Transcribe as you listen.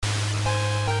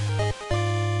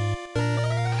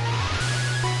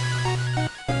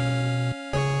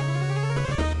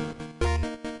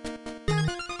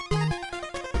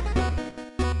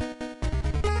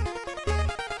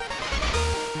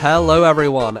Hello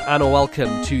everyone, and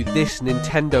welcome to This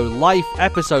Nintendo Life,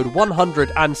 episode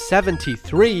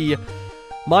 173.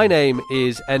 My name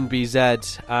is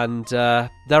NBZ, and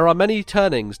there are many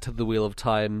turnings to the Wheel of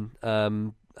Time,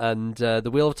 and the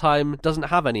Wheel of Time doesn't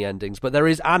have any endings, but there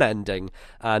is an ending,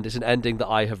 and it's an ending that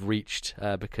I have reached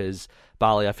because,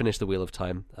 Bally, I finished the Wheel of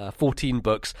Time. 14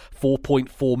 books,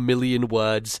 4.4 million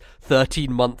words,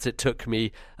 13 months it took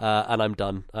me, and I'm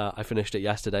done. I finished it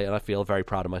yesterday, and I feel very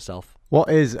proud of myself. What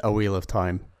is a Wheel of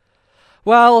Time?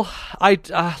 Well,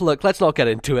 look, let's not get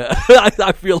into it.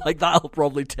 I feel like that'll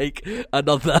probably take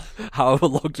another however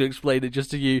long to explain it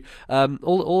just to you.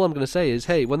 All I'm going to say is,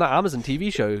 hey, when that Amazon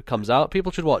TV show comes out,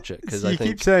 people should watch it. Cause you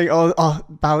keep saying,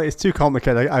 Bally, it's too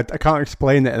complicated. I can't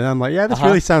explain it. And I'm like, yeah, this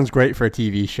really sounds great for a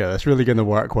TV show. It's really going to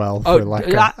work well for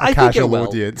a casual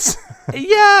audience.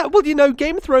 Yeah, well,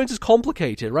 Game of Thrones is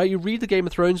complicated, right? You read the Game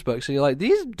of Thrones books and you're like,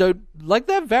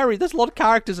 there's a lot of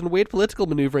characters and weird political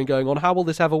maneuvering going on. How will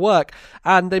this ever work?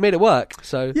 And they made it work.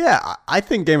 So yeah, I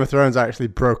think Game of Thrones actually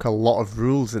broke a lot of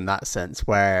rules in that sense,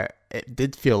 where it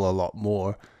did feel a lot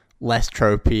more less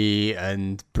tropey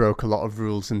and broke a lot of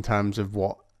rules in terms of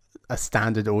what a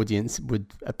standard audience would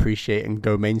appreciate and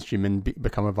go mainstream and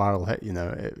become a viral hit.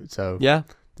 So yeah,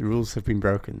 the rules have been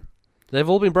broken. They've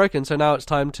all been broken. So now it's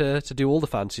time to do all the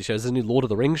fantasy shows. There's a new Lord of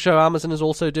the Rings show Amazon is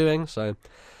also doing. So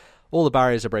all the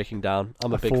barriers are breaking down.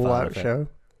 I'm a big fan of it. Show.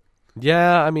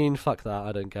 Yeah, I mean, fuck that.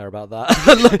 I don't care about that.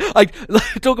 I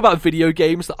talk about video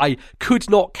games that I could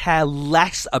not care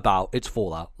less about. It's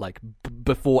Fallout,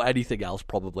 before anything else,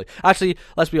 probably. Actually,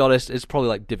 let's be honest, it's probably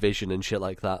like Division and shit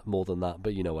like that more than that,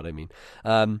 but you know what I mean.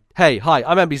 Hey, hi,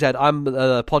 I'm MBZ. I'm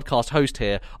the podcast host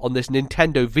here on this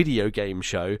Nintendo video game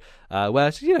show,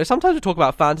 where, sometimes we talk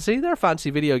about fantasy. There are fantasy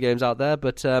video games out there,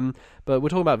 but we're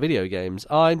talking about video games.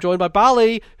 I'm joined by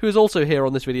Bally, who is also here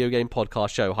on this video game podcast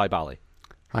show. Hi, Bally.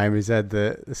 Hi, we said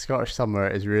the Scottish summer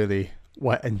is really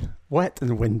wet and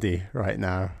windy right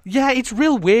now. Yeah, it's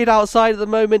real weird outside at the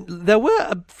moment. There were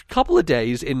a couple of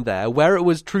days in there where it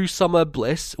was true summer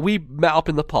bliss. We met up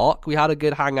in the park. We had a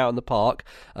good hangout in the park.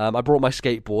 I brought my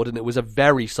skateboard, and it was a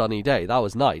very sunny day. That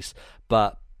was nice.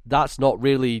 But that's not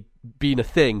really been a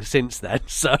thing since then.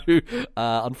 So,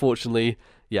 unfortunately,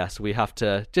 yes, we have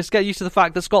to just get used to the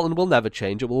fact that Scotland will never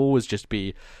change. It will always just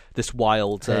be this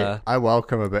wild. I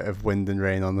welcome a bit of wind and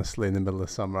rain, honestly, in the middle of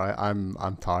summer.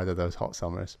 I'm tired of those hot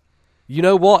summers. You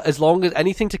know what? As long as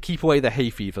anything to keep away the hay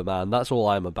fever, man, that's all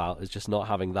I'm about, is just not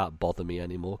having that bother me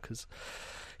anymore, because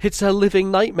it's a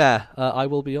living nightmare, I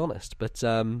will be honest. But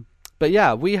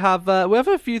yeah, we have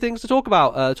a few things to talk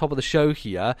about at the top of the show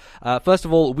here. First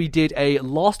of all, we did a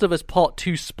Last of Us Part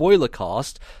 2 spoiler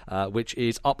cast, which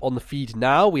is up on the feed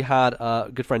now. We had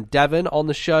good friend Devin on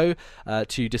the show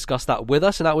to discuss that with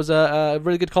us, and that was a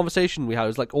really good conversation we had. It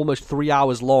was like almost 3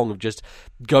 hours long of just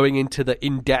going into the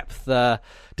in-depth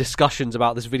discussions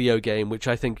about this video game, which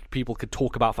I think people could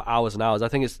talk about for hours and hours. I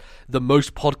think it's the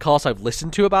most podcasts I've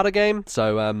listened to about a game,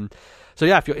 So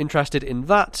yeah, if you're interested in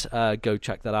that, go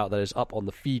check that out. That is up on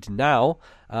the feed now.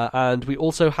 And we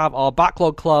also have our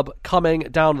Backlog Club coming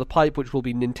down the pipe, which will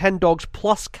be Nintendogs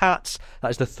Plus Cats. That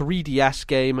is the 3DS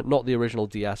game, not the original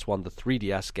DS one, the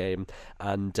 3DS game.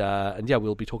 And yeah,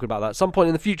 we'll be talking about that at some point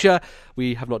in the future.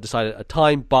 We have not decided a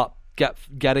time, but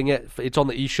getting it. It's on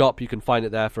the eShop. You can find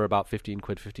it there for about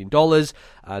 $15,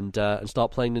 and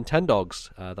start playing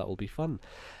Nintendogs. That will be fun.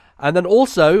 And then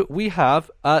also, we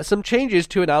have some changes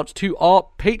to announce to our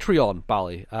Patreon,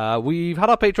 Bally. We've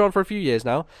had our Patreon for a few years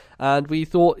now, and we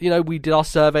thought, we did our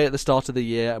survey at the start of the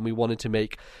year, and we wanted to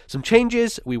make some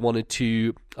changes. We wanted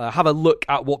to have a look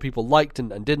at what people liked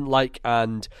and didn't like,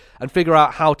 and figure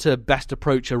out how to best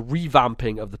approach a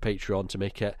revamping of the Patreon to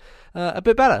make it a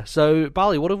bit better. So,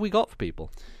 Bally, what have we got for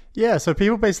people? Yeah, so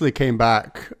people basically came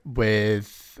back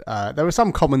with, there were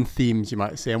some common themes, you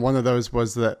might say, and one of those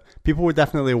was that people were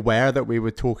definitely aware that we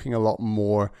were talking a lot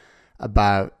more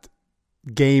about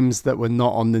games that were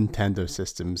not on Nintendo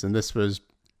systems, and this was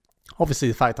obviously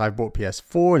the fact I've bought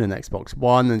PS4 and an Xbox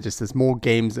One, and just there's more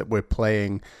games that we're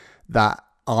playing that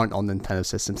aren't on Nintendo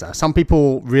systems now. Some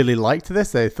people really liked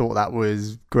this, they thought that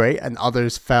was great, and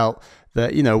others felt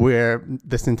that, we're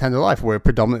this Nintendo Life, we're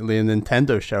predominantly a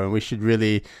Nintendo show, and we should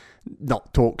really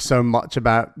not talk so much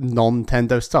about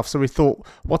non-Nintendo stuff. So we thought,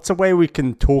 what's a way we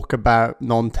can talk about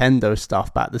non-Nintendo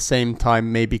stuff, but at the same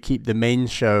time maybe keep the main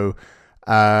show,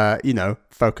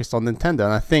 focused on Nintendo?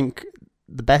 And I think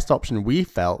the best option we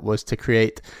felt was to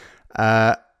create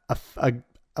a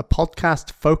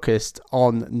podcast focused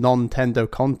on non-Nintendo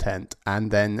content,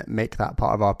 and then make that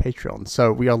part of our Patreon.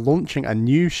 So we are launching a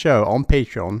new show on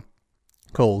Patreon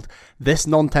called This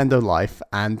Nintendo Life,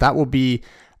 and that will be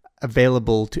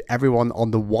available to everyone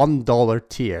on the $1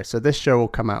 tier. So this show will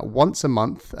come out once a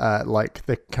month, like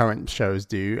the current shows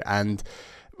do, and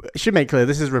it should make clear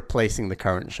this is replacing the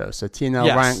current show. So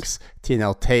TNL ranks,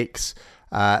 TNL takes.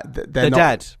 They're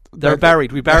dead. They're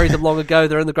buried. We buried them long ago.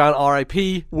 They're in the ground.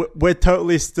 RIP. We're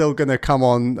totally still going to come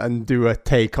on and do a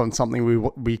take on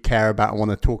something we care about and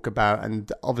want to talk about. And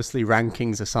obviously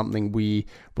rankings are something we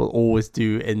will always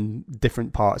do in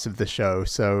different parts of the show.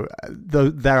 So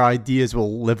their ideas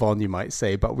will live on, you might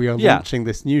say. But we are launching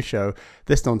this new show,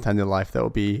 This Nintendo Life, that will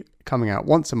be coming out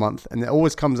once a month. And it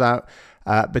always comes out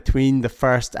between the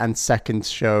first and second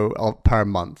show per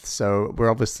month. So we're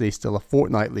obviously still a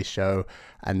fortnightly show.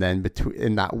 And then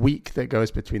in that week that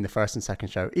goes between the first and second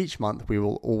show each month, we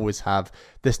will always have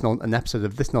an episode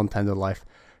of This Nintendo Life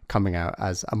coming out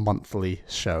as a monthly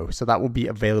show. So that will be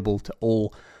available to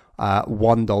all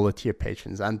 $1 tier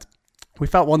patrons. And we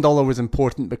felt $1 was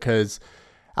important because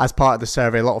as part of the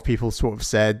survey, a lot of people sort of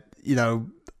said,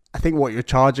 I think what you're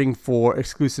charging for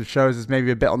exclusive shows is maybe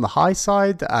a bit on the high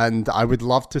side, and I would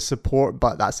love to support,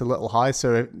 but that's a little high.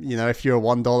 So, if you're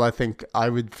 $1, I think I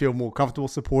would feel more comfortable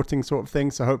supporting sort of thing.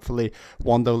 So hopefully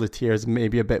 $1 tier is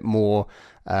maybe a bit more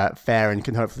fair and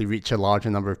can hopefully reach a larger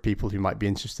number of people who might be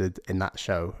interested in that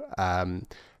show.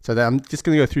 So then I'm just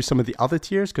going to go through some of the other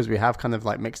tiers because we have kind of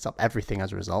like mixed up everything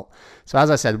as a result. So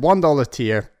as I said, $1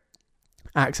 tier,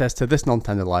 access to This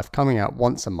Nintendo Life coming out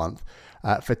once a month.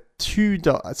 For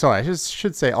 $2, sorry, I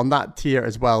should say on that tier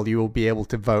as well, you will be able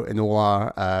to vote in all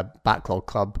our Backlog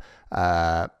Club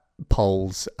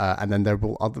polls, and then there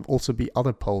will also be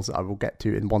other polls that I will get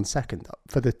to in 1 second.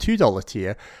 For the $2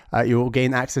 tier, you will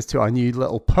gain access to our new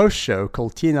little post show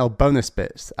called TNL Bonus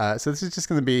Bits. So this is just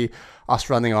going to be us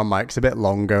running our mics a bit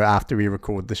longer after we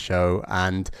record the show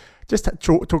and just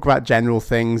talk about general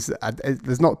things.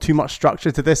 There's not too much structure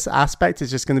to this aspect.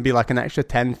 It's just going to be like an extra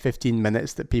 10-15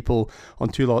 minutes that people on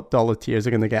 $2 tiers are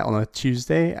going to get on a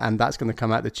Tuesday, and that's going to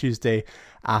come out the Tuesday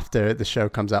after the show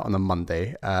comes out on a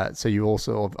Monday. So you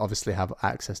also obviously have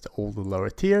access to all the lower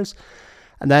tiers.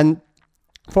 And then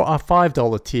for our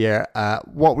 $5 tier,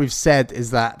 what we've said is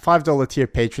that $5 tier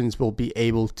patrons will be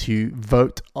able to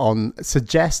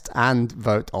suggest and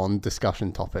vote on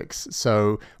discussion topics.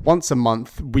 So once a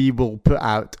month, we will put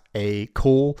out a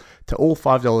call to all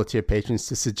 $5 tier patrons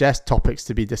to suggest topics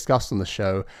to be discussed on the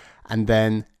show. And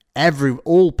then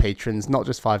all patrons, not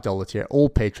just $5 tier, all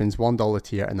patrons, $1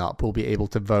 tier and up, will be able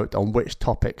to vote on which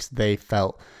topics they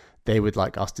felt they would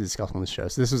like us to discuss on the show.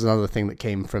 So this was another thing that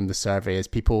came from the survey, is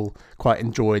people quite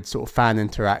enjoyed sort of fan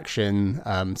interaction,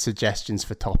 suggestions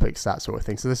for topics, that sort of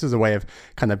thing. So this is a way of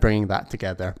kind of bringing that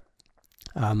together.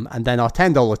 And then our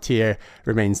 $10 tier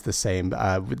remains the same.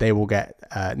 They will get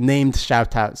named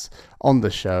shout outs on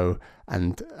the show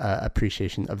and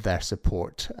appreciation of their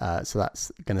support. So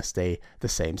that's going to stay the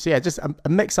same. So yeah, just a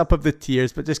mix up of the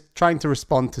tiers, but just trying to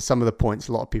respond to some of the points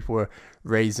a lot of people were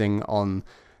raising on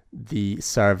the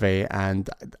survey. And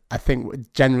I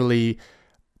think generally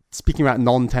speaking about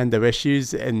Nintendo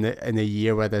issues in a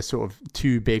year where there's sort of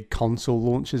two big console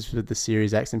launches with the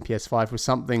Series X and PS5 was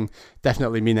something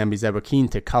definitely me and MBZ were keen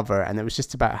to cover, and it was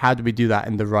just about how do we do that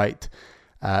in the right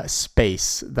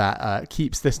space that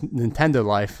keeps this Nintendo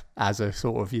Life as a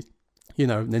sort of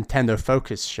Nintendo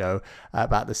focused show,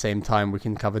 but at the same time we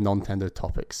can cover Nintendo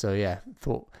topics. So yeah,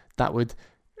 thought that would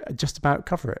just about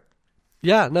cover it.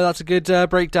 Yeah, no, that's a good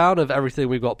breakdown of everything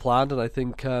we've got planned, and I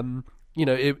think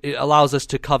it allows us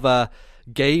to cover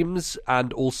games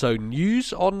and also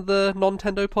news on the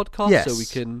Nintendo podcast. Yes. So we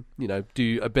can,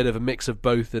 do a bit of a mix of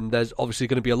both. And there's obviously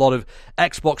going to be a lot of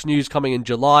Xbox news coming in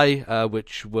July,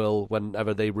 which will,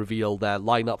 whenever they reveal their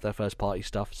lineup, their first party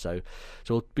stuff. So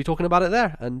we'll be talking about it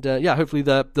there. And hopefully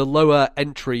the lower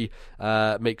entry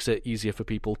makes it easier for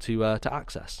people to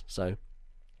access.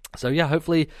 So yeah,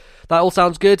 hopefully that all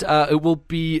sounds good. It will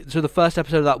be the first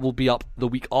episode of that will be up the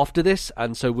week after this,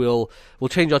 and so we'll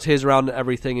change our tiers around and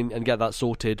everything and get that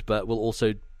sorted. But we'll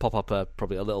also pop up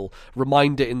probably a little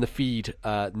reminder in the feed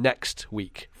next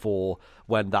week for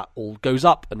when that all goes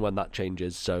up and when that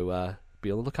changes. So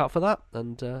be on the lookout for that.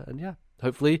 And yeah,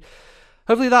 hopefully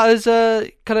that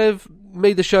has kind of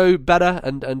made the show better,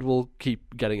 and we'll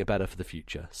keep getting it better for the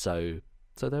future. So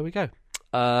there we go.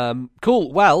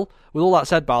 Cool. Well, with all that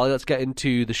said, Bally, let's get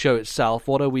into the show itself.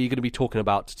 What are we going to be talking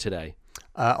about today?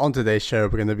 On today's show,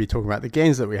 we're going to be talking about the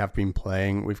games that we have been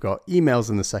playing. We've got emails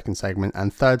in the second segment,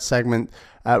 and third segment,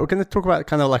 we're going to talk about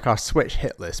kind of like our Switch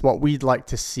hit list, what we'd like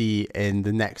to see in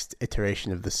the next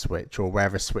iteration of the Switch, or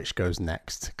wherever Switch goes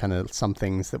next, kind of some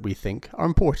things that we think are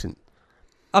important.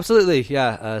 Absolutely,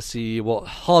 yeah. See what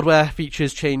hardware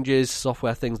features, changes,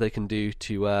 software things they can do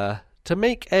to to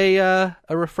make a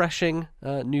refreshing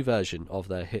new version of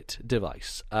their hit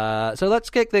device. So let's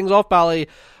kick things off, Bally,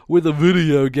 with the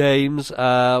video games.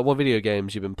 What video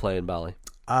games you been playing, Bally?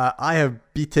 I have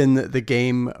beaten the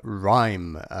game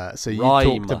Rime. So you Rime.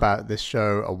 talked about this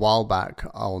show a while back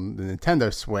on the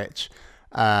Nintendo Switch,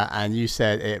 and you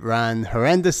said it ran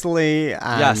horrendously,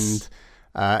 and Yes.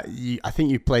 I think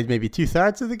you played maybe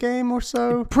 2/3 of the game or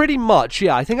so. Pretty much,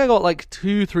 yeah. I think I got like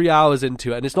 2-3 hours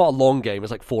into it, and it's not a long game.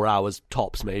 It's like 4 hours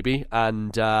tops, maybe.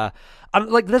 And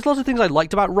like, there's lots of things I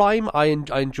liked about Rime. I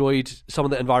enjoyed some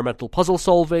of the environmental puzzle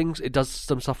solvings. It does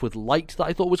some stuff with light that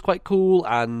I thought was quite cool,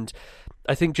 and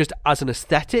I think just as an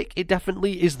aesthetic, it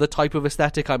definitely is the type of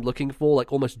aesthetic I'm looking for,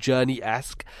 like almost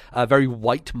Journey-esque, very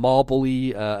white,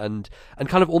 marble-y, and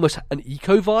kind of almost an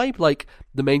eco vibe. Like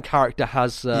the main character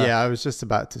has, Yeah, I was just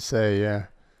about to say,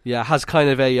 has kind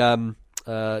of a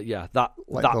that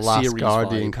like that the Last series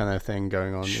Guardian vibe. kind of thing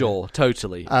going on. Sure,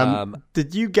 totally.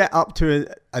 Did you get up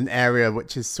to an area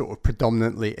which is sort of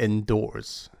predominantly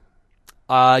indoors?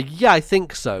 Yeah, I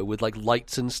think so, with like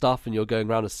lights and stuff, and you're going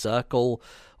around a circle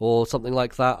or something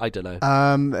like that. I don't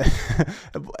know.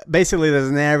 Basically, there's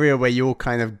an area where you're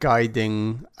kind of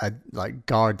guiding like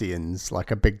guardians, like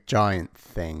a big giant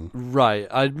thing. Right.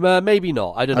 Maybe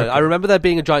not. I don't know. Okay. I remember there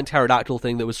being a giant pterodactyl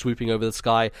thing that was swooping over the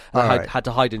sky, and I Alright. had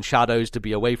to hide in shadows to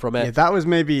be away from it. Yeah, that was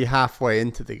maybe halfway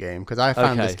into the game, because I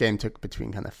found Okay. this game took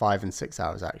between kind of 5 and 6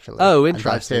 hours actually. Oh, And I'd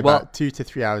interesting. say Well- about 2 to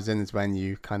 3 hours in is when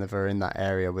you kind of are in that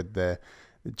area with the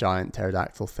giant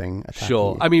pterodactyl thing attacking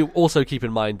Sure. you. I mean, also keep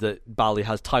in mind that Bally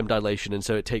has time dilation, and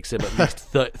so it takes him at least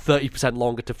 30%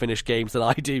 longer to finish games than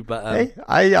I do. But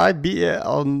Hey, I beat it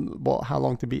on how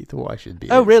long to beat thought I should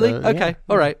beat oh, it. really? So, Okay. yeah.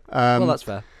 All right. Well, that's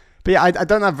fair. But yeah, I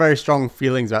don't have very strong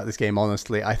feelings about this game,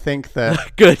 honestly. I think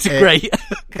that Good. Great.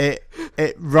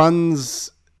 it runs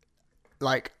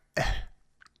like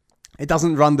it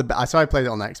doesn't run so I played it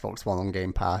on Xbox One on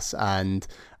Game Pass, and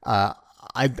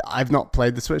I've not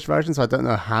played the Switch version, so I don't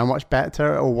know how much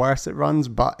better or worse it runs,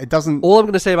 but it doesn't. All I'm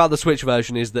going to say about the Switch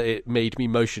version is that it made me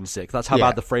motion sick. That's how Yeah.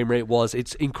 bad the frame rate was.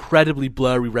 It's incredibly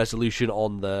blurry resolution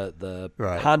on the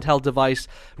Right. handheld device.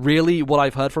 Really, what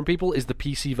I've heard from people is the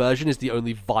PC version is the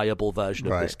only viable version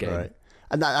of this game. Right.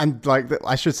 And like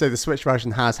I should say, the Switch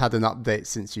version has had an update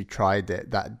since you tried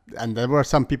it. And there were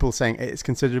some people saying it's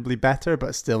considerably better,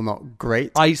 but still not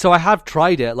great. So I have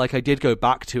tried it. Like, I did go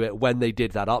back to it when they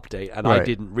did that update, and I Right.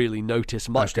 didn't really notice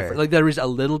much Okay. difference. Like, there is a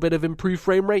little bit of improved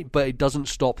frame rate, but it doesn't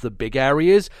stop the big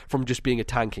areas from just being a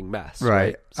tanking mess.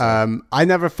 Right. So- I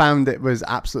never found it was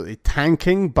absolutely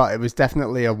tanking, but it was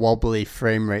definitely a wobbly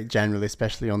frame rate generally,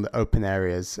 especially on the open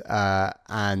areas.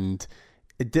 And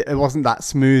it wasn't that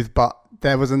smooth, but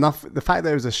there was enough. The fact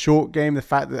that it was a short game, the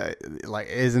fact that it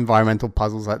is environmental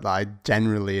puzzles that I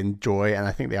generally enjoy, and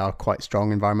I think they are quite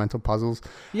strong environmental puzzles.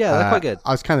 Yeah, they're quite good.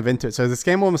 I was kind of into it. So this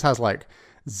game almost has like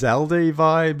Zelda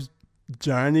vibes,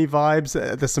 Journey vibes.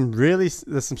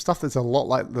 There's some stuff that's a lot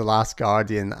like The Last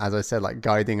Guardian, as I said, like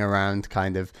guiding around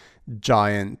kind of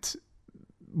giant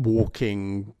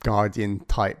walking guardian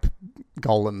type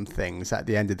golem things at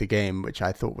the end of the game, which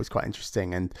I thought was quite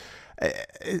interesting. And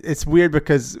it's weird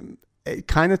because it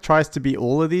kind of tries to be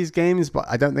all of these games, but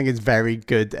I don't think it's very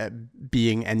good at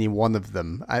being any one of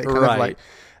them. Right.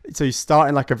 So you start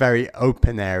in like a very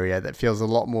open area that feels a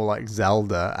lot more like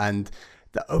Zelda, and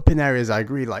the open areas, I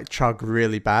agree, like chug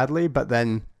really badly, but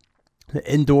then the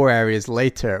indoor areas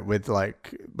later with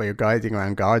like where you're guiding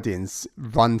around guardians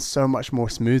run so much more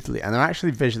smoothly, and they're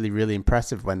actually visually really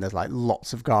impressive when there's like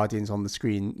lots of guardians on the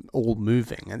screen all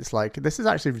moving, and it's like this is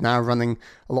actually now running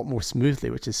a lot more smoothly,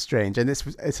 which is strange. And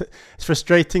it's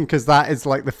frustrating because that is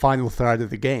like the final third of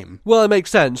the game. Well, it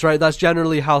makes sense, right? That's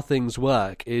generally how things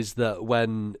work, is that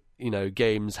when, you know,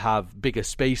 games have bigger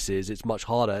spaces, it's much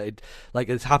harder.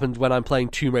 It's happened when I'm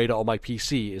playing Tomb Raider on my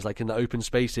PC, is like in the open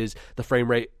spaces, the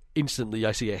frame rate, instantly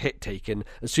I see a hit taken.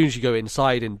 As soon as you go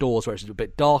inside, indoors, where it's a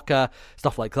bit darker,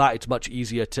 stuff like that, it's much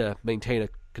easier to maintain a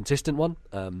consistent one.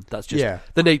 That's just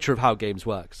the nature of how games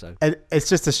work. So it's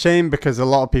just a shame because a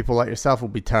lot of people like yourself will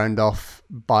be turned off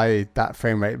by that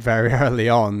frame rate very early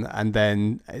on, and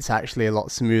then it's actually a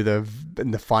lot smoother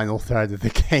in the final third of the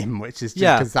game, which is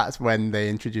just because that's when they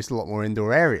introduce a lot more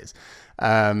indoor areas.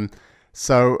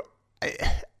 So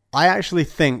I actually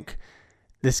think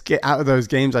out of those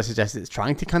games I suggested, it's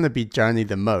trying to kind of be Journey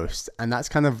the most, and that's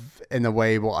kind of in a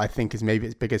way what I think is maybe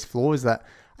its biggest flaw, is that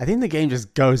I think the game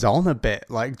just goes on a bit.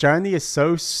 Like Journey is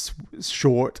so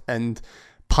short and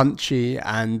punchy,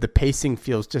 and the pacing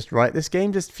feels just right. This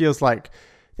game just feels like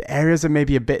the areas are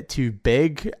maybe a bit too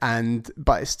big,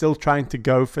 but it's still trying to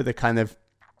go for the kind of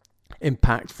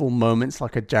impactful moments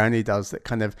like a Journey does, that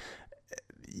kind of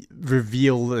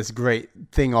reveal this great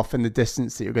thing off in the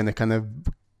distance that you're going to kind of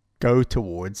go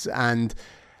towards. And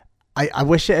I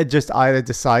wish it had just either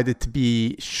decided to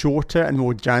be shorter and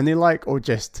more journey-like, or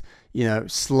just, you know,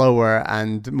 slower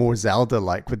and more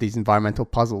Zelda-like with these environmental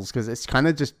puzzles, because it's kind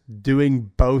of just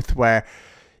doing both, where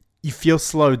you feel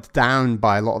slowed down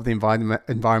by a lot of the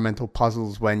environmental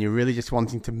puzzles when you're really just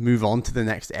wanting to move on to the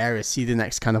next area, see the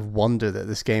next kind of wonder that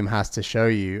this game has to show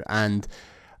you. And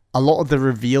a lot of the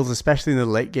reveals, especially in the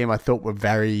late game, I thought were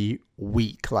very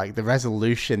weak. Like, the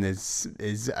resolution is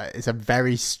a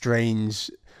very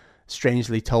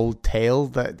strangely told tale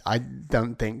that I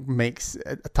don't think makes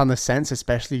a ton of sense,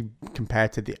 especially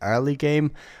compared to the early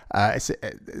game,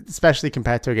 especially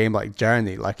compared to a game like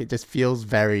Journey. Like, it just feels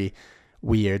very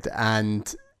weird.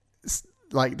 And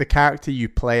like, the character you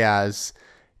play as,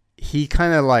 he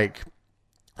kind of, like,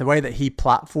 the way that he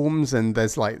platforms, and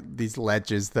there's like these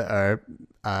ledges that are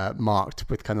marked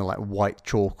with kind of like white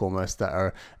chalk almost, that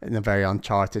are in a very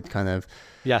Uncharted kind of,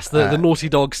 yes, the Naughty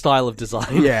Dog style of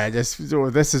design. Yeah, just sort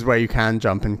of, this is where you can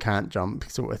jump and can't jump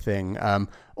sort of thing.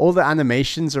 All the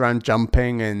animations around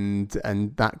jumping and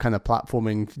that kind of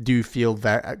platforming do feel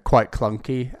quite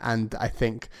clunky, and I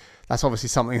think that's obviously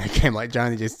something that a game like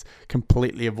Journey just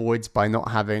completely avoids by not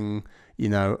having, you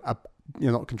know,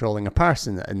 you're not controlling a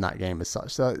person in that game as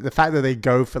such. So the fact that they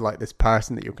go for like this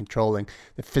person that you're controlling,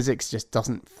 the physics just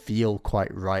doesn't feel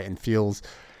quite right, and feels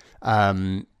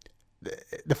the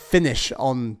finish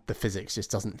on the physics just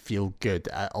doesn't feel good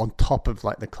on top of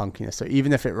like the clunkiness. So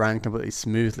even if it ran completely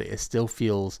smoothly, it still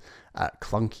feels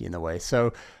clunky in a way.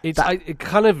 So it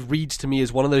kind of reads to me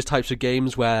as one of those types of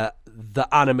games where the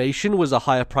animation was a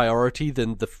higher priority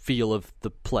than the feel of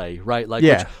the play, right? Like,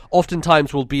 yeah, which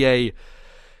oftentimes will be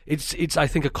it's I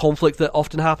think a conflict that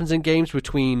often happens in games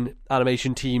between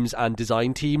animation teams and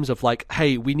design teams, of like,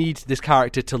 hey, we need this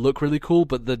character to look really cool,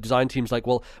 but the design team's like,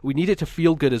 well, we need it to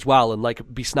feel good as well, and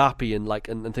like be snappy and like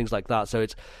and things like that. So I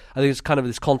think it's kind of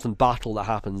this constant battle that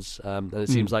happens, and it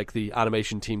seems like the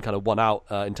animation team kind of won out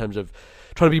in terms of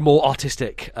trying to be more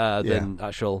artistic than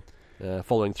actual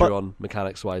following through on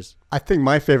mechanics wise. I think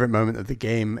my favorite moment of the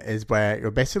game is where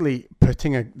you're basically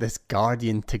putting this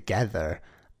guardian together,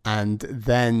 and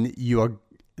then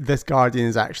this guardian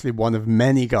is actually one of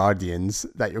many guardians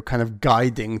that you're kind of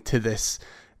guiding to the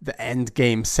end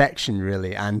game section,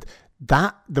 really. And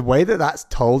that, the way that that's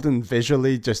told and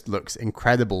visually just looks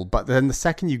incredible. But then the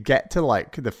second you get to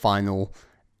like the final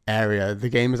area, the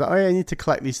game is like, oh yeah, I need to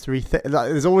collect these three things.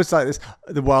 Like, there's always like this,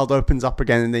 the world opens up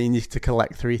again and then you need to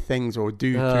collect three things or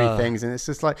do three things. And it's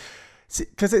just like,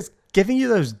 because it's giving you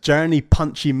those journey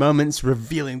punchy moments,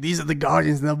 revealing these are the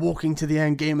guardians and they're walking to the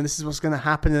end game and this is what's going to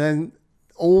happen, and then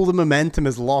all the momentum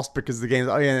is lost because the game's,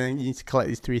 oh yeah, you need to collect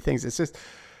these three things. It's just,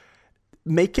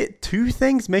 make it two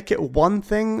things, make it one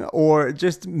thing, or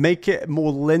just make it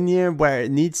more linear where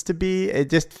it needs to be. It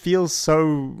just feels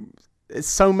it's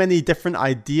so many different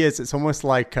ideas. It's almost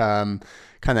like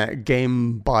kind of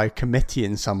game by committee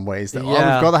in some ways. That, we've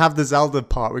got to have the Zelda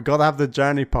part, we've got to have the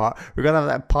journey part, we've got to have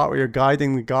that part where you're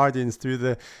guiding the guardians through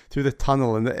the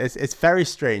tunnel, and it's very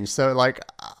strange. So like,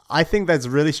 I think there's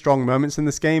really strong moments in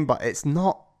this game, but it's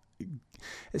not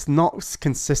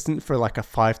consistent for like a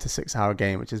 5 to 6 hour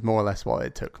game, which is more or less what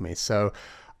it took me. So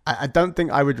I don't think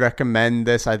I would recommend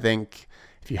this. I think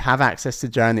if you have access to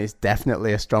Journey, it's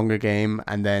definitely a stronger game.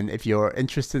 And then if you're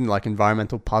interested in like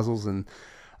environmental puzzles and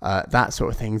that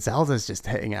sort of thing, Zelda's just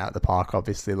hitting it out of the park,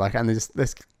 obviously. Like, and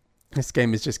this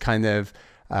game is just kind of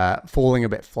falling a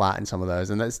bit flat in some of those,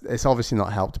 and it's obviously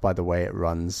not helped by the way it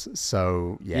runs.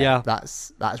 So yeah.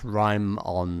 that's Rime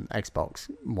on Xbox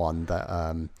One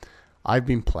that I've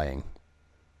been playing.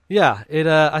 Yeah, it.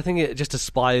 I think it just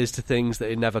aspires to things that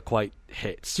it never quite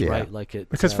hits, right? Like it,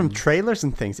 because from trailers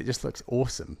and things, it just looks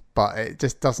awesome, but it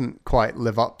just doesn't quite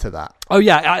live up to that. Oh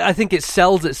yeah, I think it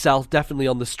sells itself definitely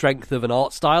on the strength of an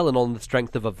art style and on the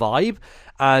strength of a vibe,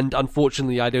 and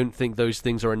unfortunately, I don't think those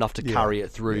things are enough to carry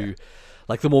it through,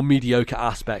 like the more mediocre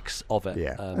aspects of it.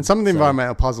 Yeah, and some of the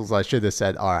environmental puzzles, I should have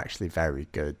said, are actually very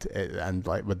good, and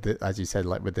like with as you said,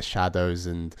 like with the shadows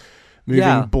and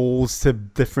moving balls to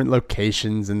different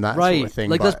locations and that sort of thing.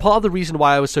 Like, that's part of the reason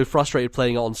why I was so frustrated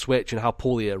playing it on Switch and how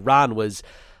poorly it ran. Was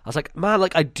I was like, man,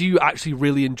 like I do actually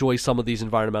really enjoy some of these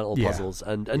environmental puzzles,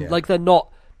 and like they're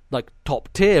not like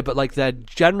top tier, but like they're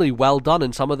generally well done,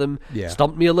 and some of them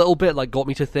stumped me a little bit, like got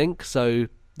me to think. So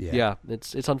yeah,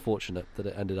 it's unfortunate that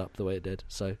it ended up the way it did.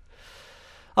 So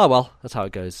oh well, that's how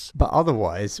it goes. But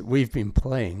otherwise, we've been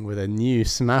playing with a new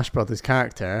Smash Brothers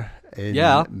character in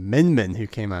Min Min, who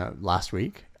came out last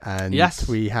week, and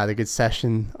we had a good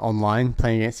session online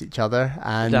playing against each other.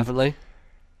 And definitely,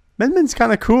 Min Min's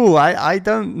kind of cool. I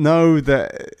don't know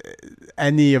that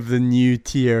any of the new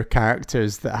tier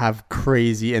characters that have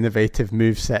crazy innovative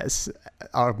movesets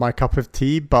are my cup of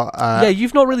tea, but yeah,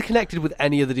 you've not really connected with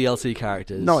any of the DLC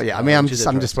characters. Not yet. I mean, I'm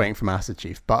just waiting for Master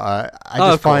Chief, but I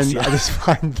just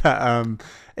find that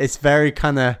it's very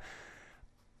kind of,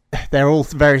 they're all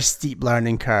very steep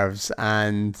learning curves,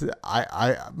 and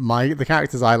the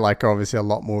characters I like are obviously a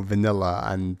lot more vanilla,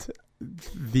 and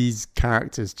these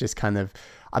characters just kind of,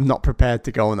 I'm not prepared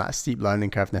to go on that steep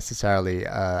learning curve necessarily,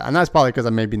 and that's probably because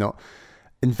I'm maybe not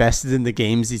invested in the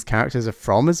games these characters are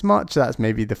from as much. That's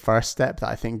maybe the first step that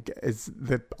I think is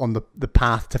on the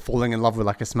path to falling in love with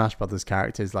like a Smash Brothers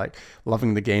character, is like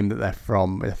loving the game that they're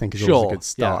from. I think is always a good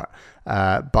start.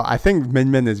 Yeah. But I think Min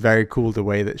Min is very cool the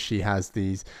way that she has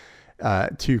these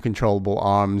two controllable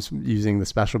arms using the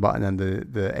special button and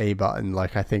the A button.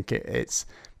 Like, I think it's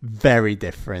very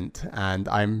different, and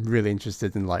I'm really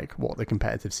interested in like what the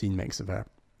competitive scene makes of her.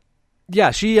 Yeah,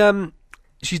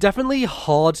 she's definitely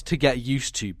hard to get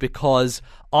used to, because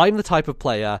I'm the type of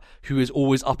player who is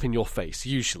always up in your face,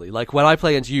 usually. Like, when I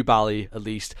play against you, Bally, at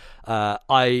least,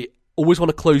 I always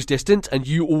want to close distance, and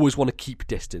you always want to keep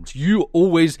distance. You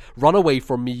always run away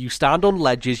from me, you stand on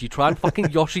ledges, you try and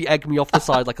fucking Yoshi egg me off the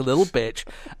side like a little bitch,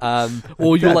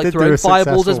 or you're like throwing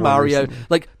fireballs as Mario.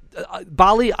 Like,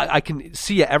 Bally, I can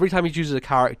see it every time he chooses a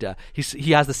character.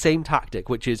 He has the same tactic,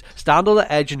 which is stand on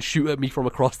the edge and shoot at me from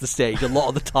across the stage a lot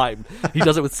of the time. He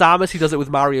does it with Samus, he does it with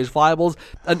Mario's fireballs,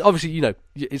 and obviously, you know,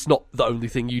 it's not the only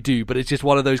thing you do, but it's just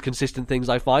one of those consistent things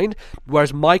I find.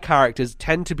 Whereas my characters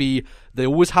tend to be, they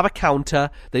always have a counter,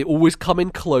 they always come in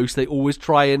close, they always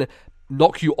try and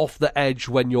knock you off the edge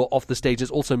when you're off the stage. There's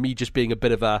also me just being a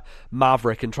bit of a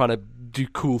maverick and trying to do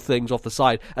cool things off the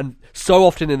side. And so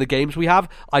often in the games we have,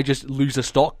 I just lose a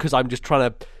stock because I'm just trying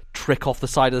to trick off the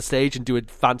side of the stage and do a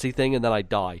fancy thing, and then I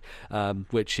die.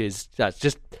 Which is, that's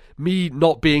just me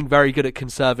not being very good at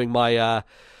conserving my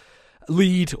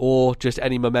lead or just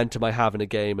any momentum I have in a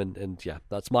game. And yeah,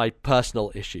 that's my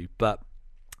personal issue. But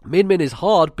Min Min is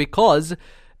hard because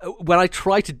when I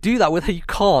try to do that with her, you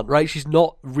can't, right? She's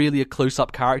not really a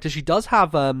close-up character. She does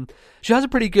have, she has a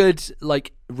pretty good,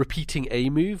 like, repeating A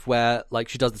move where, like,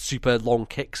 she does the super long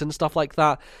kicks and stuff like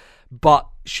that. But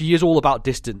she is all about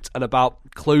distance and about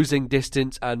closing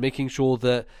distance and making sure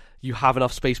that you have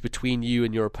enough space between you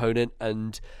and your opponent.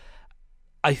 And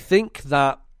I think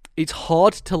that it's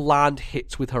hard to land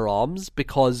hits with her arms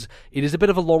because it is a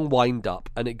bit of a long wind-up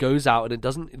and it goes out and it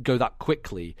doesn't go that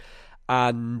quickly.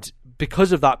 And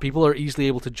because of that, people are easily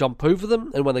able to jump over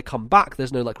them, and when they come back,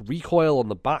 there's no like recoil on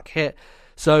the back hit.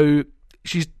 So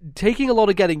she's taking a lot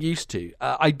of getting used to.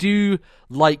 I do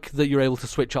like that you're able to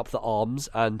switch up the arms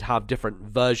and have different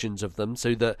versions of them,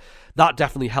 so that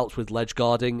definitely helps with ledge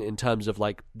guarding in terms of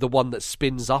like the one that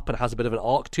spins up and has a bit of an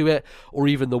arc to it, or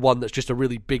even the one that's just a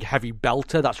really big heavy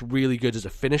belter that's really good as a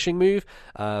finishing move.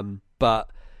 But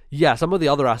yeah, some of the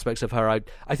other aspects of her,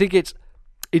 I think it's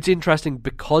interesting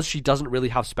because she doesn't really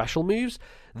have special moves,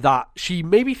 that she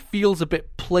maybe feels a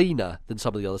bit plainer than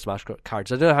some of the other Smash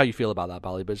characters. I don't know how you feel about that,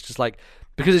 Bally, but it's just like,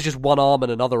 because it's just one arm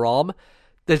and another arm,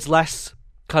 there's less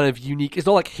kind of unique. It's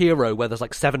not like Hero where there's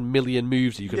like 7 million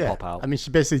moves that you can pop out. I mean,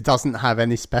 she basically doesn't have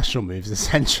any special moves,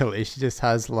 essentially. She just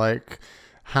has like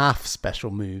half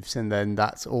special moves, and then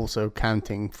that's also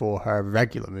counting for her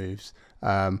regular moves.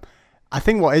 I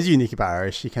think what is unique about her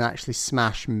is she can actually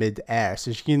smash mid-air.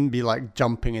 So she can be like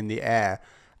jumping in the air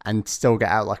and still get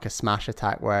out like a smash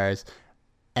attack, whereas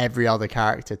every other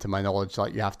character, to my knowledge,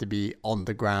 like you have to be on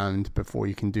the ground before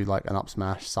you can do like an up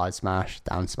smash, side smash,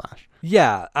 down smash.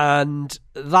 Yeah, and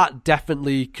that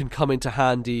definitely can come into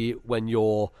handy when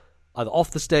you're either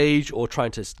off the stage or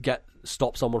trying to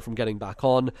stop someone from getting back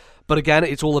on. But again,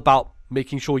 it's all about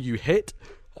making sure you hit.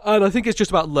 And I think it's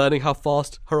just about learning how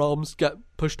fast her arms get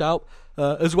pushed out,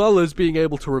 as well as being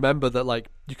able to remember that like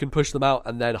you can push them out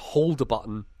and then hold a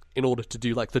button in order to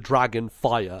do like the dragon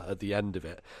fire at the end of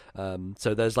it.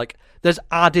 So there's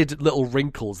added little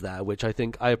wrinkles there, which I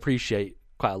think I appreciate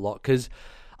quite a lot, because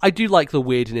I do like the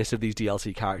weirdness of these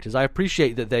DLC characters. I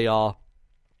appreciate that they are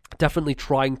definitely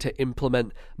trying to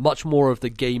implement much more of the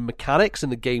game mechanics in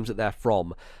the games that they're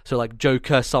from. So like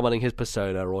Joker summoning his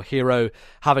persona, or Hero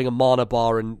having a mana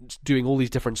bar and doing all these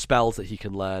different spells that he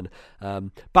can learn.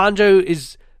 Banjo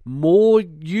is more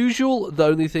usual. The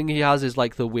only thing he has is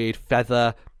like the weird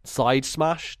feather side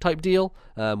smash type deal,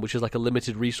 which is like a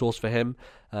limited resource for him.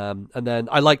 And then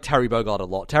I like Terry Bogard a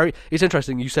lot. Terry, it's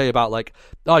interesting you say about like,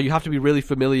 oh, you have to be really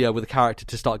familiar with a character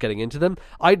to start getting into them.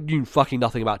 I knew fucking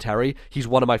nothing about Terry. He's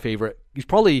one of my favorite. He's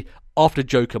probably, after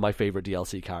Joker, my favorite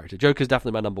DLC character. Joker's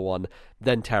definitely my number one,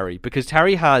 then Terry, because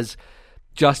Terry has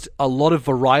just a lot of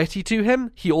variety to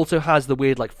him. He also has the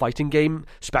weird like fighting game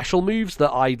special moves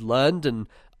that I learned and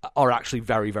are actually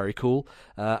very, very cool.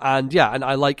 And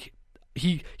I like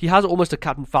he has almost a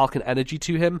Captain Falcon energy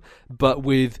to him, but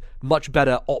with much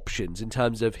better options in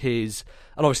terms of his.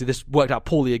 And obviously, this worked out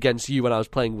poorly against you when I was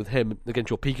playing with him against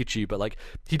your Pikachu. But like,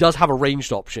 he does have a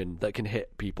ranged option that can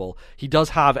hit people. He does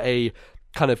have a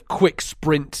kind of quick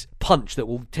sprint punch that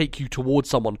will take you towards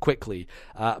someone quickly.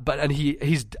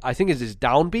 He's I think is his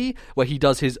down B where he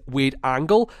does his weird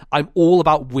angle. I'm all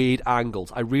about weird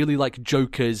angles. I really like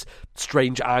Joker's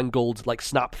strange angled like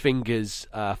snap fingers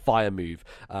fire move.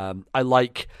 I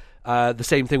like the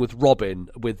same thing with Robin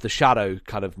with the shadow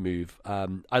kind of move.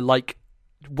 I like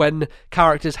when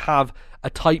characters have a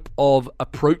type of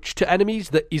approach to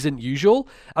enemies that isn't usual,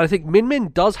 and I think Min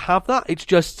Min does have that.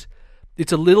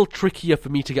 It's a little trickier for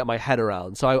me to get my head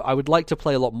around, so I would like to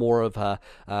play a lot more of her.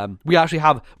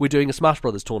 We're doing a Smash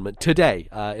Brothers tournament today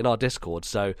in our Discord,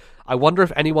 so I wonder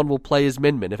if anyone will play as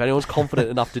Min Min, if anyone's confident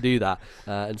enough to do that,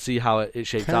 and see how it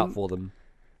shapes out for them.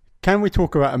 Can we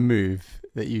talk about a move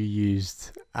that you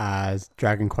used as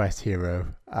Dragon Quest hero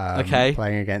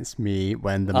playing against me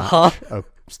when the match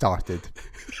started?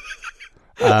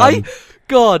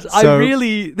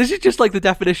 This is just like the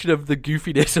definition of the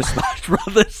goofiness of Smash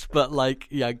Brothers, but like,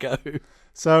 yeah, go.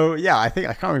 So, yeah, I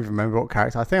can't even remember what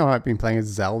character. I think I might have been playing as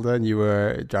Zelda and you were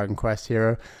a Dragon Quest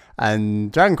hero.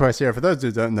 And Dragon Quest hero, for those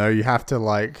who don't know, you have to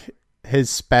like,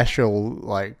 his special,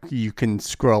 like, you can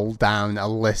scroll down a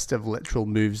list of literal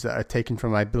moves that are taken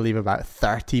from, I believe, about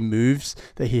 30 moves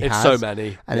that he has. It's so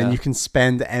many. And then you can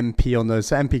spend MP on those.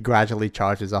 So MP gradually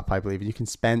charges up, I believe. And you can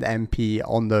spend MP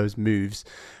on those moves.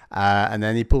 And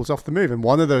then he pulls off the move. And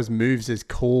one of those moves is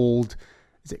called...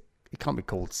 It can't be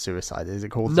called suicide. Is it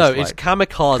called... No, it's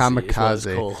kamikaze. Kamikaze. Is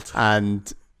what it's called.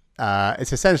 And...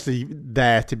 it's essentially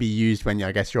there to be used when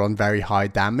you're on very high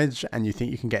damage and you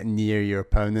think you can get near your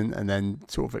opponent and then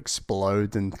sort of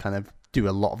explode and kind of do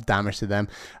a lot of damage to them.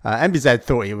 MBZ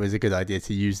thought it was a good idea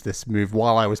to use this move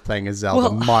while I was playing as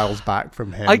Zelda, miles back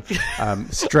from him,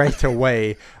 straight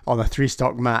away on a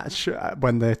 3-stock match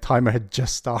when the timer had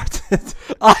just started.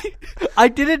 I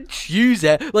didn't choose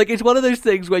it. Like, it's one of those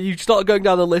things where you start going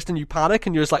down the list and you panic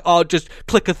and you're just like, oh, just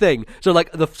click a thing. So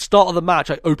like the start of the match,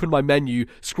 I open my menu,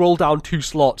 scroll down 2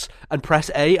 slots and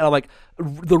press A, and I'm like,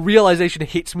 the realization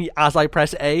hits me as I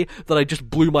press A that I just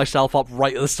blew myself up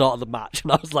right at the start of the match.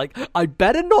 And I was like, I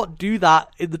better not do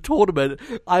that in the tournament.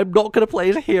 I'm not going to play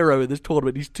as a hero in this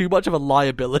tournament. He's too much of a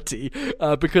liability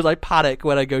because I panic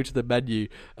when I go to the menu.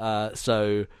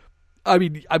 So, I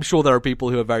mean, I'm sure there are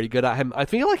people who are very good at him. I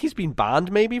feel like he's been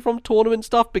banned maybe from tournament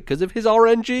stuff because of his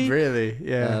RNG. Really?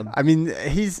 Yeah. I mean,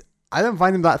 I don't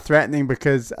find him that threatening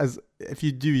because if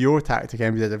you do your tactic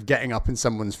MBZ of getting up in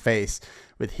someone's face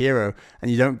with hero and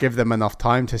you don't give them enough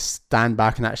time to stand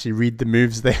back and actually read the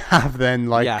moves they have, then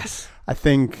like I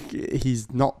think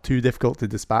he's not too difficult to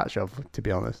dispatch of, to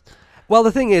be honest. Well,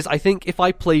 the thing is, I think if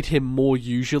I played him more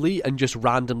usually and just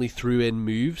randomly threw in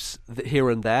moves here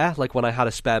and there, like when I had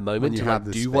a spare moment to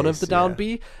like do one of the down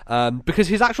B, because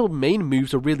his actual main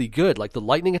moves are really good. Like the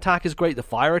lightning attack is great, the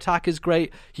fire attack is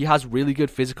great. He has really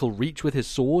good physical reach with his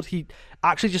sword. He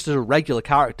actually just as a regular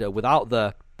character without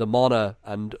the mana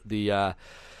and the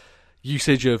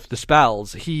usage of the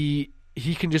spells, he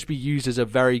can just be used as a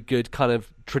very good kind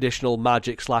of traditional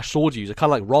magic / sword user,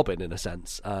 kind of like Robin in a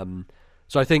sense.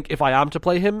 So I think if I am to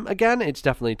play him again, it's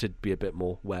definitely to be a bit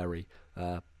more wary.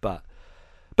 But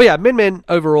yeah, Min Min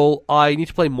overall, I need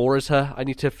to play more as her. I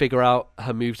need to figure out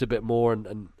her moves a bit more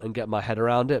and get my head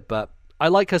around it. But I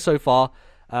like her so far.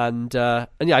 And yeah,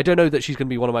 I don't know that she's going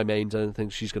to be one of my mains. I don't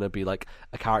think she's going to be like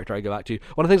a character I go back to.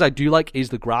 One of the things I do like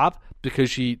is the grab,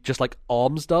 because she, just like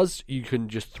Arms does, you can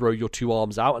just throw your 2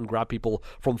 arms out and grab people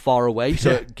from far away.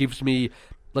 So it gives me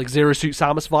like Zero Suit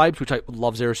Samus vibes, which I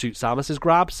love Zero Suit Samus's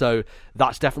grab, so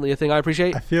that's definitely a thing I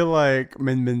appreciate. I feel like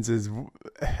Min Min's is, and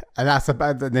that's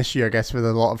about an issue I guess with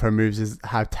a lot of her moves, is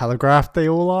how telegraphed they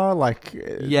all are. Like,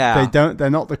 they're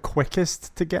not the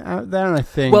quickest to get out there, and I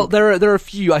think... Well, there are a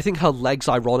few. I think her legs,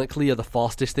 ironically, are the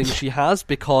fastest thing she has,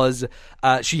 because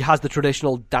she has the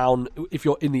traditional down, if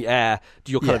you're in the air,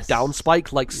 do your kind of down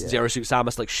spike, like Zero Suit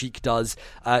Samus, like Sheik does.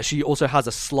 She also has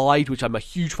a slide, which I'm a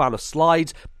huge fan of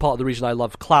slides. Part of the reason I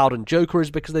love Cloud and Joker is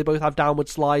because they both have downward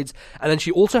slides. And then she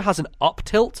also has an up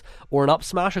tilt or an up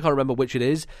smash, I can't remember which it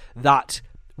is, that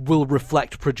will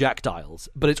reflect projectiles,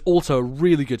 but it's also a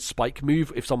really good spike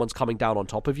move if someone's coming down on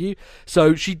top of you.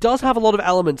 So she does have a lot of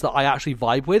elements that I actually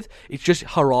vibe with. It's just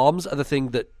her arms are the thing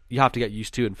that you have to get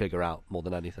used to and figure out more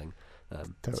than anything.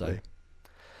 Totally.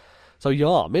 So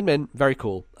yeah, Min Min, very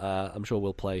cool. I'm sure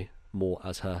we'll play more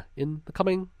as her in the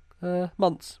coming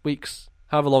months, weeks,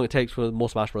 however long it takes for more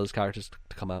Smash Bros. Characters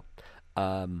to come out.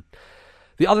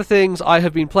 The other things I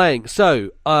have been playing.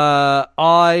 So,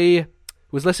 I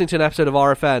was listening to an episode of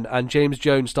RFN, and James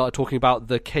Jones started talking about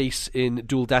the case in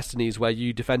Dual Destinies where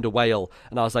you defend a whale,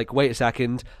 and I was like, wait a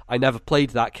second, I never played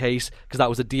that case, because that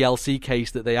was a DLC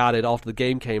case that they added after the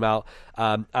game came out,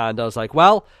 and I was like,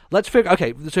 well, let's figure...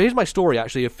 Okay, so here's my story,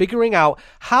 actually, of figuring out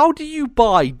how do you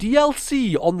buy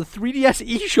DLC on the 3DS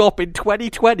eShop in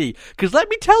 2020, because let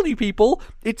me tell you, people,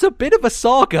 it's a bit of a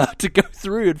saga to go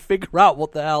through and figure out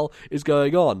what the hell is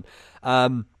going on.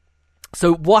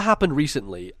 So what happened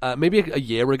recently, maybe a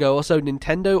year ago or so,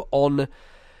 Nintendo on,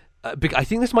 I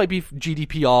think this might be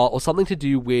GDPR or something to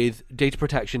do with data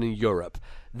protection in Europe.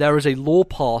 There is a law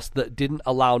passed that didn't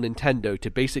allow Nintendo to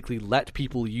basically let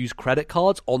people use credit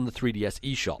cards on the 3DS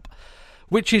eShop,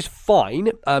 which is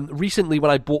fine. Recently,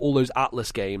 when I bought all those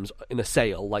Atlas games in a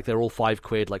sale, like they're all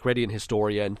 £5, like Radiant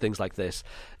Historia and things like this,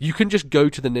 you can just go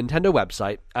to the Nintendo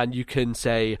website and you can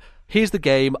say, here's the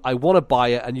game, I want to buy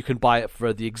it, and you can buy it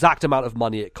for the exact amount of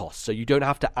money it costs. So you don't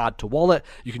have to add to wallet,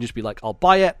 you can just be like, I'll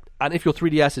buy it, and if your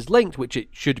 3DS is linked, which it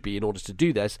should be in order to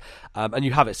do this, and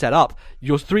you have it set up,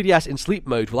 your 3DS in sleep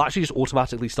mode will actually just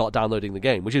automatically start downloading the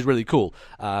game, which is really cool.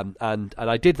 And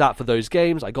I did that for those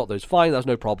games, I got those fine, that's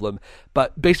no problem,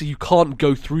 but basically you can't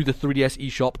go through the 3DS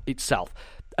eShop itself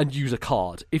and use a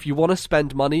card. If you want to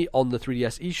spend money on the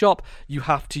 3DS eShop, you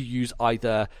have to use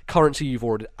either currency you've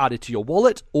already added to your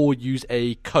wallet or use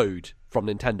a code from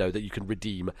Nintendo that you can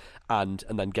redeem and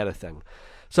then get a thing.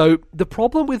 So the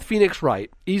problem with Phoenix Wright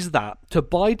is that to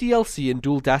buy DLC in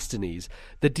Dual Destinies,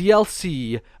 the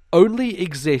DLC only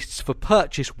exists for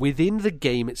purchase within the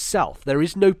game itself. There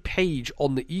is no page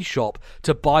on the eShop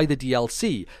to buy the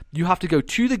DLC. You have to go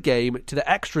to the game, to the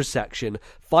extras section,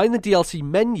 find the DLC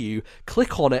menu,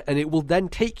 click on it, and it will then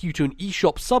take you to an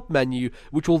eShop submenu,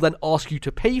 which will then ask you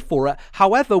to pay for it.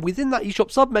 However, within that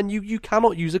eShop submenu, you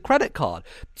cannot use a credit card.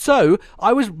 So,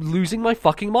 I was losing my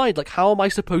fucking mind. Like, how am I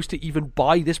supposed to even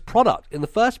buy this product in the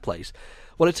first place?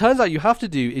 What it turns out you have to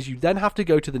do is you then have to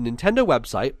go to the Nintendo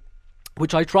website,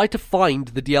 which I tried to find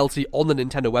the DLC on the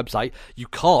Nintendo website. You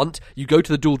can't. You go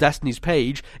to the Dual Destinies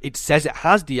page, it says it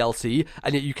has DLC,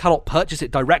 and yet you cannot purchase it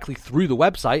directly through the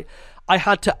website. I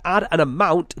had to add an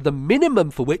amount, the minimum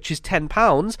for which is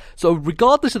 £10, so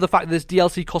regardless of the fact that this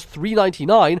DLC costs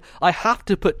 $3.99, I have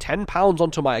to put £10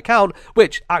 onto my account,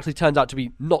 which actually turns out to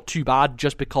be not too bad,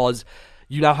 just because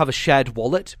you now have a shared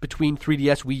wallet between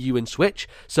 3DS, Wii U, and Switch.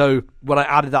 So when I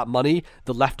added that money,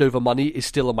 the leftover money is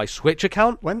still on my Switch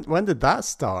account. When did that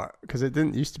start? Because it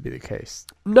didn't used to be the case.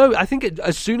 No, I think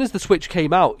as soon as the Switch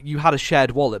came out, you had a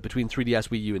shared wallet between 3DS,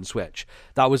 Wii U, and Switch.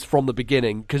 That was from the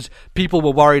beginning, because people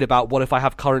were worried about what if I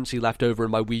have currency left over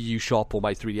in my Wii U shop or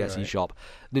my 3DS eShop.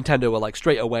 Nintendo were like,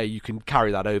 straight away, you can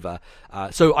carry that over.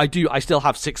 So I still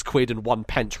have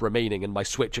 £6.01 remaining in my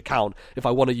Switch account if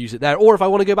I want to use it there, or if I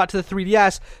want to go back to the 3DS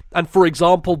and, for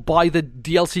example, buy the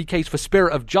DLC case for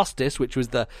Spirit of Justice, which was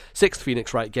the 6th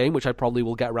Phoenix Wright game, which I probably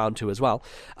will get around to as well.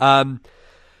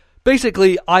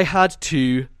 Basically, I had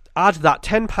to add that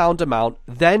 £10 amount,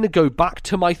 then go back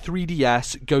to my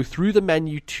 3DS, go through the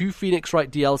menu to Phoenix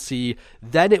Wright DLC,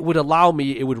 then it would allow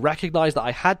me, it would recognize that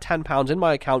I had £10 in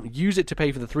my account, use it to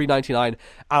pay for the $3.99, and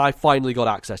I finally got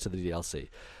access to the DLC.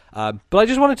 But I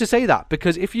just wanted to say that,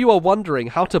 because if you are wondering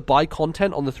how to buy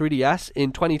content on the 3DS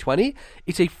in 2020,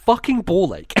 it's a fucking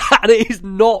ball ache, and it is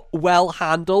not well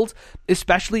handled,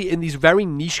 especially in these very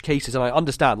niche cases, and I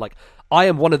understand, like, I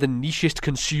am one of the nichest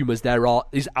consumers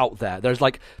is out there. There's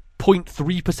like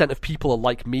 0.3% of people are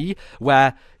like me,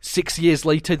 where 6 years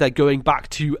later they're going back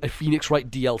to a Phoenix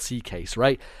Wright DLC case,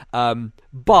 right?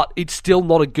 But it's still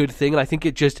not a good thing, and I think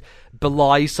it just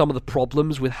belies some of the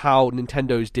problems with how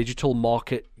Nintendo's digital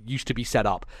market used to be set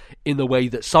up, in the way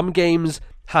that some games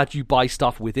had you buy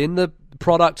stuff within the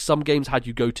product, some games had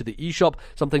you go to the eShop,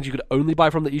 some things you could only buy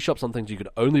from the eShop, some things you could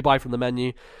only buy from the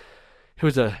menu.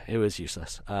 It was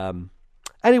useless.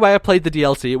 Anyway, I played the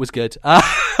DLC. It was good.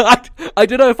 I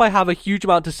don't know if I have a huge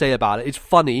amount to say about it. It's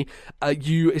funny.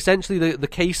 Essentially, the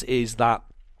case is that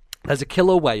there's a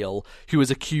killer whale who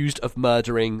is accused of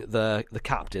murdering the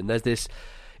captain. There's this...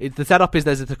 The setup is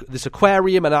there's this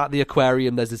aquarium, and at the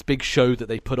aquarium there's this big show that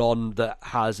they put on that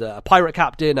has a pirate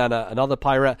captain and another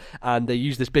pirate, and they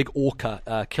use this big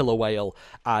orca killer whale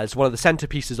as one of the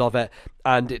centerpieces of it.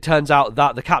 and it turns out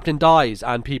that the captain dies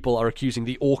and people are accusing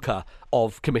the orca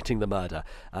of committing the murder.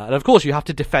 And of course you have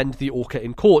to defend the orca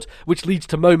in court, which leads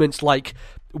to moments like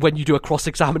when you do a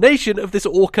cross-examination of this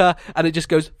orca and it just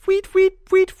goes tweet, tweet,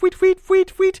 tweet, tweet, tweet, tweet,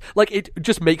 tweet. Like, it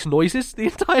just makes noises the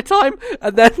entire time,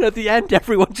 and then at the end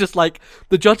everyone's just like,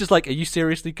 the judge is like, are you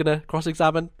seriously gonna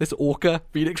cross-examine this orca,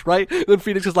 Phoenix Wright? And then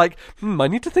Phoenix is like, I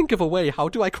need to think of a way, how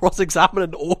do I cross-examine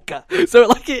an orca? So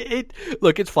like,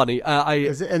 look, it's funny.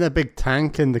 Is it in a big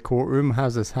tank in the courtroom?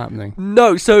 How's this happening?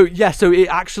 No, so it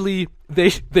actually,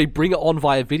 they bring it on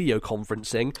via video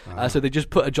conferencing. So they just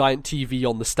put a giant TV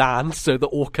on the stand, so the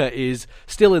orca is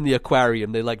still in the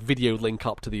aquarium. They like video link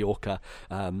up to the orca,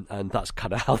 and that's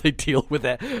kind of how they deal with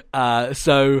it.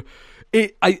 So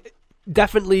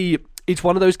it's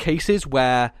one of those cases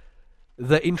where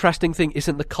the interesting thing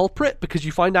isn't the culprit, because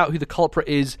you find out who the culprit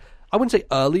is, I wouldn't say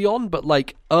early on, but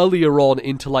like earlier on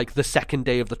into like the second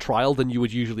day of the trial than you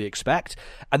would usually expect.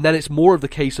 And then it's more of the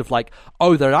case of like,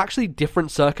 oh, there are actually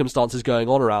different circumstances going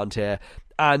on around here.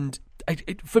 And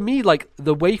for me, like,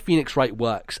 the way Phoenix Wright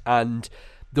works and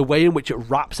the way in which it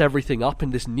wraps everything up in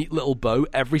this neat little bow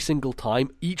every single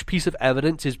time, each piece of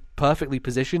evidence is perfectly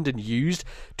positioned and used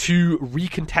to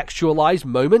recontextualize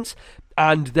moments.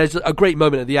 And there's a great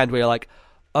moment at the end where you're like,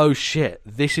 oh shit,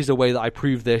 this is a way that I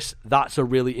prove this. That's a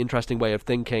really interesting way of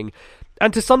thinking.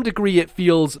 And to some degree, it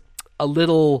feels a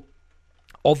little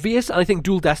obvious. And I think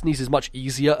Dual Destinies is much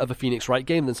easier of a Phoenix Wright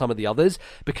game than some of the others,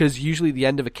 because usually at the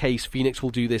end of a case, Phoenix will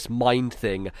do this mind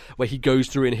thing where he goes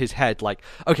through in his head like,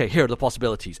 okay, here are the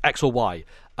possibilities, X or Y,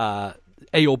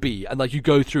 A or B, and like you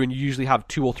go through and you usually have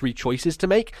 2 or 3 choices to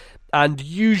make, and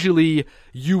usually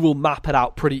you will map it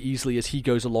out pretty easily as he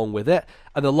goes along with it.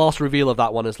 And the last reveal of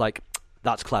that one is like,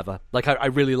 that's clever. Like, I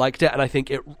really liked it, and I think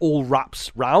it all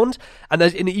wraps round. And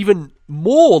there's an even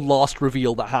more last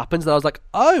reveal that happens, and I was like,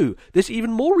 oh, this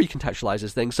even more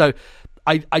recontextualizes things. So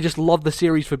I just love the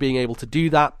series for being able to do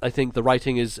that. I think the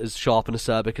writing is as sharp and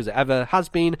acerbic as it ever has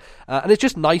been, and it's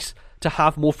just nice to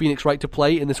have more Phoenix Wright to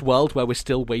play in this world where we're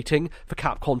still waiting for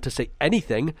Capcom to say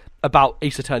anything about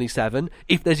Ace Attorney 7.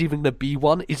 If there's even going to be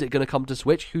one, is it going to come to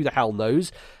Switch? Who the hell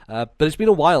knows? But it's been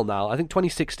a while now. I think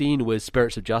 2016 was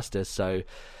Spirits of Justice, so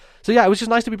yeah, it was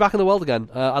just nice to be back in the world again.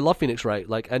 I love Phoenix Wright.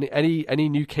 Like, any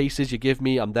new cases you give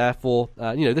me, I'm there for.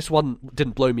 This one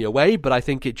didn't blow me away, but I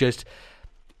think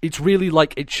it's really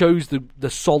like, it shows the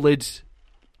solid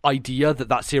idea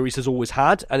that series has always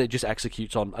had, and it just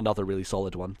executes on another really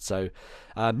solid one. So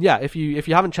if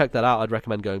you haven't checked that out, I'd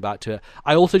recommend going back to it.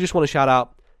 I also just want to shout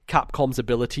out Capcom's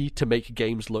ability to make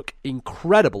games look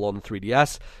incredible on the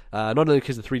 3DS, not only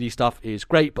because the 3D stuff is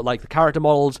great, but like the character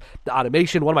models, the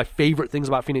animation. One of my favorite things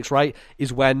about Phoenix Wright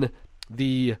is when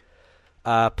the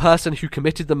person who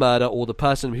committed the murder, or the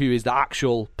person who is the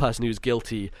actual person who's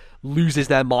guilty, loses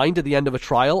their mind at the end of a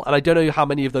trial. And I don't know how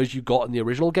many of those you got in the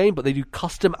original game, but they do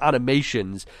custom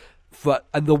animations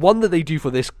and the one that they do for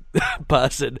this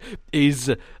person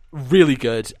is really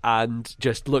good and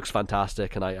just looks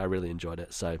fantastic, and I really enjoyed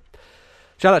it. So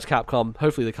shout out to Capcom.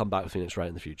 Hopefully they come back with Phoenix Wright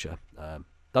in the future. That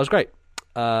was great.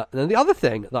 And then the other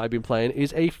thing that I've been playing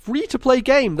is a free-to-play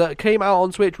game that came out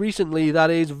on Switch recently that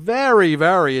is very,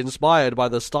 very inspired by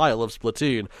the style of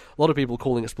Splatoon. A lot of people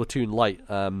calling it Splatoon Light.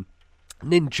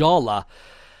 Ninjala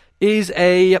is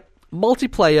a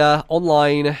multiplayer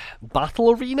online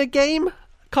battle arena game,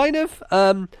 kind of,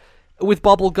 with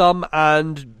bubblegum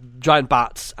and giant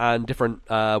bats and different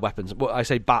weapons. Well, I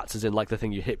say bats as in like the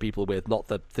thing you hit people with, not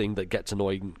the thing that gets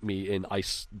annoying me in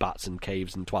Ice Bats and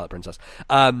Caves and Twilight Princess.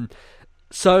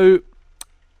 So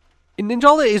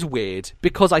Ninjala is weird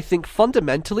because I think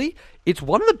fundamentally it's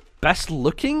one of the best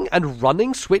looking and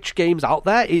running Switch games out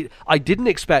there. I didn't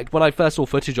expect, when I first saw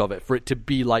footage of it, for it to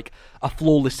be like a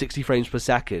flawless 60 frames per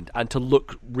second and to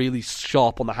look really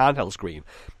sharp on the handheld screen.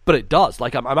 But it does.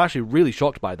 Like, I'm actually really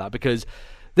shocked by that, because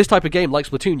this type of game, like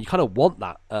Splatoon, you kind of want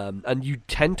that, and you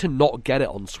tend to not get it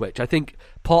on Switch. I think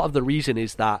part of the reason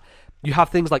is that you have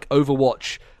things like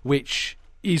Overwatch, which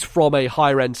is from a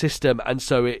higher end system, and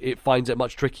so it finds it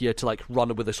much trickier to like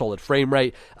run with a solid frame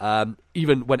rate.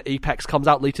 Even when Apex comes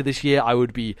out later this year, I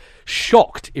would be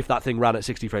shocked if that thing ran at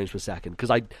 60 frames per second, because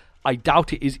I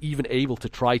doubt it is even able to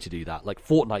try to do that. Like,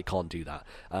 Fortnite can't do that.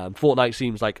 Fortnite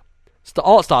seems like,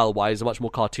 art style wise, a much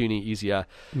more cartoony, easier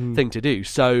thing to do.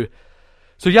 So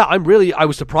yeah, I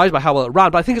was surprised by how well it ran,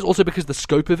 but I think it's also because the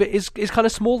scope of it is kind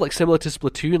of small, like similar to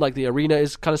Splatoon. Like, the arena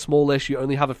is kind of smallish, you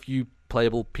only have a few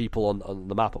playable people on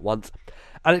the map at once,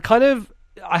 and it kind of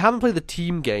I haven't played the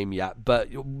team game yet, but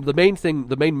the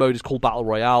main mode is called Battle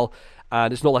Royale,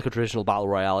 and it's not like a traditional Battle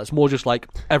Royale. It's more just like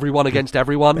everyone against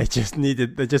everyone. They just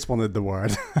wanted the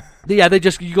word. Yeah,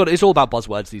 it's all about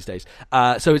buzzwords these days.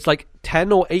 So it's like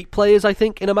 10 or 8 players, I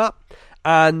think, in a map.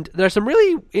 And there's some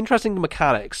really interesting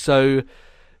mechanics. So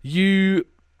you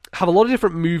have a lot of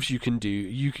different moves you can do.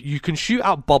 You can shoot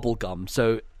out bubble gum.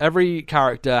 So every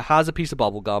character has a piece of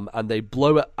bubble gum, and they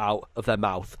blow it out of their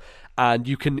mouth. And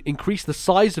you can increase the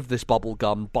size of this bubble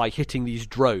gum by hitting these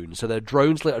drones. So there are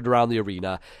drones littered around the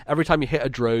arena. Every time you hit a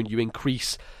drone, you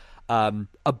increase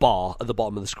a bar at the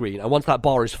bottom of the screen. And once that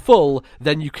bar is full,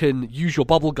 then you can use your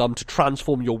bubble gum to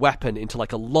transform your weapon into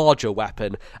like a larger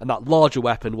weapon, and that larger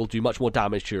weapon will do much more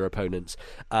damage to your opponents.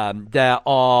 There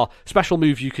are special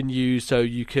moves you can use, so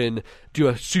you can do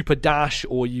a super dash,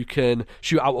 or you can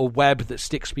shoot out a web that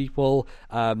sticks people.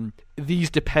 These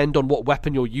depend on what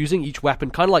weapon you're using. Each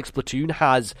weapon, kind of like Splatoon,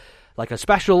 has like a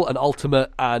special, an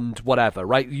ultimate, and whatever,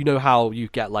 right? You know how you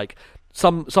get like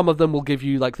some of them will give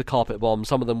you like the carpet bomb,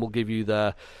 some of them will give you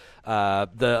the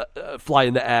fly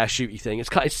in the air shooty thing.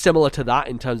 It's similar to that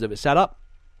in terms of its setup,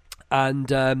 and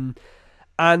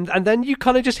then you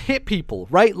kind of just hit people,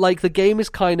 right? Like the game is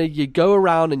kind of, you go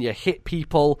around and you hit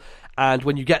people, and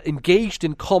when you get engaged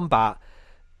in combat,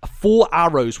 4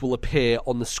 arrows will appear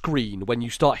on the screen when you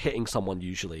start hitting someone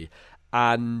usually,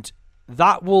 and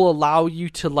that will allow you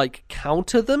to like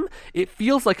counter them. It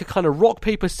feels like a kind of rock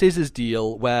paper scissors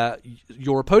deal where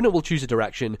your opponent will choose a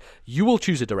direction, you will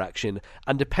choose a direction,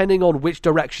 and depending on which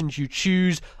directions you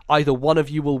choose, either one of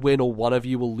you will win or one of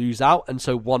you will lose out, and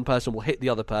so one person will hit the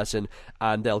other person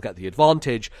and they'll get the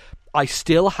advantage. I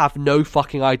still have no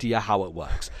fucking idea how it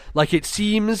works. Like, it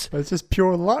seems... It's just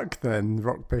pure luck then,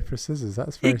 rock, paper, scissors.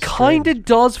 That's very It kind of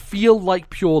does feel like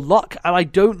pure luck, and I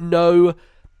don't know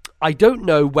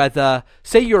whether,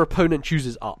 say your opponent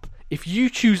chooses up. If you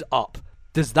choose up,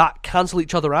 does that cancel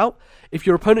each other out? If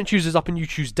your opponent chooses up and you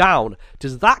choose down,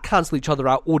 does that cancel each other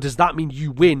out? Or does that mean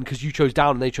you win because you chose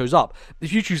down and they chose up?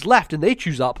 If you choose left and they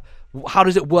choose up, how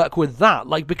does it work with that?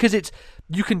 Like, because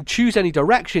you can choose any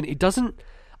direction,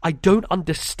 I don't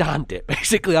understand it,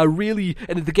 basically. And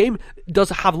the game does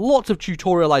have lots of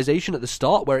tutorialization at the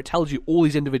start where it tells you all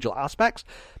these individual aspects,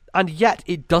 and yet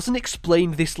it doesn't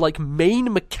explain this like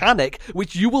main mechanic,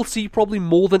 which you will see probably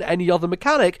more than any other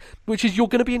mechanic, which is you're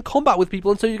going to be in combat with people,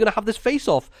 and so you're going to have this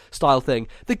face-off style thing.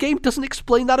 The game doesn't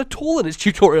explain that at all in its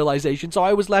tutorialization, so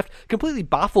I was left completely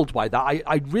baffled by that.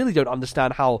 I really don't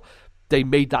understand how they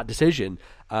made that decision.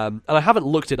 And I haven't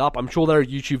looked it up. I'm sure there are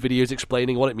YouTube videos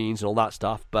explaining what it means and all that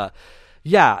stuff, but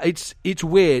yeah, it's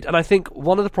weird. And I think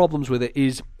one of the problems with it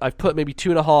is I've put maybe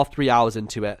 2.5, 3 hours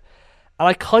into it, and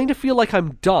I kind of feel like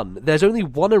I'm done. There's only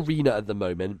one arena at the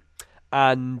moment,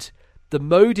 and the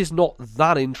mode is not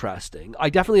that interesting. I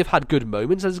definitely have had good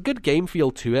moments. There's a good game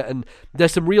feel to it, and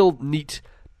there's some real neat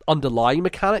underlying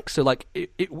mechanics. So like,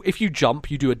 if you jump,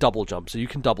 you do a double jump. So you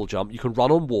can double jump, you can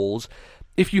run on walls.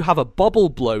 If you have a bubble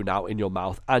blown out in your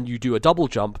mouth and you do a double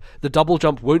jump, the double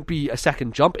jump won't be a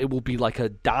second jump. It will be like a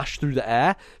dash through the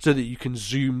air so that you can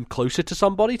zoom closer to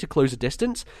somebody to close a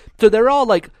distance. So there are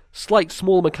like slight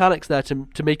small mechanics there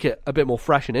to make it a bit more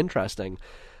fresh and interesting.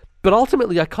 But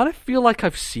ultimately, I kind of feel like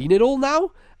I've seen it all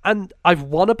now, and I've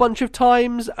won a bunch of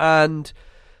times, and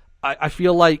I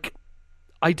feel like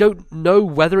I don't know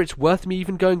whether it's worth me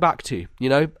even going back to, you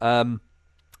know?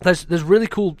 There's really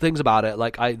cool things about it.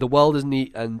 Like, the world is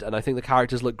neat, and I think the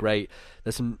characters look great.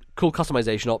 There's some cool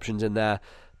customization options in there,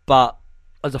 but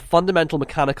as a fundamental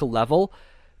mechanical level,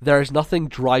 there is nothing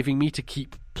driving me to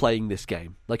keep playing this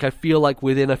game. Like, I feel like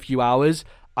within a few hours,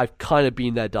 I've kind of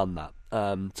been there, done that.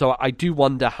 So I do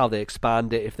wonder how they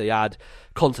expand it, if they add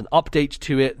constant updates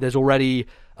to it. There's already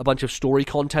a bunch of story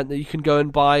content that you can go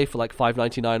and buy for like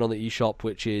 $5.99 on the eShop,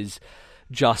 which is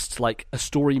just like a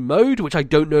story mode, which I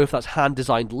don't know if that's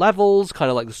hand-designed levels, kind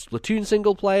of like the Splatoon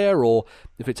single player, or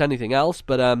if it's anything else,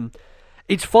 but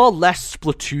it's far less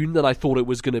Splatoon than I thought it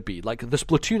was going to be. Like, the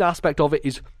Splatoon aspect of it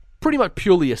is pretty much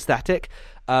purely aesthetic,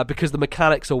 because the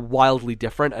mechanics are wildly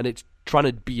different, and it's trying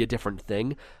to be a different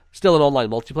thing. Still an online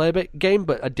multiplayer game,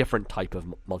 but a different type of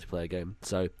multiplayer game.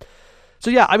 So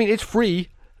yeah, I mean, it's free,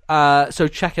 so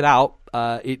check it out.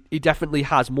 It definitely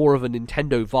has more of a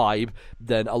Nintendo vibe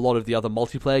than a lot of the other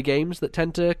multiplayer games that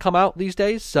tend to come out these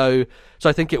days. So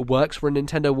I think it works for a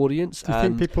Nintendo audience. Do you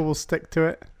think people will stick to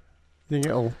it? Do you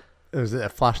think or is it a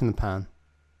flash in the pan?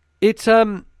 It's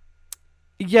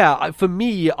yeah, for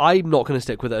me, I'm not going to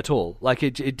stick with it at all. Like,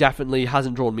 it definitely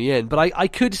hasn't drawn me in, but I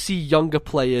could see younger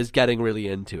players getting really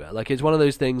into it. Like, it's one of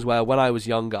those things where when I was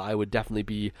younger, I would definitely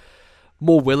be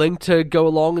more willing to go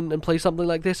along and play something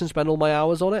like this and spend all my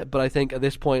hours on it. But I think at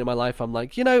this point in my life, I'm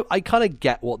like, I kind of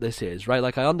get what this is, right?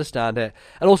 Like, I understand it.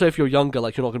 And also, if you're younger,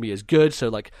 like, you're not going to be as good. So,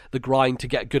 like, the grind to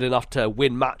get good enough to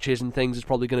win matches and things is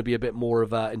probably going to be a bit more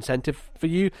of an incentive for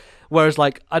you. Whereas,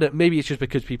 like, maybe it's just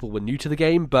because people were new to the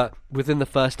game, but within the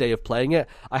first day of playing it,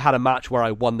 I had a match where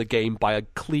I won the game by a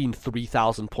clean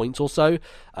 3,000 points or so.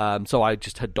 So I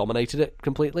just had dominated it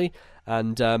completely.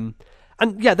 And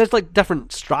yeah, there's like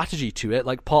different strategy to it.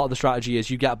 Like, part of the strategy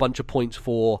is you get a bunch of points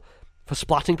for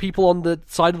splatting people on the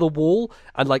side of the wall.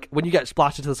 And like, when you get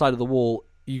splatted to the side of the wall,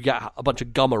 you get a bunch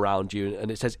of gum around you,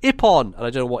 and it says Ippon. And I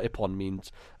don't know what Ippon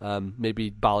means. Maybe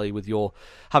Bali, with your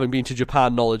having been to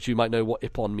Japan knowledge, you might know what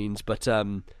Ippon means. But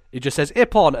it just says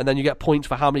Ippon, and then you get points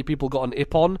for how many people got an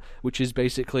Ippon, which is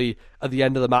basically at the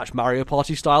end of the match, Mario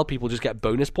Party style. People just get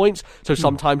bonus points. So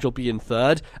sometimes you'll be in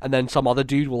third, and then some other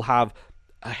dude will have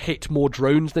hit more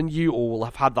drones than you, or will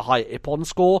have had the higher Ippon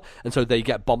score, and so they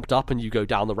get bumped up and you go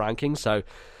down the rankings. So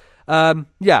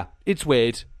yeah, it's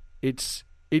weird.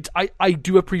 I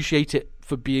do appreciate it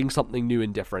for being something new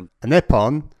and different. An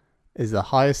Ippon is the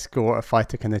highest score a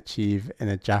fighter can achieve in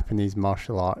a Japanese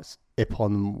martial arts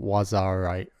Ippon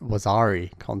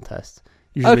Wazari contest.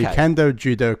 Usually kendo,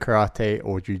 judo, karate,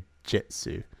 or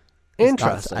jiu-jitsu.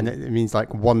 Interesting. And it means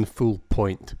like 1 full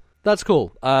point. That's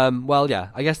cool. Well, yeah,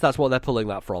 I guess that's what they're pulling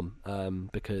that from.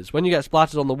 Because when you get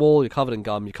splattered on the wall, you're covered in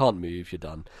gum, you can't move, you're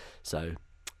done. So,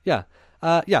 yeah.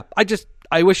 I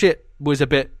wish it was a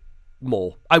bit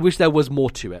more. I wish there was more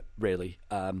to it, really.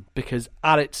 Because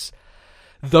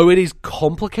though it is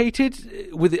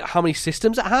complicated with how many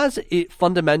systems it has, it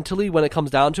fundamentally, when it comes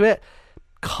down to it,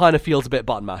 kind of feels a bit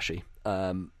button mashy.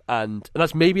 And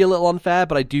that's maybe a little unfair,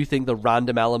 but I do think the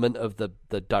random element of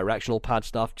the directional pad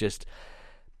stuff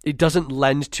it doesn't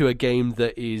lend to a game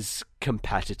that is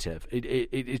competitive.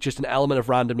 It's just an element of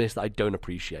randomness that I don't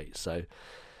appreciate. So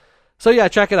yeah,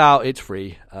 check it out. It's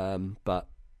free, but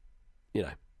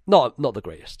not the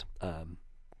greatest.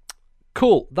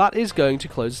 Cool. That is going to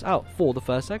close us out for the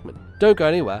first segment. Don't go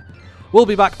anywhere. We'll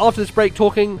be back after this break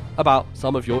talking about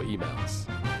some of your emails.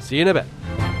 See you in a bit.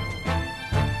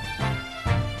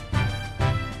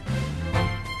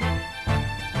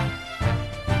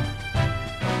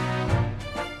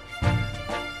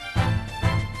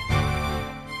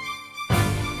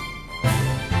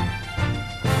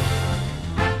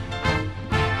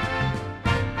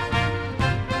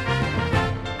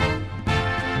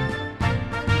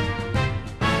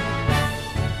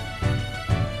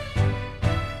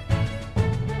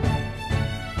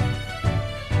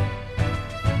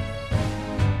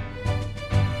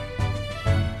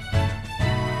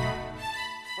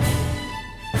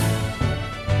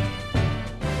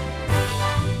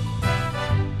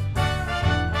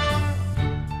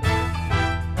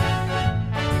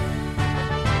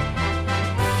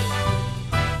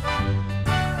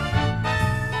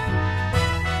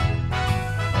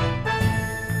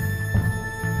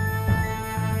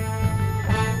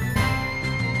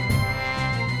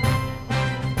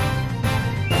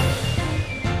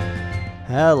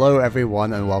 Hello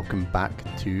everyone and welcome back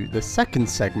to the second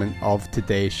segment of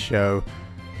today's show.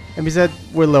 And we said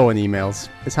we're low on emails.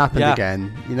 It's happened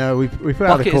again. We put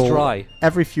out a call dry.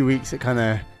 Every few weeks. It's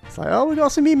like, oh, we got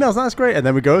some emails, that's great. And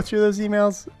then we go through those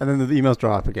emails and then the emails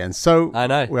dry up again. So I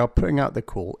know. We are putting out the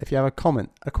call. If you have a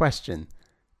comment, a question,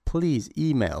 please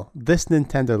email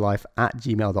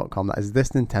thisnintendolife@gmail.com. That is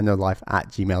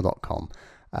thisnintendolife@gmail.com.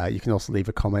 You can also leave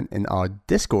a comment in our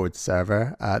Discord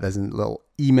server. There's a little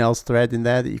emails thread in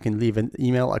there that you can leave an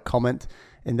email, a comment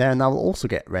in there, and that will also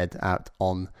get read out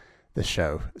on the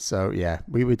show. So yeah,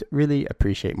 we would really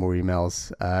appreciate more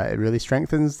emails. It really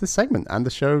strengthens the segment and the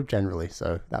show generally,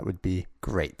 so that would be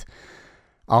great.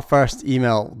 Our first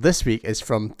email this week is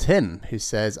from Tim, who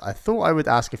says, I thought I would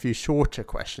ask a few shorter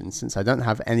questions since I don't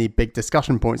have any big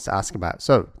discussion points to ask about.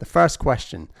 So the first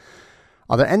question: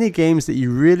 are there any games that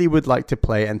you really would like to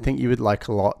play and think you would like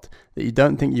a lot that you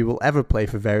don't think you will ever play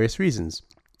for various reasons?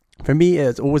 For me, it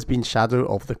has always been Shadow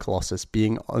of the Colossus,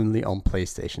 being only on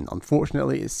PlayStation.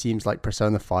 Unfortunately, it seems like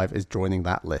Persona 5 is joining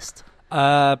that list.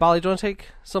 Bali, do you want to take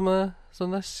some of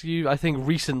this? You, I think,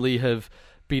 recently have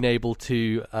been able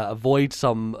to avoid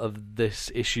some of this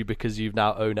issue because you've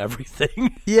now owned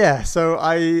everything. Yeah, so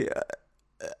I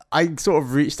sort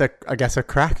of reached a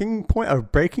cracking point, a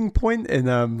breaking point in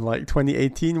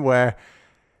 2018 where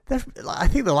I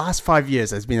think the last 5 years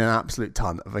there's been an absolute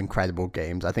ton of incredible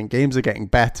games. I think games are getting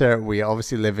better. We are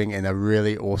obviously living in a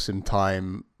really awesome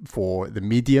time for the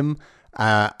medium,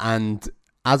 and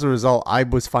as a result, I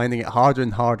was finding it harder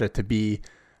and harder to be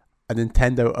a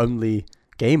Nintendo only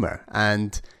gamer.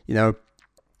 And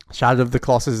Shadow of the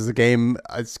Colossus is a game.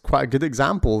 It's quite a good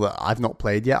example that I've not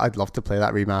played yet. I'd love to play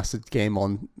that remastered game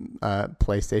on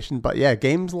PlayStation. But yeah,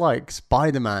 games like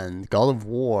Spider-Man, God of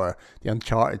War, the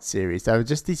Uncharted series, they were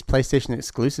just these PlayStation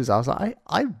exclusives. I was like,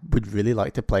 I would really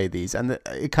like to play these. And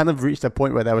it kind of reached a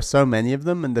point where there were so many of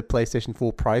them, and the PlayStation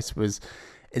 4 price was,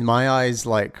 in my eyes,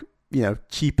 like, you know,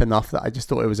 cheap enough that I just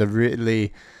thought it was a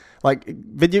really, like,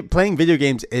 playing video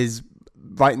games is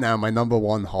right now my number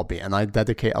one hobby, and I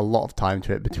dedicate a lot of time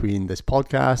to it between this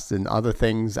podcast and other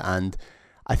things. And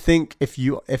I think if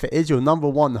it is your number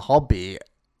one hobby,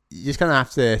 you're just gonna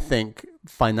have to think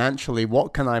financially,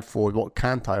 what can I afford, what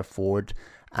can't I afford,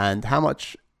 and how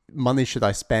much money should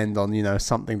I spend on, you know,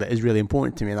 something that is really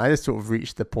important to me. And I just sort of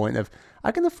reached the point of,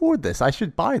 I can afford this, I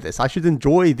should buy this, I should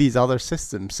enjoy these other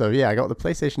systems. So yeah, I got the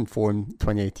PlayStation 4 in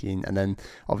 2018, and then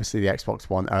obviously the Xbox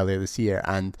One earlier this year,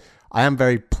 and I am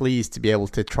very pleased to be able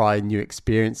to try new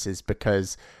experiences,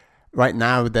 because right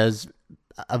now there's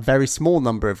a very small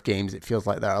number of games, it feels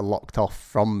like, that are locked off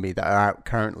from me that are out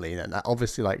currently. And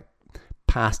obviously, like,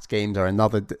 past games are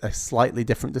a slightly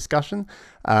different discussion.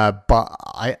 But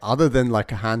other than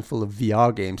like a handful of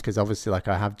VR games, because obviously, like,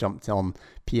 I have jumped on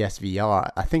PSVR,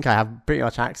 I think I have pretty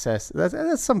much access.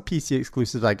 There's some PC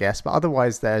exclusives, I guess, but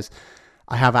otherwise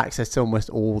I have access to almost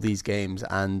all these games.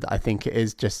 And I think it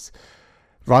is just,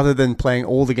 rather than playing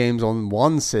all the games on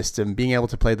one system, being able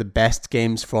to play the best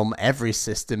games from every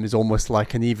system is almost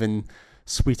like an even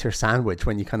sweeter sandwich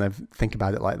when you kind of think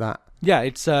about it like that. Yeah,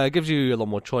 it gives you a lot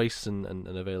more choice and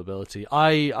availability.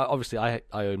 I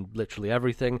own literally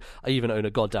everything. I even own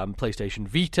a goddamn PlayStation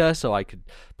Vita, so I could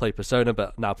play Persona,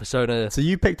 but now Persona... So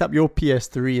you picked up your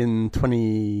PS3 in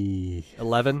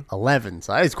 2011? 11,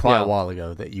 so that is quite a while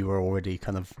ago that you were already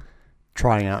kind of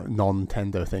trying out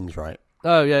non-Nintendo things, right?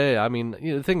 Oh, yeah. I mean,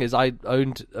 you know, the thing is, I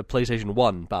owned a PlayStation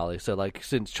 1, Bally, so, like,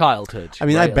 since childhood. I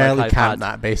mean, right? I barely count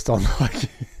that based on, like...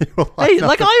 Hey,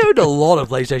 like, I owned a lot of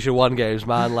PlayStation 1 games,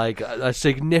 man, like, a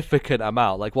significant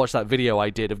amount. Like, watch that video I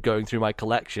did of going through my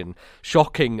collection.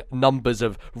 Shocking numbers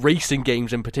of racing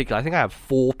games in particular. I think I have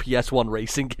 4 PS1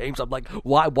 racing games. I'm like,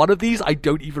 why? One of these I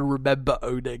don't even remember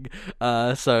owning.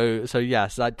 So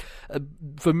yes,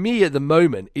 for me at the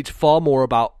moment, it's far more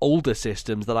about older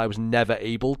systems that I was never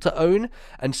able to own.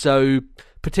 And so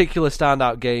particular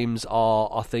standout games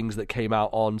are things that came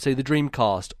out on, say, the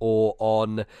Dreamcast, or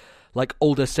on like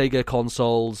older Sega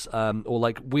consoles, or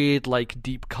like weird, like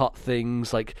deep cut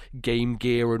things like Game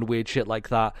Gear and weird shit like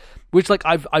that, which, like,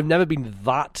 I've never been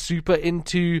that super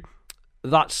into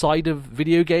that side of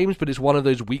video games, but it's one of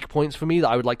those weak points for me that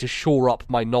I would like to shore up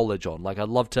my knowledge on. Like, I'd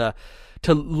love to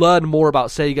learn more about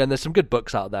Sega, and there's some good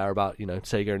books out there about, you know,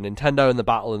 Sega and Nintendo and the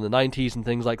battle in the 90s and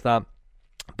things like that.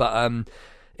 But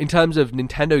in terms of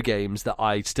Nintendo games that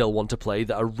I still want to play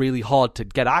that are really hard to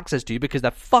get access to because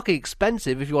they're fucking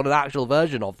expensive if you want an actual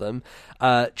version of them,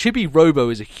 Chibi Robo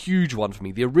is a huge one for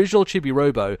me. The original Chibi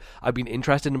Robo I've been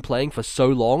interested in playing for so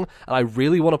long, and I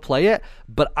really want to play it,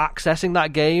 but accessing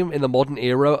that game in the modern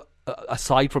era,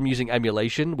 aside from using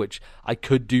emulation, which I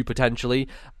could do potentially,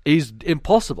 is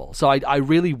impossible. So I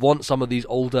really want some of these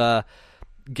older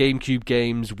GameCube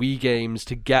games, Wii games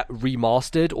to get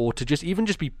remastered, or to just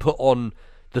be put on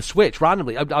the Switch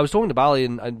randomly. I was talking to Bally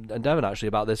and Devin actually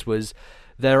about this. Was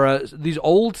there are these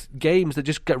old games that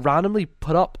just get randomly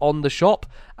put up on the shop,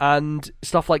 and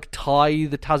stuff like Tai,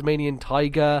 the Tasmanian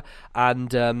Tiger,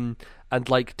 and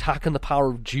like Tak and the Power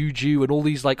of Juju, and all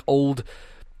these like old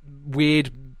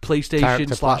weird PlayStation /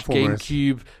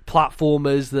 GameCube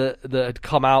platformers that had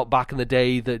come out back in the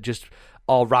day that just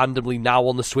are randomly now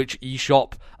on the Switch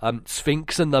eShop.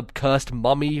 Sphinx and the Cursed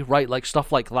Mummy, right? Like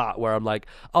stuff like that, where I'm like,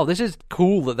 oh, this is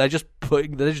cool that they're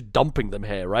just dumping them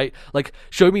here, right? Like,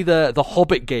 show me the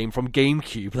Hobbit game from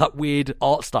GameCube, that weird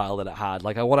art style that it had.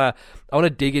 Like, I wanna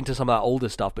dig into some of that older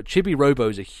stuff. But Chibi Robo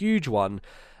is a huge one,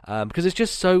 because it's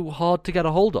just so hard to get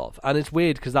a hold of. And it's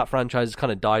weird because that franchise has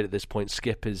kind of died at this point.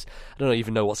 Skip is, I don't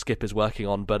even know what Skip is working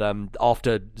on, but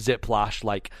after Ziplash,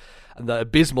 like, and the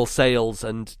abysmal sales,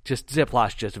 and just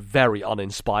Ziplash just very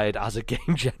uninspired as a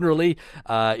game generally.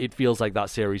 It feels like that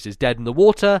series is dead in the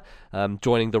water,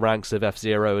 joining the ranks of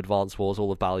F-Zero, Advance Wars,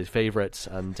 all of Bally's favourites.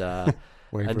 And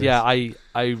yeah,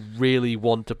 I really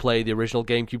want to play the original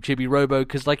GameCube Chibi Robo,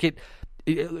 because like it,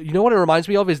 you know what it reminds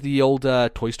me of is the old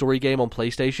Toy Story game on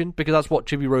PlayStation, because that's what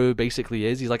Chibi Robo basically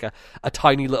is. He's like a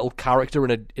tiny little character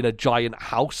in a giant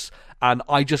house, and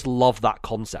I just love that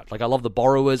concept. Like, I love the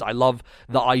borrowers. I love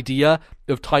the idea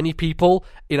of tiny people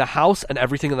in a house and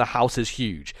everything in the house is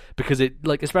huge, because it,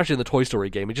 like, especially in the Toy Story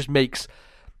game, it just makes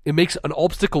it makes an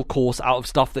obstacle course out of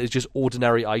stuff that is just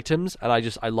ordinary items, and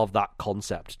I love that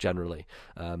concept generally.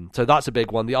 So that's a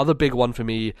big one. The other big one for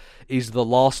me is The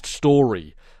Last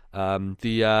Story.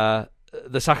 The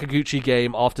Sakaguchi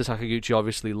game, after Sakaguchi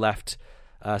obviously left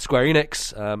Square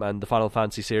Enix, and the Final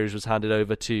Fantasy series was handed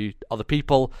over to other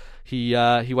people. He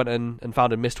went and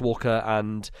founded Mistwalker,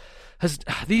 and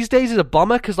these days is a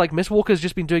bummer because like Mistwalker's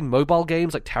just been doing mobile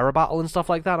games like Terra Battle and stuff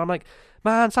like that. I'm like,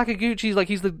 man, Sakaguchi's like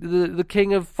he's the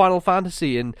king of Final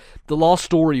Fantasy, and The Last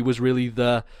Story was really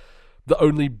the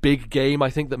only big game I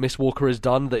think that Mistwalker has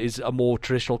done that is a more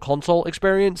traditional console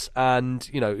experience. And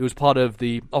it was part of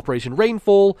the Operation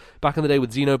Rainfall back in the day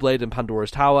with Xenoblade and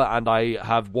Pandora's Tower, and I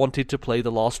have wanted to play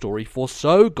The Last Story for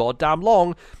so goddamn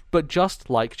long, but just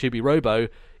like Chibi Robo,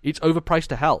 it's overpriced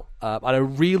to hell. And I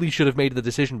really should have made the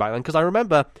decision back then, because I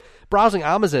remember browsing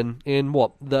Amazon in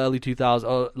the early 2000s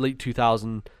or late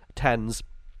 2010s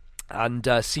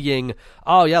and seeing,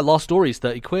 oh yeah, Lost Story's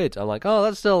 30 quid. I'm like, oh,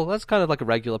 that's kind of like a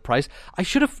regular price. I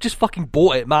should have just fucking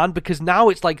bought it, man, because now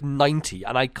it's like 90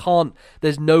 and I can't,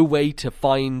 there's no way to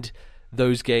find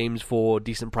those games for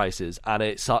decent prices, and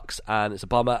it sucks and it's a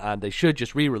bummer, and they should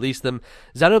just re-release them.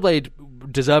 Xenoblade,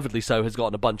 deservedly so, has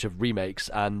gotten a bunch of remakes,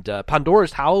 and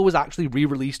Pandora's Tower was actually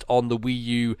re-released on the Wii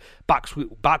U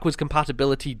backwards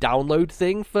compatibility download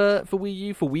thing for Wii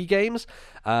U, for Wii games,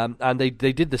 and they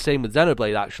did the same with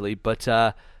Xenoblade actually, but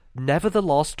never The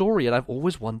Last Story, and I've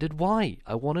always wondered why.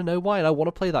 I want to know why, and I want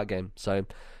to play that game. So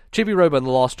Chibi Robo and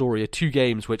The Last Story are two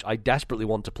games which I desperately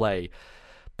want to play,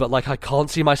 but like I can't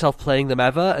see myself playing them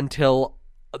ever until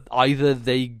either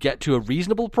they get to a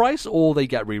reasonable price or they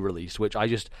get re-released, which I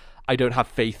don't have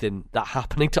faith in that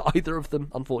happening to either of them,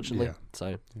 unfortunately. Yeah.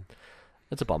 So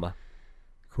it's a bummer.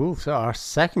 Cool. So our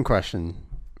second question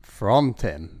from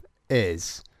Tim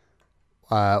is,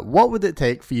 what would it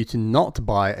take for you to not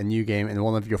buy a new game in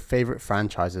one of your favorite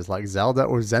franchises like Zelda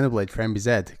or Xenoblade for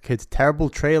MBZ? Could terrible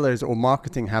trailers or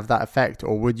marketing have that effect,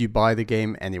 or would you buy the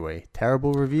game anyway?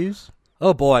 Terrible reviews?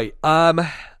 Oh boy.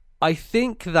 I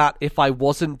think that if I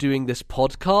wasn't doing this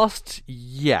podcast,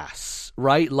 yes,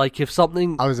 right? Like if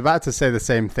something... I was about to say the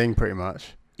same thing pretty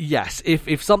much. Yes,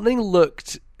 if something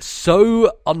looked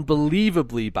so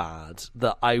unbelievably bad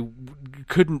that I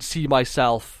couldn't see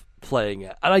myself playing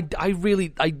it. And I really,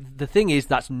 the thing is,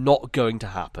 that's not going to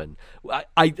happen.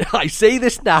 I say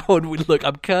this now, and look,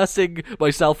 I'm cursing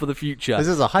myself for the future. This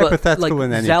is a hypothetical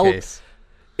in any case.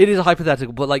 It is a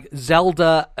hypothetical, but like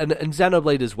Zelda and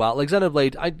Xenoblade as well. Like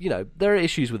Xenoblade, there are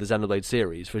issues with the Xenoblade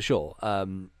series for sure.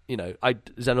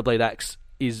 Xenoblade X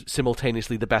is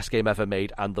simultaneously the best game ever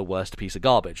made and the worst piece of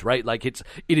garbage, right? Like it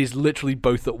is literally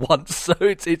both at once. So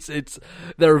it's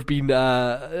there have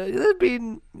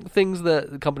been things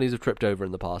that the companies have tripped over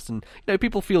in the past, and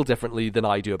people feel differently than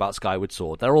I do about Skyward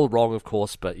Sword. They're all wrong, of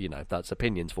course, but that's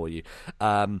opinions for you.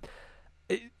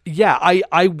 Yeah,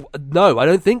 no, I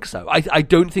don't think so. I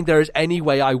don't think there is any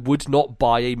way I would not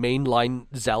buy a mainline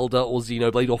Zelda or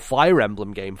Xenoblade or Fire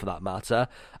Emblem game for that matter,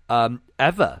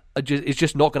 ever. It's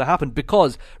just not going to happen,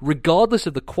 because regardless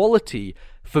of the quality,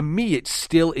 for me it's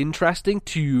still interesting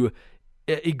to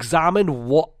examine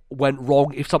what went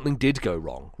wrong if something did go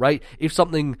wrong, right? If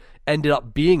something ended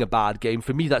up being a bad game,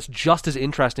 for me that's just as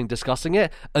interesting discussing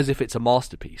it as if it's a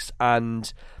masterpiece.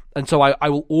 And so I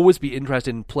will always be interested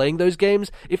in playing those games,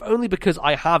 if only because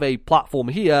I have a platform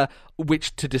here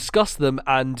which to discuss them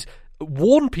and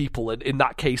warn people in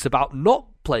that case about not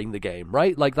playing the game,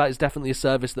 right? Like that is definitely a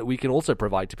service that we can also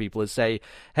provide to people, is say,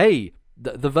 hey,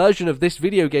 the version of this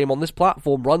video game on this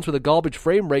platform runs with a garbage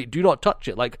frame rate, do not touch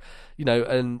it. Like,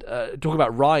 and talking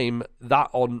about Rime, that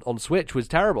on Switch was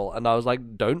terrible, and I was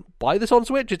like, don't buy this on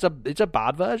Switch, it's a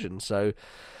bad version. So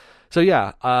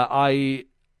yeah,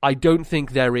 I don't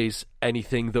think there is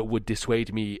anything that would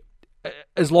dissuade me,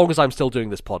 as long as I'm still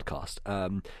doing this podcast.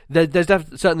 There's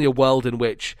certainly a world in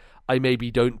which I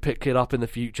maybe don't pick it up in the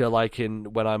future, like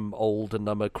when I'm old and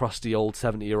I'm a crusty old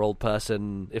 70-year-old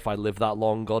person, if I live that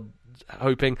long, God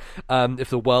hoping. If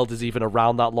the world is even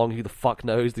around that long, who the fuck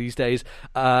knows these days.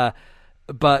 But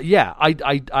yeah,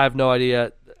 I have no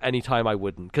idea anytime I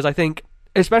wouldn't, because I think,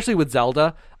 especially with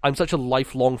Zelda, I'm such a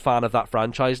lifelong fan of that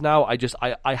franchise now.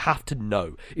 I have to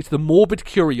know. It's the morbid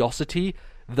curiosity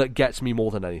that gets me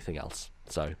more than anything else.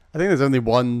 So I think there's only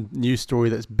one news story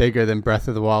that's bigger than Breath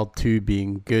of the Wild 2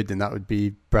 being good, and that would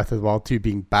be Breath of the Wild 2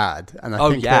 being bad. And I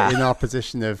think that in our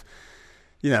position of,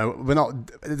 we're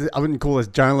not, I wouldn't call this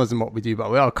journalism what we do,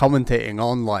 but we are commentating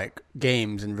on like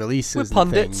games and releases. We're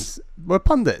pundits. And things. We're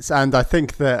pundits. And I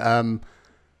think that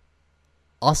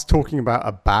us talking about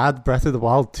a bad Breath of the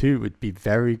Wild 2 would be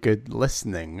very good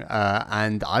listening.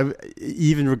 And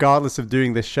even regardless of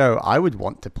doing this show, I would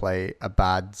want to play a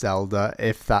bad Zelda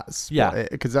if that's... Yeah.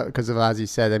 Because of, as you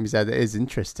said, MZ, it is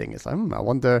interesting. It's like, I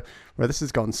wonder where this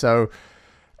has gone. So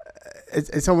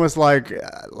it's almost like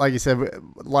you said,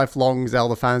 lifelong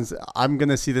Zelda fans, I'm going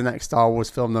to see the next Star Wars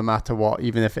film no matter what,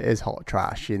 even if it is hot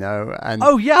trash, you know? And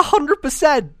oh, yeah,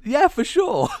 100%. Yeah, for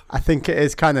sure. I think it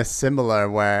is kind of similar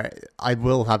where I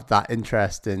will have that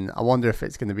interest in, I wonder if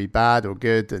it's going to be bad or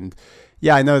good. And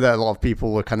yeah, I know that a lot of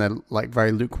people were kind of like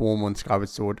very lukewarm on Skyward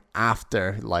Sword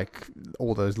after like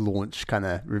all those launch kind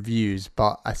of reviews,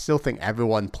 but I still think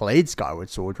everyone played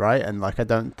Skyward Sword, right? And like, I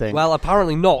don't think... Well,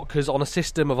 apparently not, because on a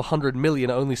system of 100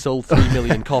 million, it only sold 3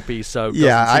 million copies, so it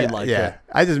doesn't seem like it.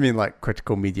 I just mean like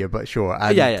critical media, but sure.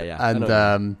 And, yeah.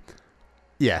 And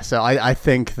so I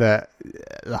think that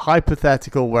the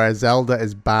hypothetical where Zelda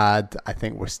is bad, I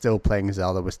think we're still playing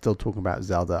Zelda. We're still talking about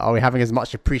Zelda. Are we having as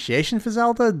much appreciation for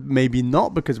Zelda? Maybe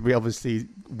not, because we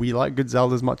like good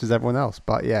Zelda as much as everyone else.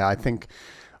 But yeah, I think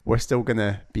we're still going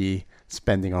to be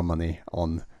spending our money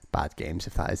on bad games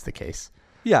if that is the case.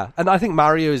 Yeah, and I think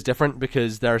Mario is different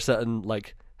because there are certain,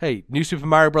 like, hey, New Super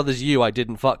Mario Brothers U I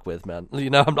didn't fuck with, man. You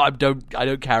know, I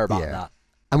don't care about that.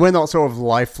 And we're not sort of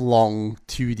lifelong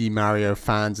 2D Mario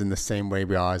fans in the same way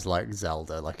we are as like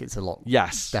Zelda. Like it's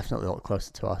definitely a lot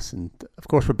closer to us. And of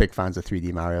course, we're big fans of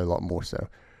 3D Mario, a lot more so.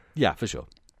 Yeah, for sure.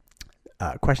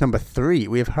 Question number 3.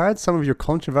 We have heard some of your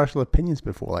controversial opinions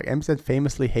before, like MZ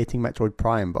famously hating Metroid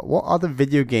Prime, but what other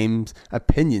video games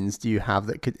opinions do you have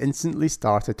that could instantly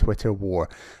start a Twitter war?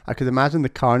 I could imagine the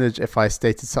carnage if I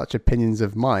stated such opinions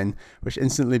of mine, which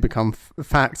instantly become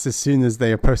facts as soon as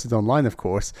they are posted online, of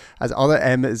course, as Other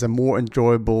M is a more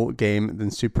enjoyable game than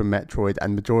Super Metroid,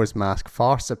 and Majora's Mask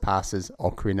far surpasses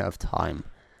Ocarina of Time.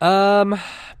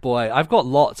 Boy, I've got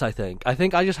lots, I think. I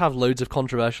think I just have loads of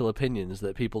controversial opinions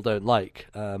that people don't like,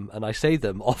 and I say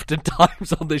them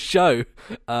oftentimes on this show.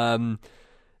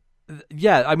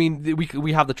 Yeah, I mean,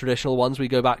 we have the traditional ones we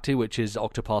go back to, which is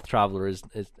Octopath Traveler is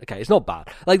okay, it's not bad.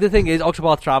 Like, the thing is,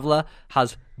 Octopath Traveler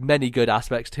has many good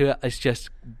aspects to it. It's just,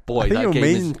 boy, I think that your game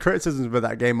main criticisms with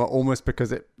that game are almost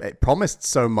because it promised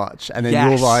so much, and then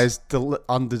your eyes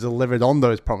under-delivered on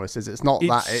those promises. It's not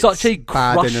it's such a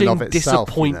crushing itself,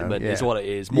 disappointment, is what it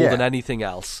is, more than anything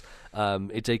else.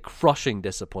 It's a crushing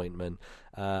disappointment.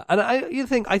 And I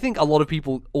think a lot of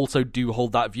people also do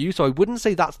hold that view, so I wouldn't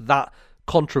say that's that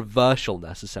controversial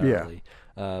necessarily.